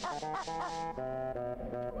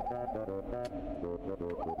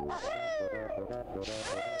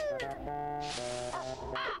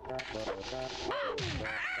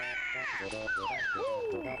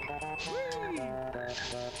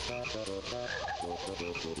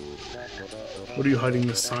 What are you hiding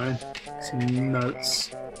this time? Some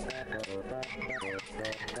notes.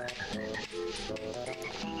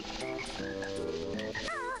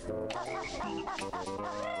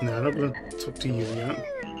 No, I'm not going to talk to you yet.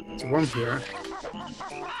 There's one here.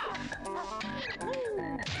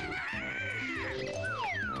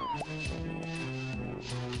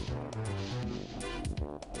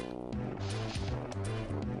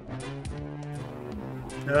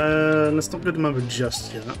 Let's not go to Mother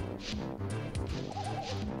just yet.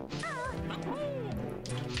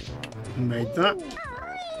 Made that.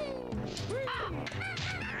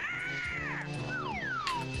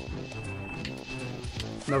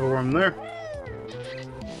 Another one there.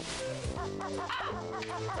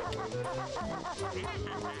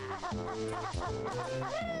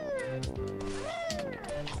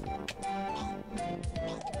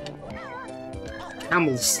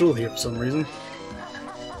 Camel's still here for some reason.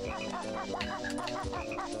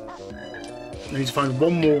 I need to find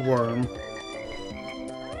one more worm.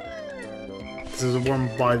 Because there's a worm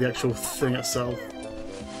by the actual thing itself.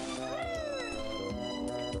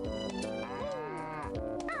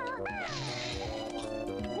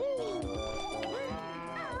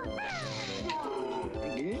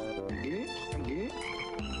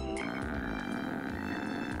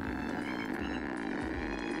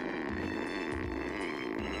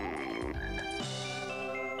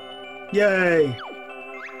 Yay!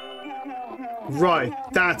 Right,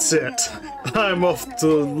 that's it. I'm off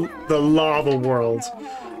to the lava world.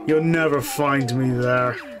 You'll never find me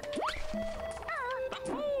there.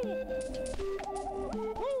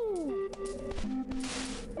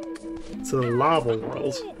 To the lava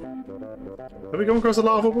world. Have we come across a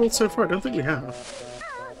lava world so far? I don't think we have.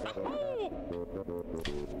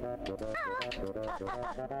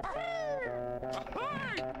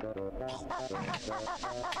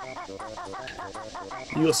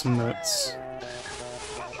 You got some notes.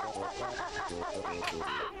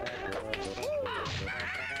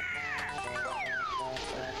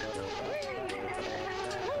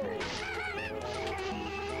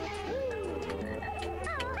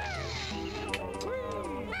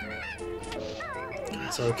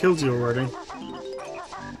 So I killed you already.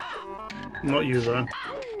 Not you though.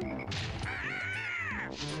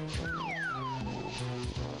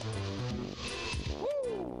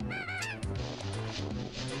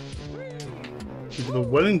 The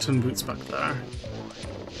Wellington boots back there.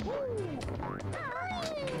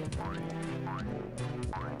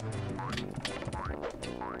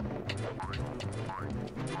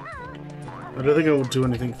 I don't think it will do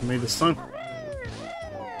anything for me this time.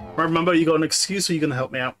 Remember, you got an excuse, or you're gonna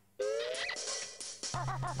help me out.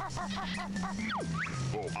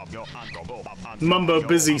 Mumbo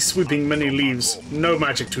busy sweeping many leaves. No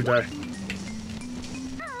magic today.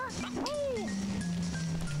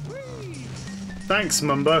 Thanks,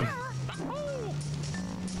 Mumbo.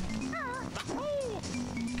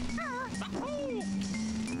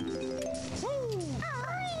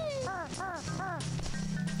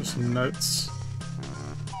 Just some notes.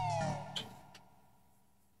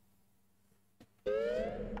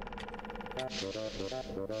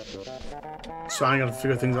 So I gotta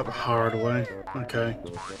figure things out the hard way. Okay.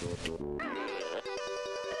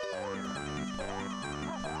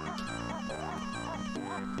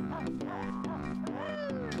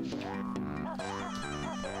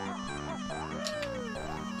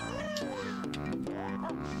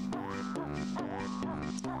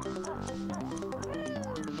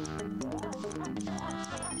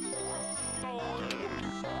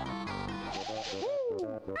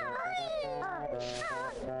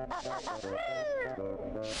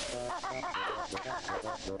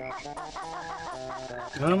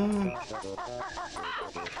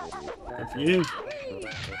 If you.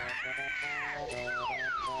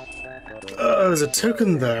 There's a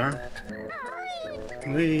token there.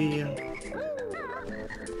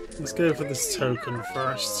 Let's go for this token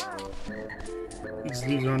first. These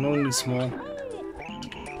leaves are annoyingly small.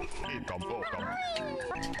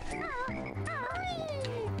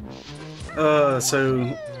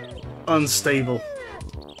 So unstable.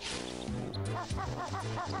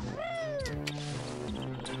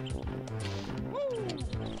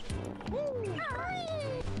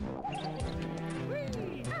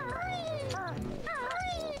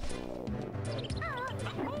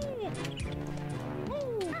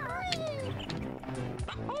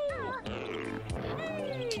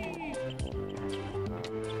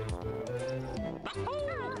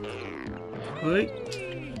 Right.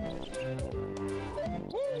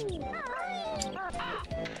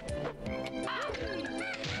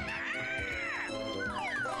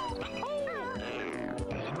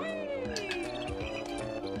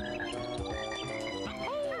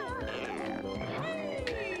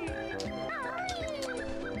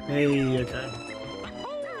 Hey, okay.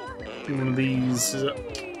 One of these.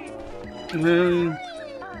 No.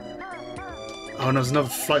 Oh, no, there's another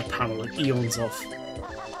flight panel, like eons off.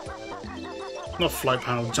 Not flight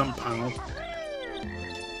panel, jump panel.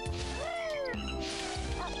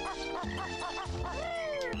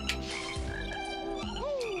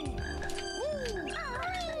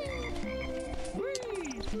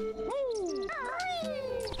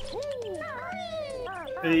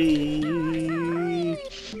 Hey.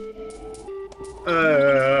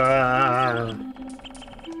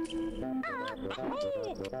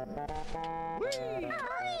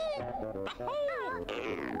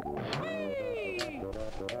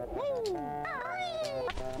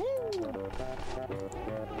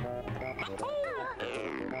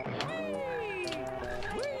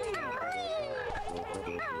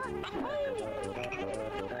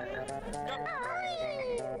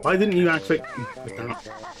 Why didn't you activate?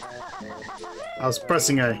 I was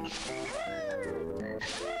pressing A.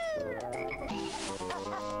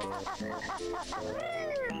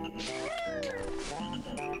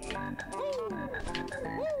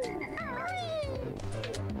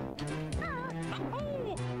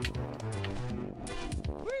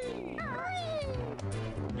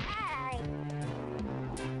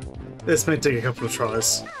 This may take a couple of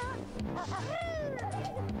tries.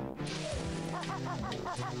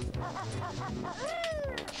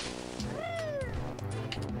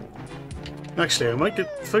 Actually, I might get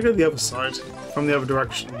if I go the other side from the other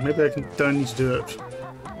direction. Maybe don't need to do it.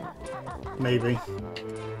 Maybe.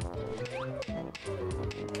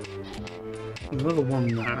 Another one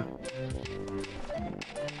there.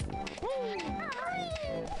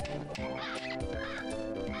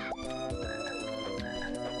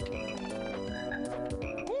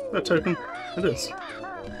 That token? It is.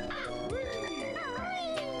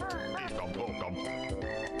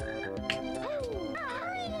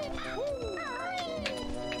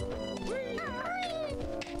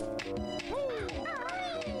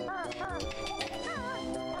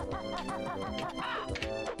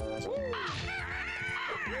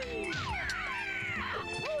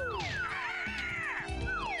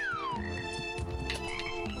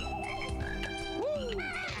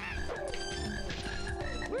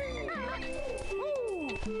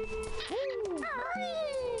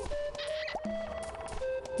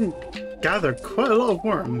 Gathered quite a lot of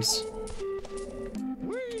worms.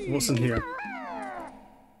 What's in here?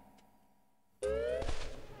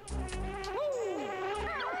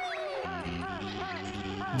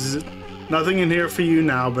 Nothing in here for you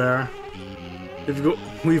now, Bear.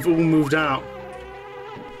 We've all moved out.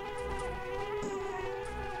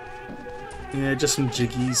 Yeah, just some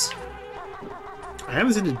jiggies. I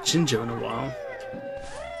haven't seen a Jinjo in a while,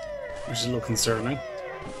 which is a little concerning.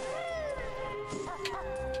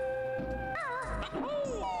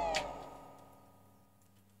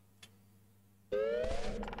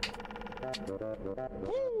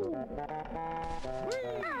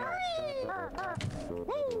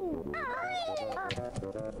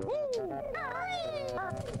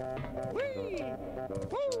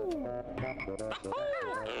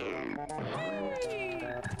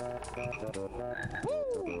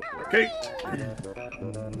 Okay.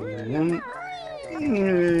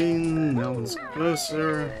 That one's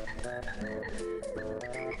closer.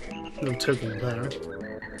 No token there.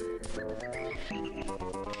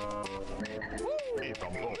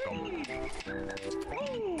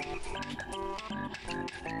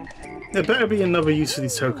 There better be another use for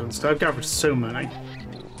these tokens. I've gathered so many.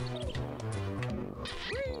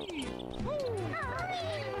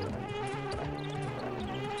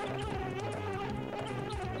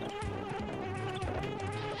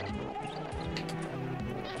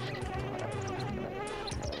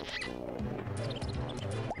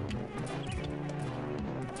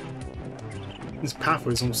 This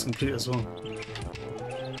pathway is almost complete as well.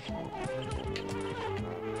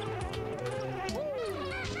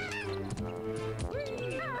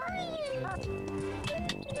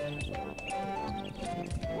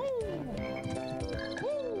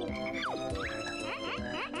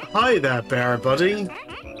 Hi there, bear buddy.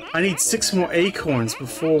 I need 6 more acorns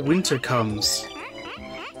before winter comes.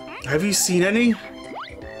 Have you seen any?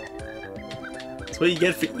 That's what you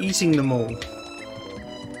get for eating them all.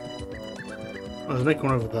 Oh, there's an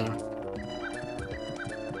acorn over there.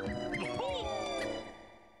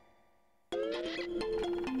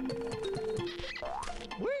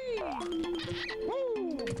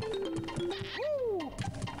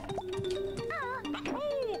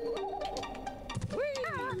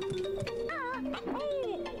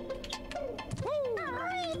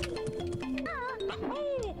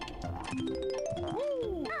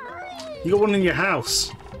 You got one in your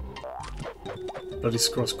house. Bloody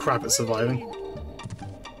Scross crap at surviving.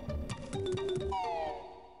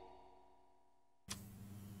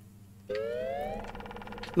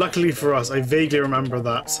 Luckily for us, I vaguely remember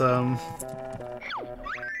that.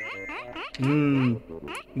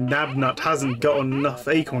 Nabnut hasn't got enough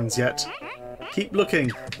acorns yet. Keep looking.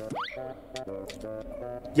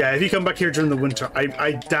 Yeah, if you come back here during the winter,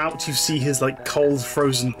 I doubt you see his like cold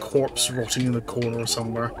frozen corpse rotting in the corner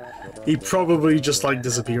somewhere. He probably just like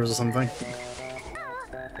disappears or something.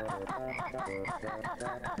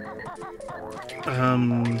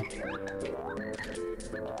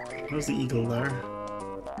 Where's the eagle there?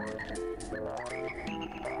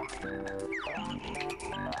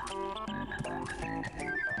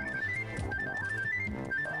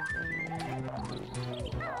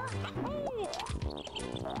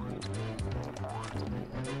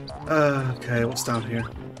 Okay. Okay, what's down here?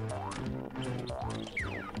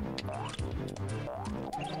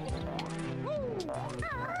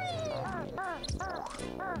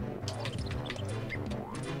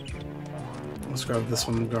 Let's grab this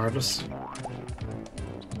one regardless.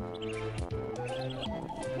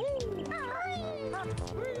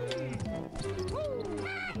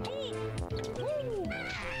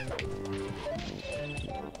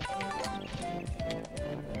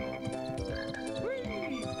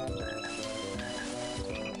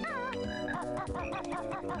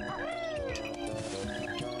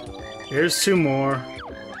 Here's two more.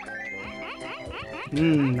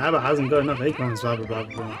 Abba hasn't got enough acorns, blah blah blah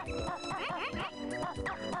blah.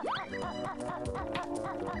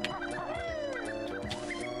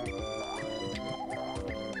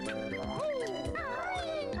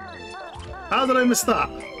 How did I miss that?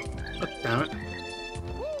 Oh, damn it.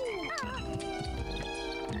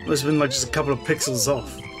 Must have been like just a couple of pixels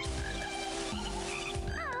off.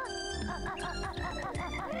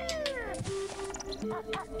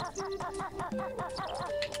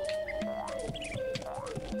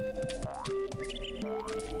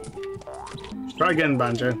 Try again,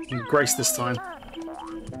 Banjo. Grace this time.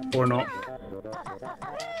 Or not.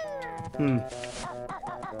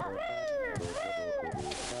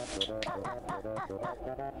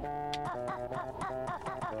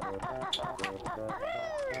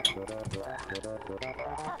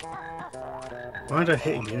 Why did I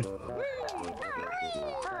hit you?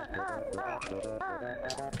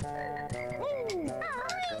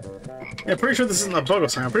 Yeah, pretty sure this isn't a bug or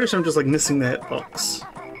something. I'm pretty sure I'm just like missing the hitbox.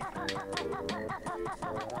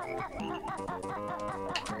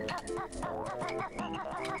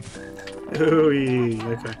 Ooh,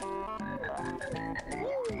 okay.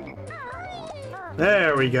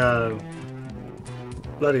 There we go.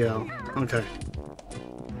 Bloody hell. Okay.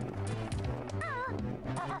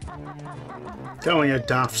 Go on, you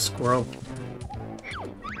daft squirrel.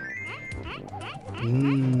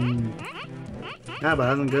 Yeah, but I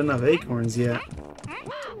haven't got enough acorns yet.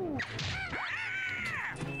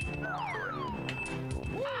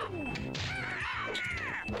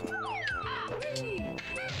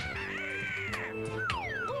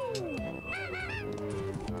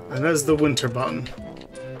 And there's the winter button.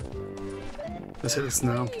 Let's hit this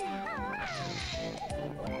now.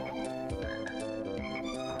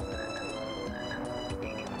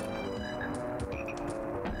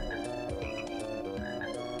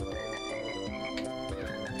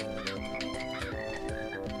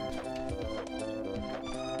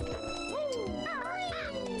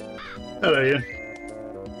 Hello, you.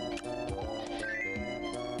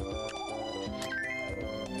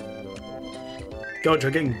 God,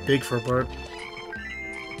 you're getting big for a bird.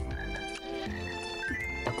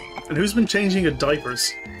 And who's been changing your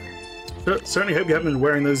diapers? Certainly hope you haven't been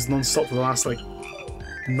wearing those non-stop for the last, like,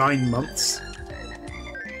 9 months.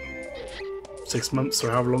 6 months,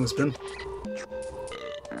 or however long it's been.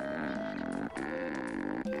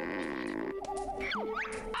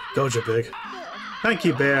 God, you're big. Thank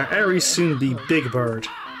you, bear. Airy soon be big bird.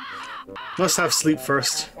 Must have sleep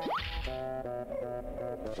first.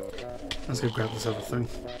 Let's go grab this other thing.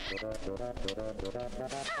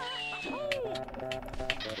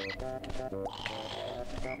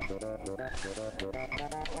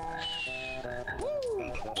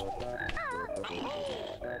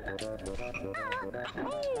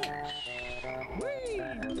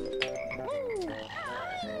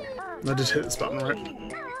 I just hit this button, right?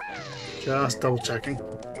 Just double checking.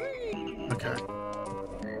 Okay.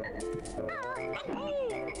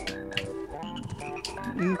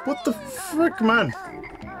 What the frick, man?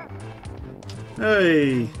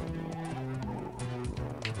 Hey!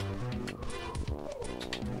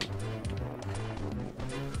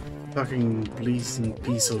 Fucking bleasing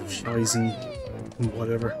piece of scheißen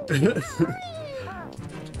whatever.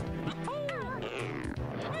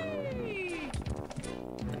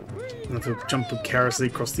 I have to jump precariously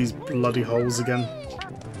across these bloody holes again.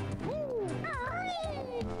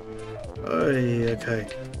 Hey, okay.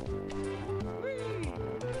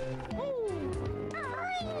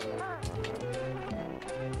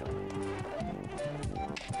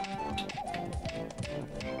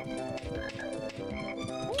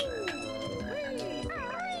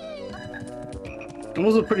 I'm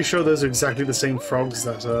also pretty sure those are exactly the same frogs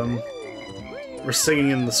that were singing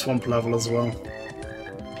in the swamp level as well.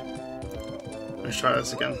 Let's try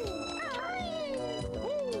this again.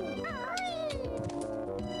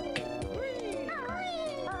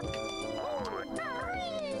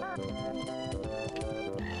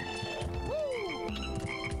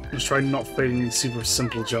 Let's try not failing these super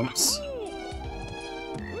simple jumps.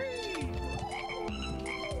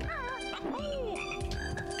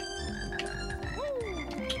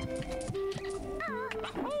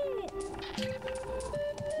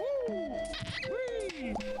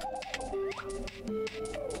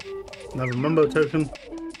 Another Mumbo token.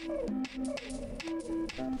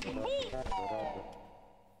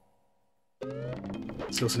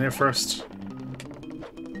 Let's go in here first.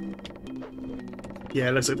 Yeah,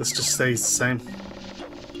 it looks like this just stays the same.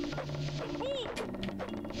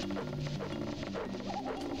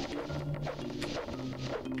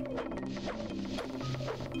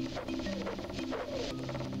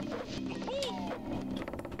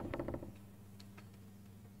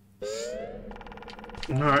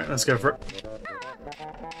 Alright, let's go for it.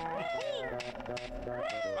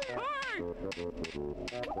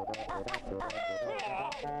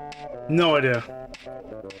 No idea.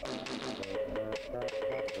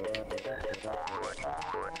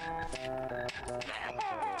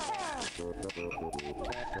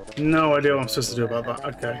 No idea what I'm supposed to do about that.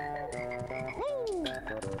 Okay.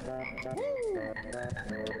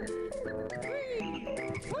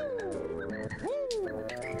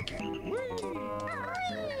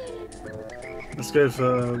 Let's go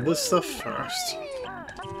for this stuff first.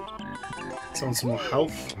 Let's on some more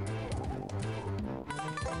health.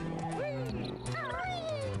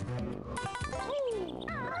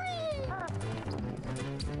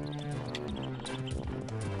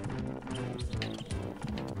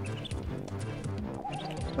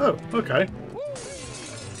 Oh, okay.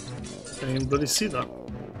 Didn't even bloody see that.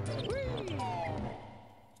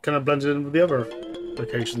 Kind of blended in with the other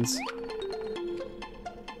locations.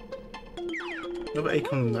 Another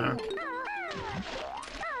acorn there.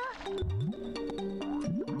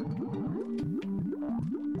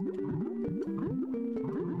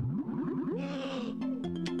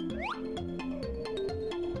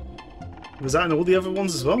 Was that in all the other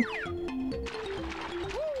ones as well?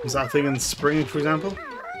 Was that a thing in spring, for example?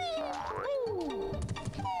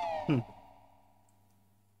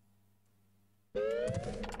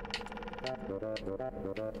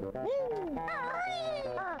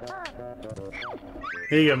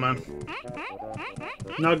 Here you go, man.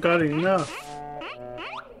 Not got enough.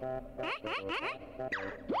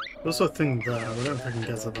 There's also a thing there, I don't know if I can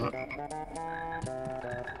get to that.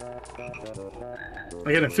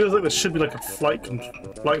 Again, it feels like there should be like a flight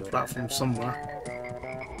platform somewhere.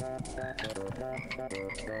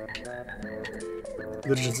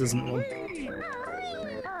 There just isn't one.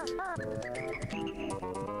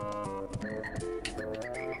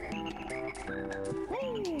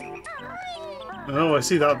 Oh, I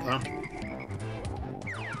see that though.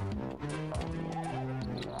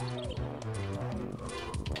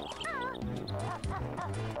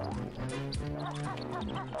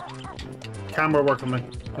 Camera work on me.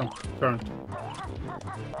 Come, turn.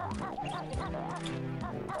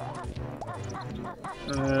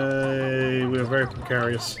 We are very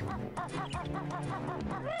precarious.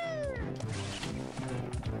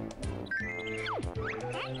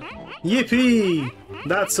 Yippee!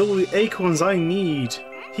 That's all the acorns I need.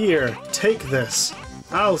 Here, take this.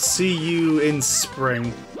 I'll see you in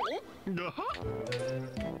spring.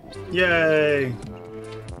 Yay!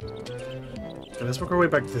 Okay, let's work our way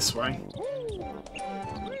back this way.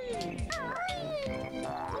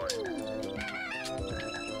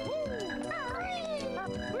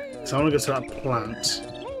 So I want to go to that plant.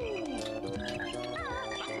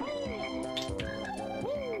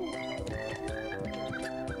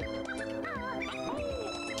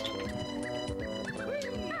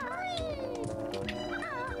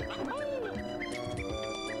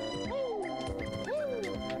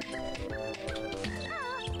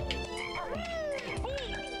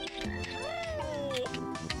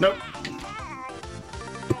 Nope.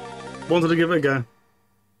 Wanted to give it a go.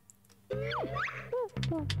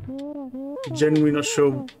 Genuinely not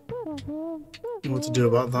sure what to do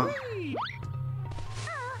about that.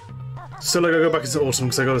 Still, I gotta go back into autumn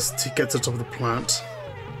because I gotta get to the top of the plant.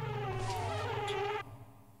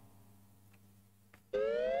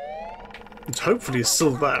 Which hopefully is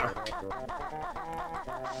still there.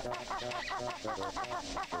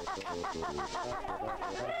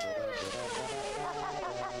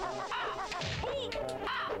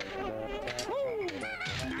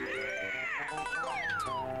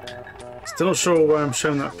 Still not sure where I'm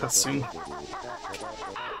showing that cutscene.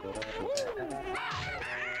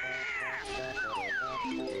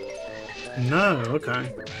 No,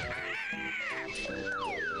 okay.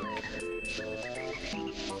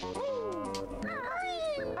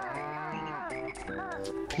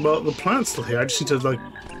 Well, the plant's still here. I just need to, like,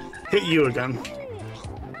 hit you again.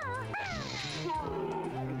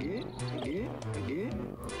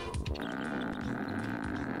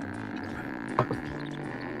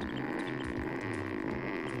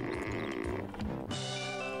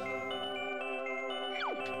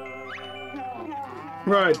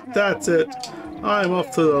 Right, that's it. I'm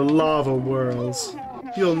off to the lava worlds.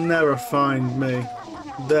 You'll never find me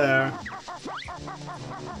there.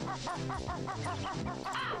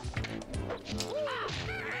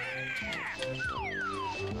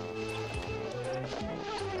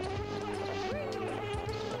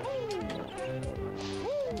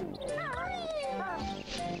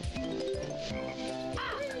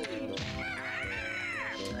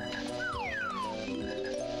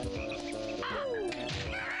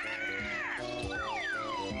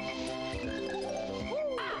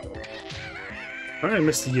 I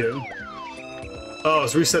missed you. Oh,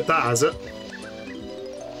 it's reset that, has it?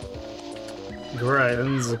 Great,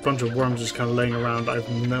 and there's a bunch of worms just kind of laying around I've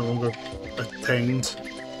no longer attained.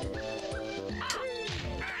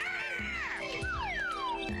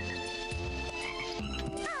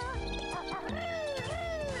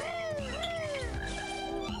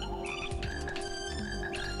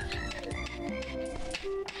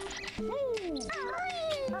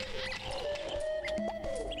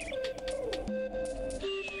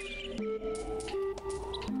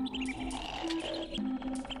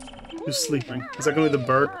 Who's sleeping? Is that going to be the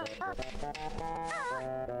bird?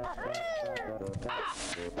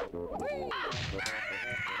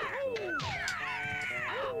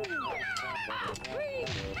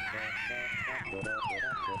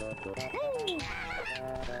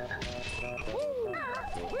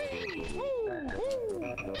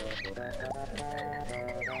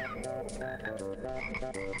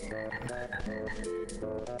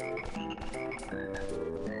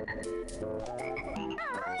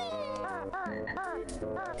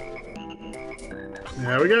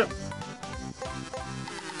 There we go.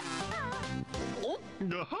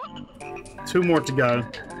 2 more to go.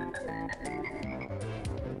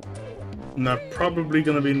 And they're probably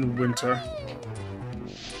going to be in the winter.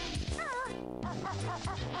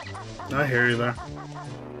 I hear you there.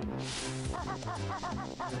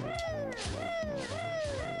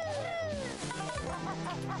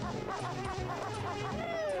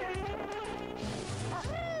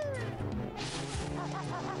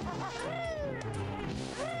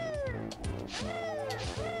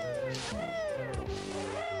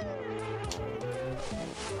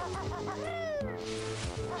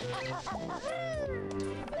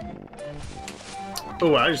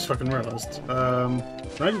 Oh, I just fucking realized. Can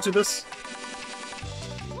I do this?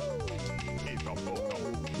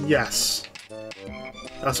 Yes.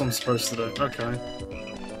 That's what I'm supposed to do. Okay.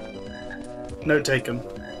 Note taken.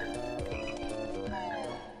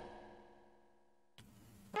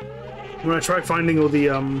 When I try finding all the,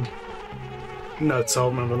 notes, I'll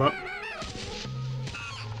remember that.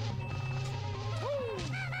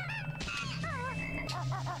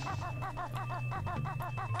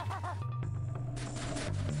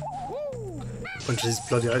 Bunch of these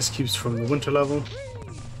bloody ice cubes from the winter level.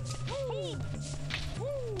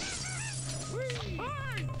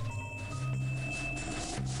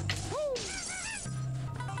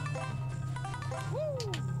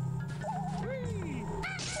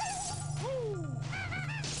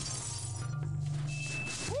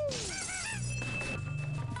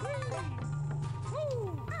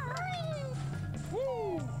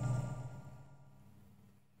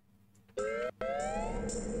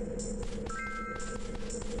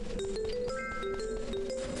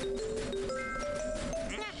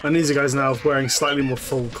 And these are guys now wearing slightly more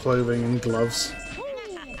full clothing and gloves.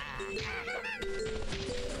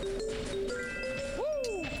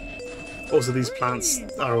 Also, these plants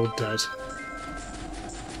are all dead.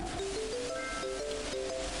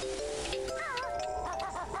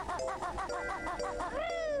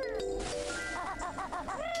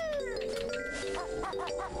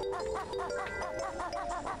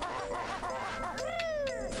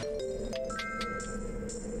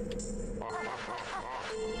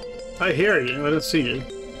 I hear you, I don't see you.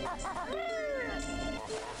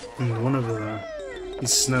 And one over there. These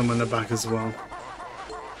snowmen are back as well.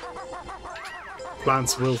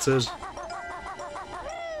 Plants wilted.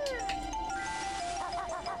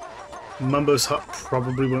 Mumbo's hut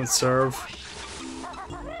probably won't serve.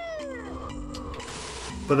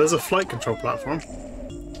 But there's a flight control platform.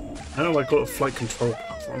 I don't know why I call it a flight control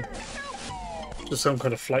platform. Just some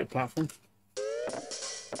kind of flight platform.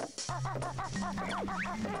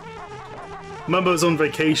 Mumbo's on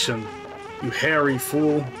vacation. You hairy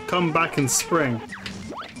fool. Come back in spring.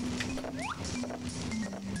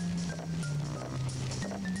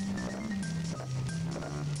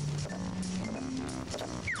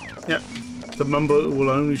 Yep. The Mumbo will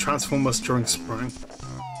only transform us during spring.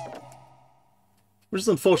 Which is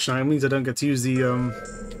unfortunate. It means I don't get to use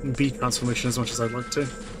the bee transformation as much as I'd like to.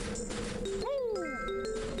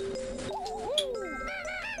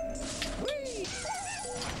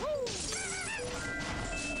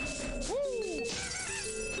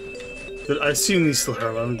 But I assume he's still here.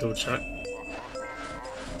 Let me double check.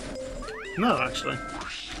 No, actually.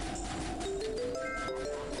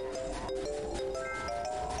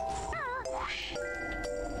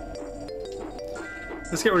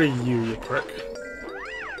 Let's get rid of you, you prick.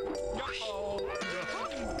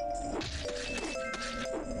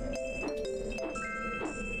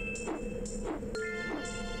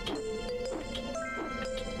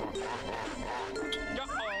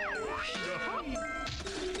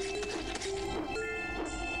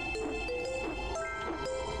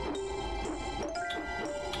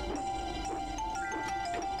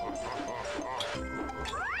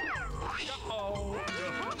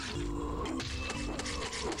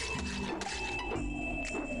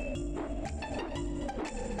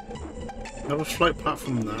 Have a flight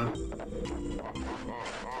platform there.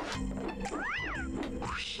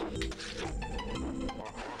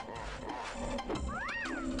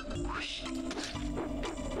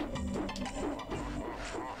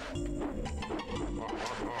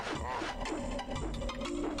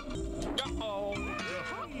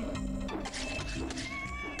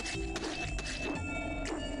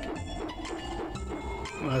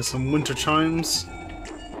 Some winter chimes.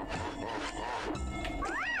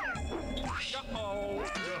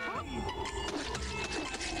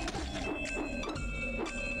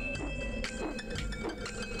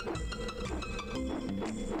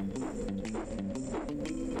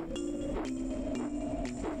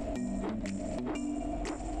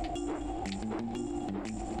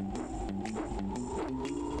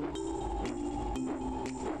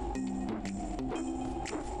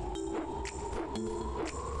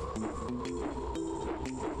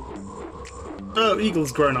 Oh,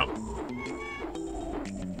 Eagle's grown up.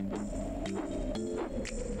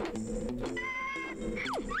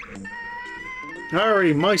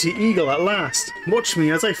 Hurry, mighty eagle, at last! Watch me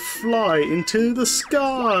as I fly into the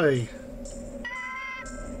sky!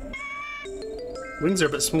 Wings are a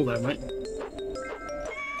bit small there, mate.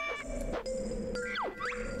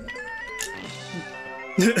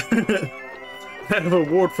 I have a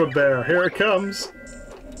award for bear. Here it comes.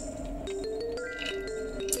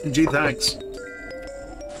 Gee, thanks.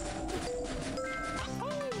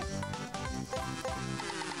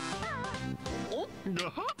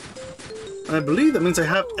 I believe that means I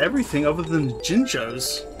have everything other than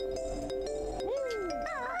Jinjos.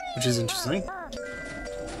 Which is interesting.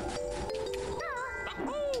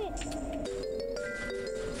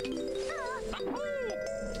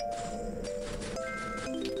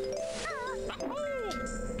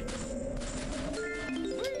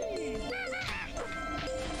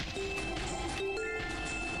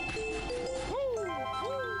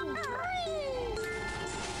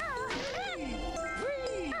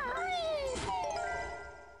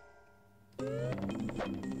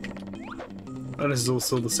 And this is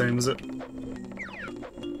also the same, is it?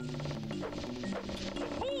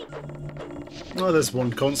 Oh, there's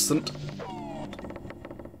one constant.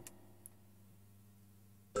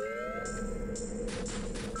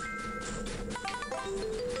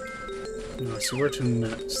 Alright, so where to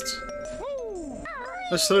next?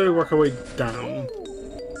 Let's slowly work our way down.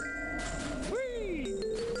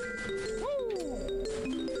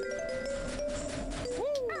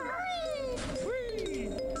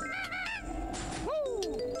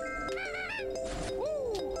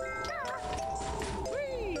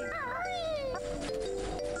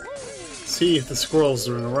 See if the squirrels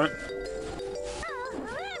are in, alright?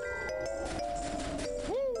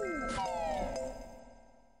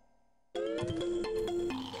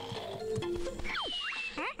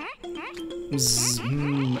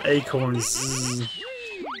 Acorns. Zzz.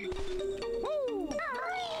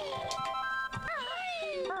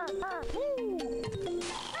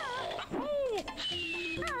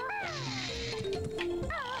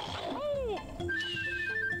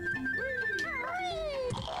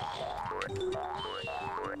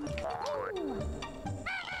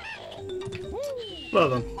 Well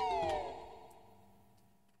then.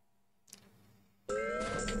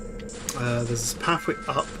 There's this pathway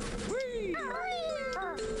up.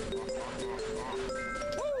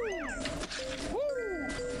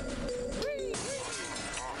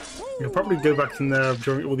 You'll probably go back in there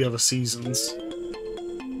during all the other seasons.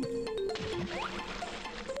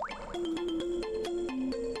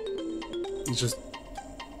 It's just...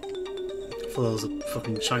 I thought that was a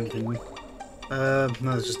fucking shiny thing. No,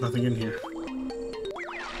 there's just nothing in here.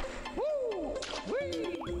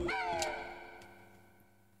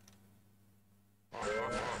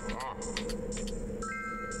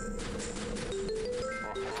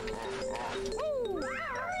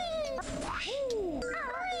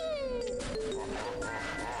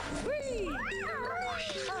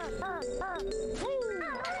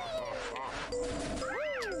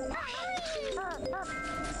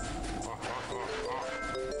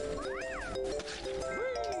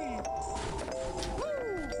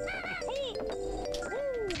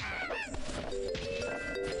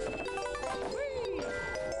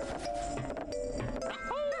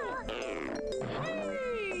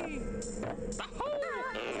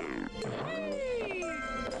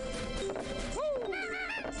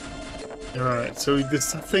 Alright, so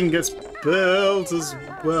this thing gets built as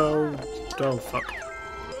well. Oh, fuck.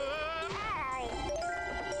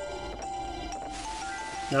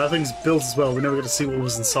 Now that thing's built as well, we never get to see what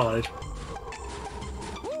was inside.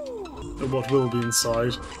 Or what will be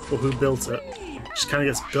inside, or who built it. It just kind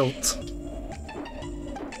of gets built.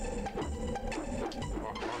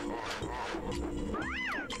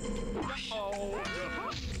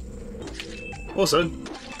 Also,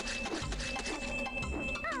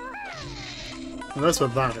 well, that's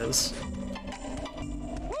what that is.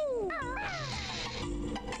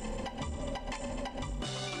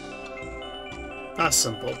 That's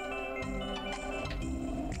simple.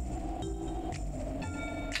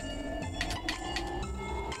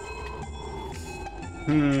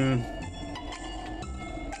 I'm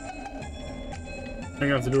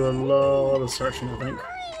gonna have to do a lot of searching, I think.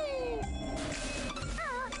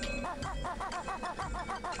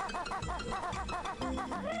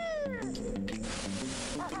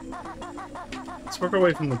 Let's work our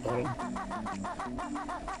way from the bottom.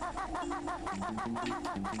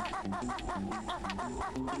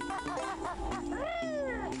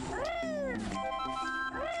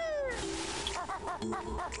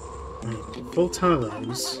 Full ton of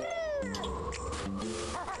those.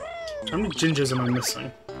 How many gingers am I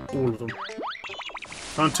missing? All of them.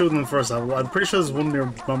 Found 2 of them in the first level. I'm pretty sure there's one near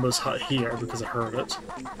Bumbo's hut here because I heard it.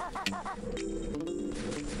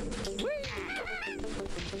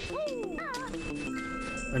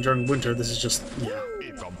 And during winter, this is just, yeah,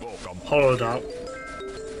 hollowed out.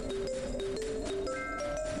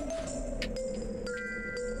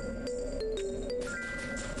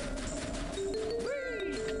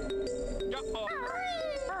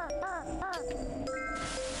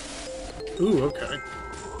 Ooh, okay.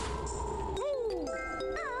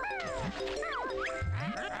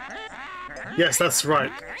 Yes, that's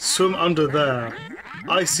right. Swim under there.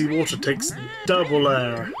 Icy water takes double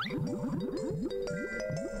air.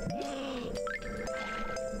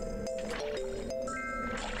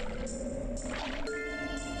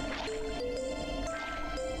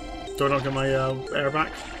 Do I not get my air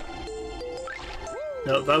back?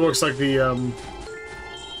 No, that looks like the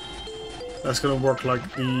that's gonna work like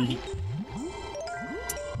the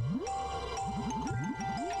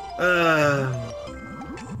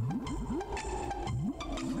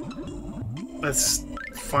let's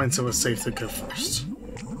find somewhere safe to go first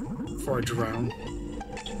before I drown.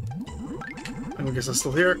 And I guess I'm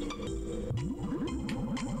still here.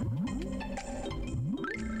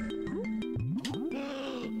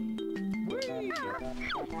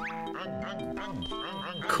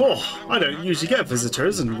 Cool. I don't usually get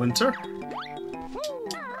visitors in winter.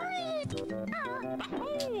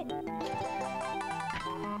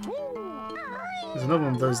 There's another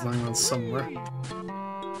one of those lying around somewhere.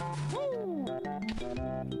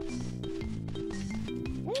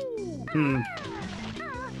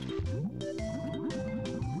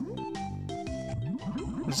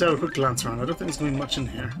 Let's have a quick glance around. I don't think there's going to be much in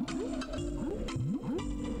here.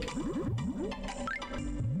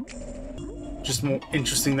 Just more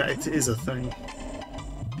interesting that it is a thing.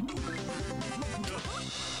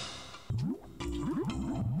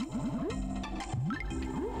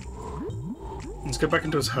 Let's go back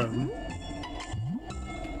into his home.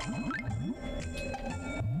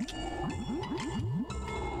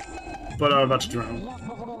 But I'm about to drown.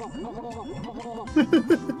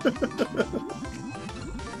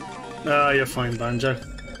 Ah, you're fine, Banjo.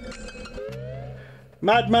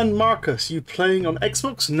 Madman Marcus, you playing on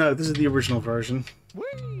Xbox? No, this is the original version.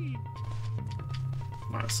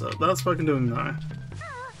 Right, so that's what I can do now.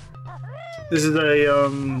 This is a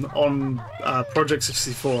on Project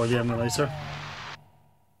 64, the emulator.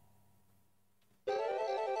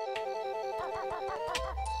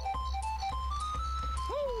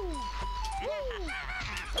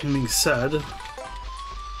 That being said,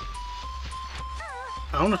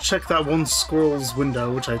 I want to check that one squirrel's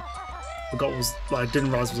window, which I forgot was, I didn't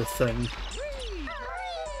realize was a thing.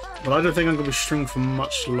 But I don't think I'm going to be streaming for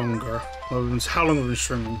much longer. Well, how long have I been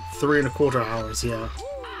streaming? 3¼ hours, yeah.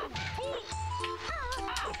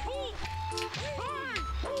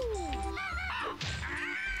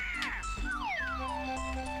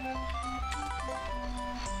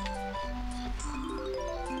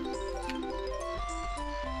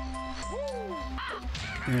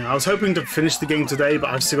 Yeah, I was hoping to finish the game today, but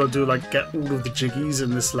I've still got to do, like, get all of the jiggies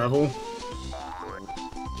in this level.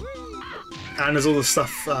 And there's all the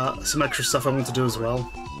stuff, some extra stuff I want to do as well.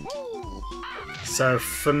 So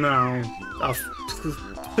for now, I'll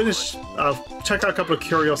check out a couple of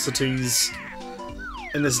curiosities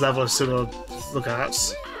in this level I've still got to look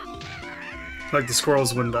at. Like the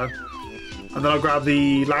squirrel's window. And then I'll grab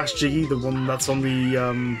the last Jiggy, the one that's on the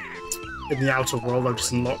in the outer world I've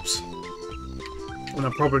just unlocked. And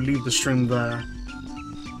I'll probably leave the stream there.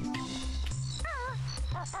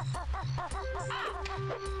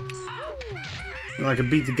 And I can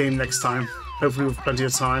beat the game next time, hopefully with plenty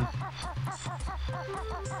of time.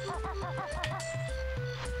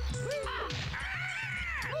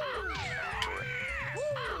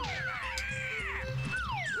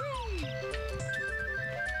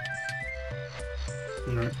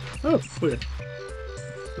 Right. Oh, weird.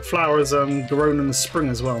 The flowers grown in the spring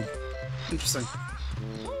as well. Interesting.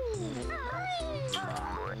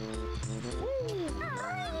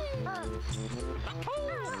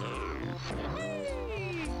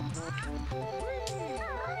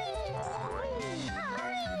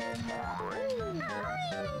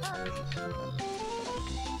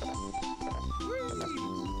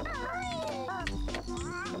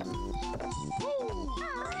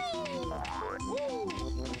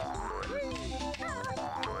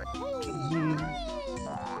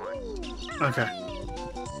 Okay.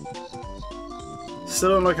 Still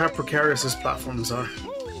don't like how precarious these platforms are.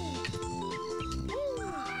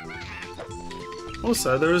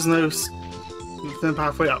 Also, there is no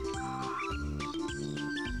pathway up.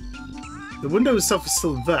 The window itself is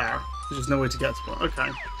still there, there's just no way to get to it. Okay.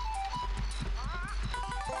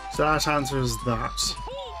 So that answers that.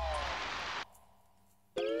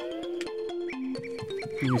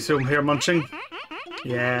 You still hear munching?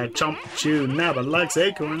 Yeah, Chump Chew never likes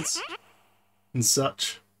acorns. And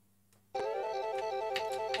such.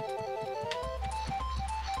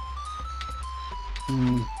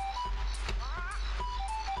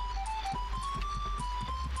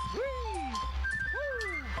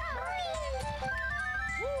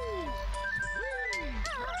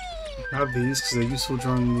 Have these because they're useful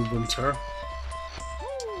during the winter.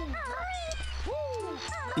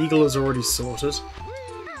 Eagle is already sorted.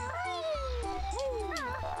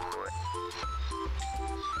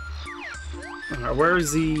 Alright, where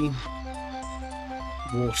is the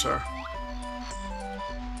water?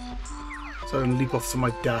 So I can leap off to my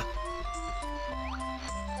death.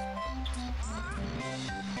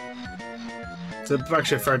 It's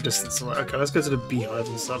actually a fair distance away. Okay, let's go to the beehive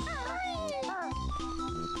and stuff.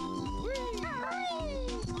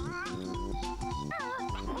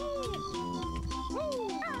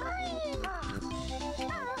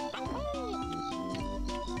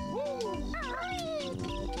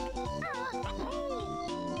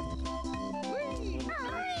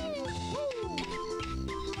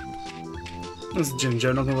 That's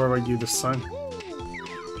Ginger, not gonna worry about you this time.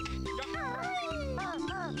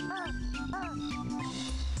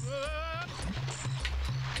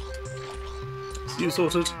 Is you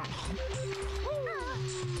sorted?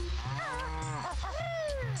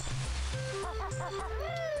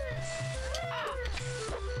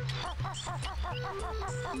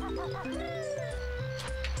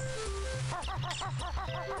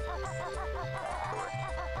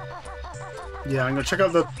 Yeah, I'm gonna check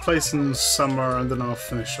out the place in summer and then I'll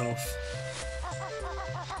finish off.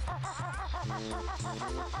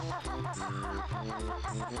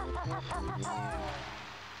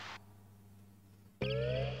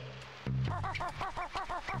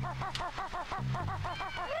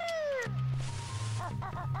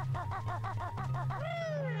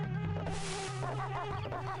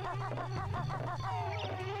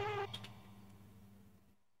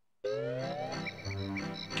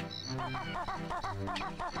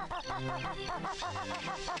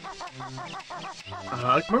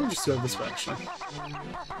 I can probably just go this way, actually.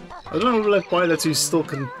 I don't know why the two still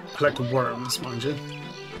can collect worms, mind you.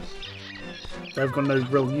 They've got no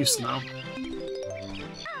real use now.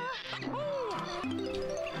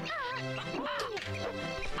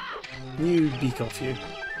 You beak off you.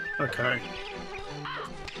 Okay.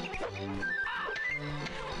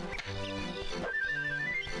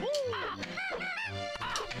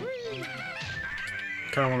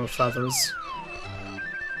 Kind of want the feathers.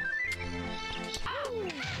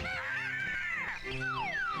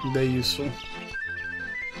 They're useful.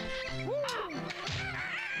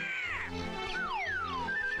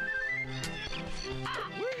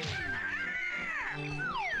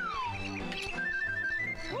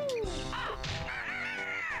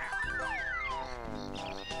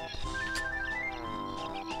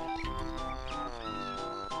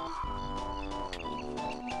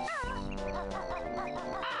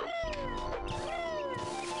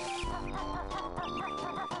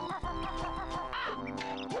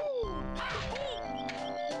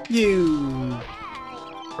 You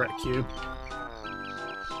wreck you.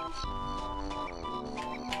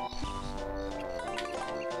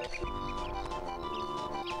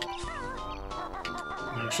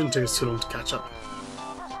 it shouldn't take us too long to catch up.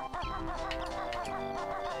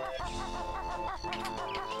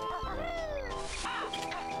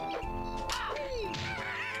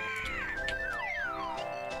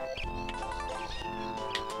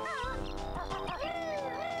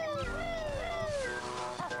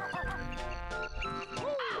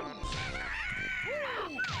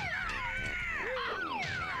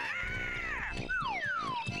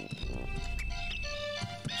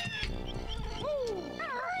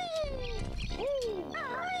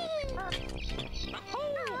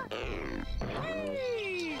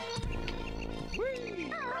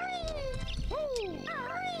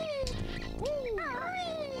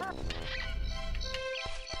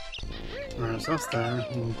 Alright, so that's there.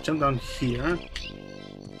 We'll jump down here.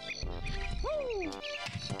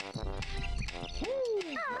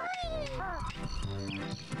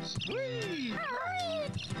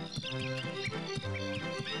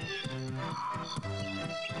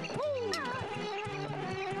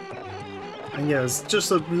 And yeah, it's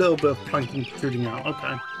just a little bit of planking shooting out.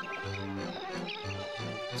 Okay.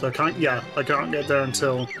 So I can't get there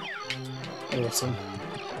until autumn.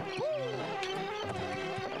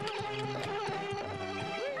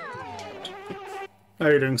 How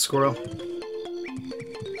are you doing, squirrel?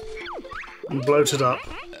 You bloated up.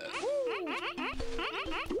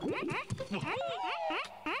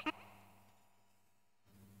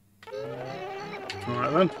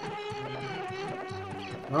 Alright then.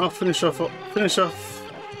 I'll finish us off.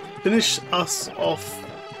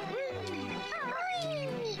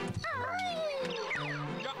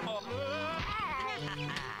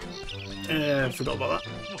 I forgot about that.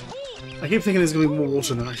 I keep thinking there's going to be more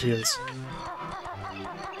water than there actually is.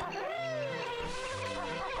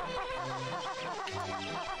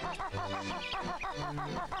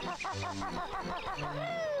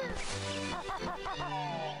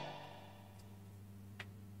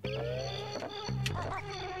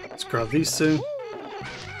 Let's grab these two.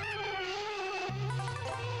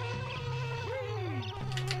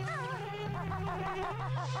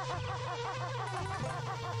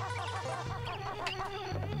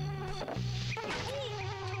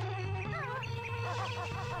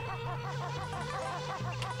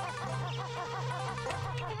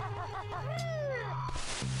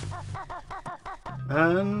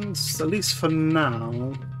 And at least for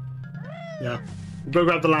now, yeah. We'll go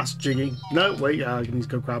grab the last Jiggy. No, wait, yeah, I need to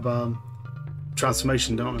go grab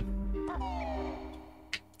transformation, don't I?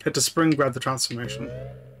 Hit the spring, grab the transformation.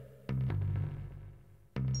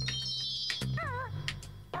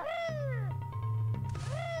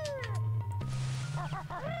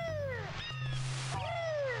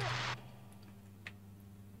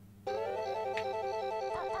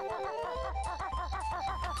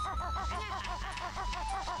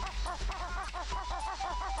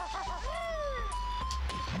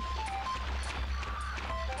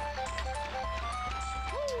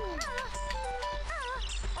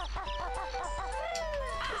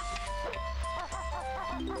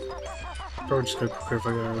 Probably just go quicker if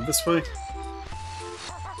I go this way.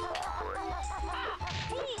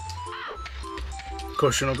 Of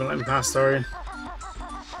course, you're not going to let me pass, are you?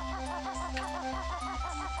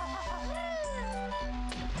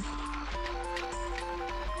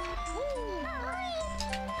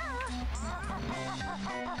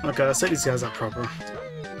 Okay, let's take these guys out proper.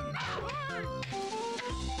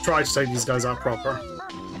 Try to take these guys out proper.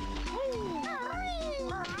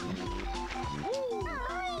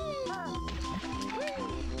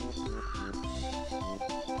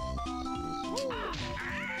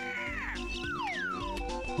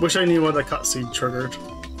 Wish I knew what the cutscene triggered.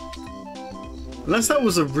 Unless that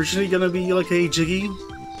was originally going to be like a Jiggy,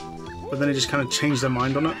 but then it just kind of changed their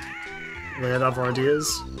mind on it. They had other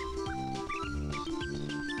ideas.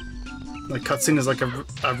 Like cutscene is like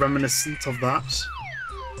a reminiscent of that.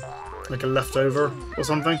 Like a leftover or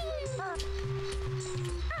something.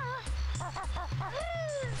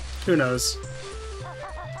 Who knows?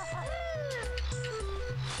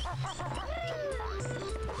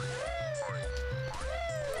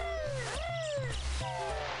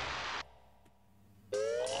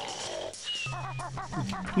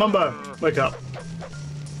 Mumbo, wake up.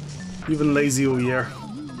 You've been lazy all year.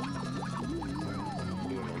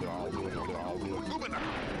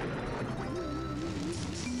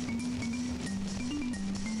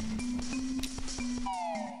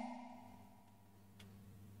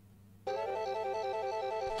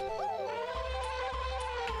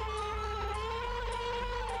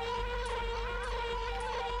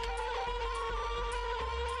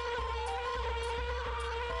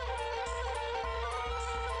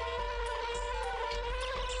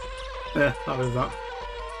 Yeah, I'll do that.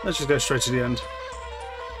 Let's just go straight to the end.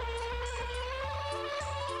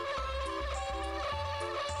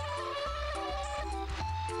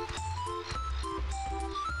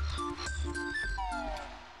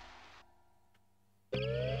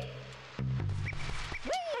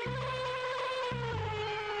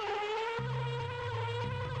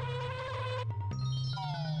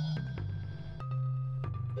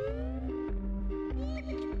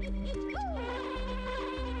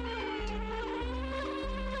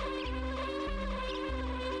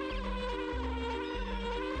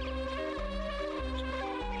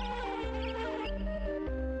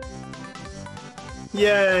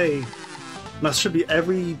 Yay! That should be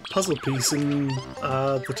every puzzle piece in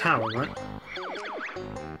the tower, right?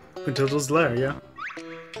 Matilda's lair, yeah.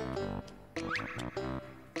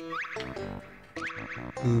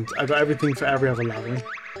 And I got everything for every other level.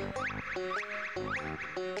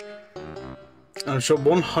 And I've shot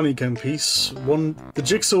one honeycomb piece. The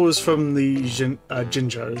jigsaw is from the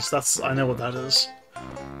gingers. I know what that is.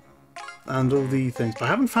 And all the things, but I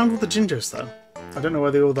haven't found all the gingers though. I don't know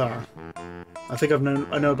where they all are. I think I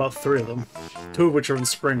know about 3 of them. 2 of which are in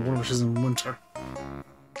spring, 1 of which is in winter.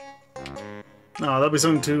 No, that'll be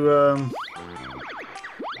something to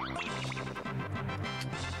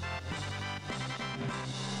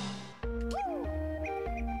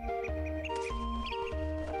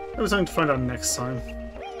That was something to find out next time.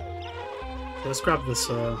 Let's grab this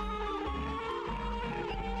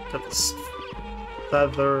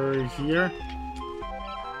feather here.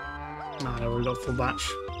 Nah, I already got full batch.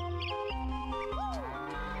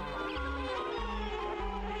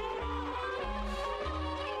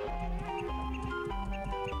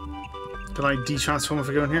 Can I de-transform if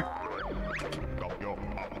I go in here?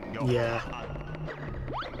 Yeah.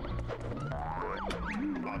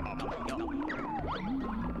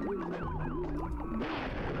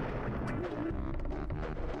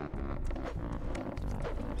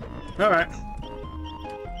 Alright.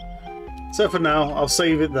 So for now, I'll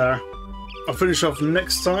save it there. I'll finish off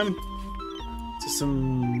next time to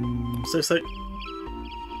some save state.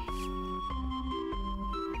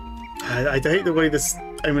 I hate the way this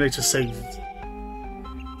emulator saved.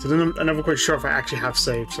 So then I'm never quite sure if I actually have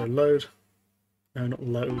saved. So load. No, not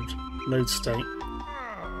load. Load state.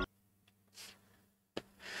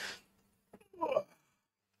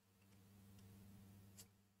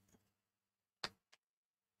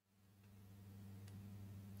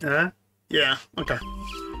 Yeah, okay.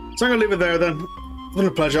 So I'm gonna leave it there then. It's been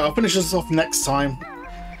a pleasure. I'll finish this off next time.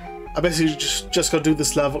 I basically just gotta do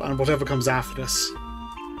this level and whatever comes after this.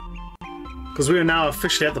 Because we are now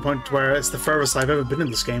officially at the point where it's the furthest I've ever been in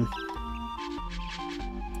this game.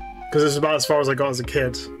 Because it's about as far as I got as a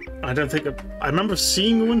kid. I don't think... I remember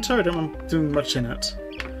seeing Winter, I don't remember doing much in it.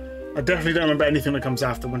 I definitely don't remember anything that comes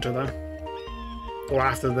after Winter though. Or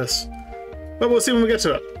after this. But we'll see when we get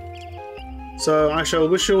to it. So I shall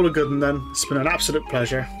wish you all a good one then. It's been an absolute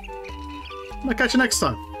pleasure. I'll catch you next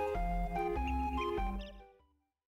time.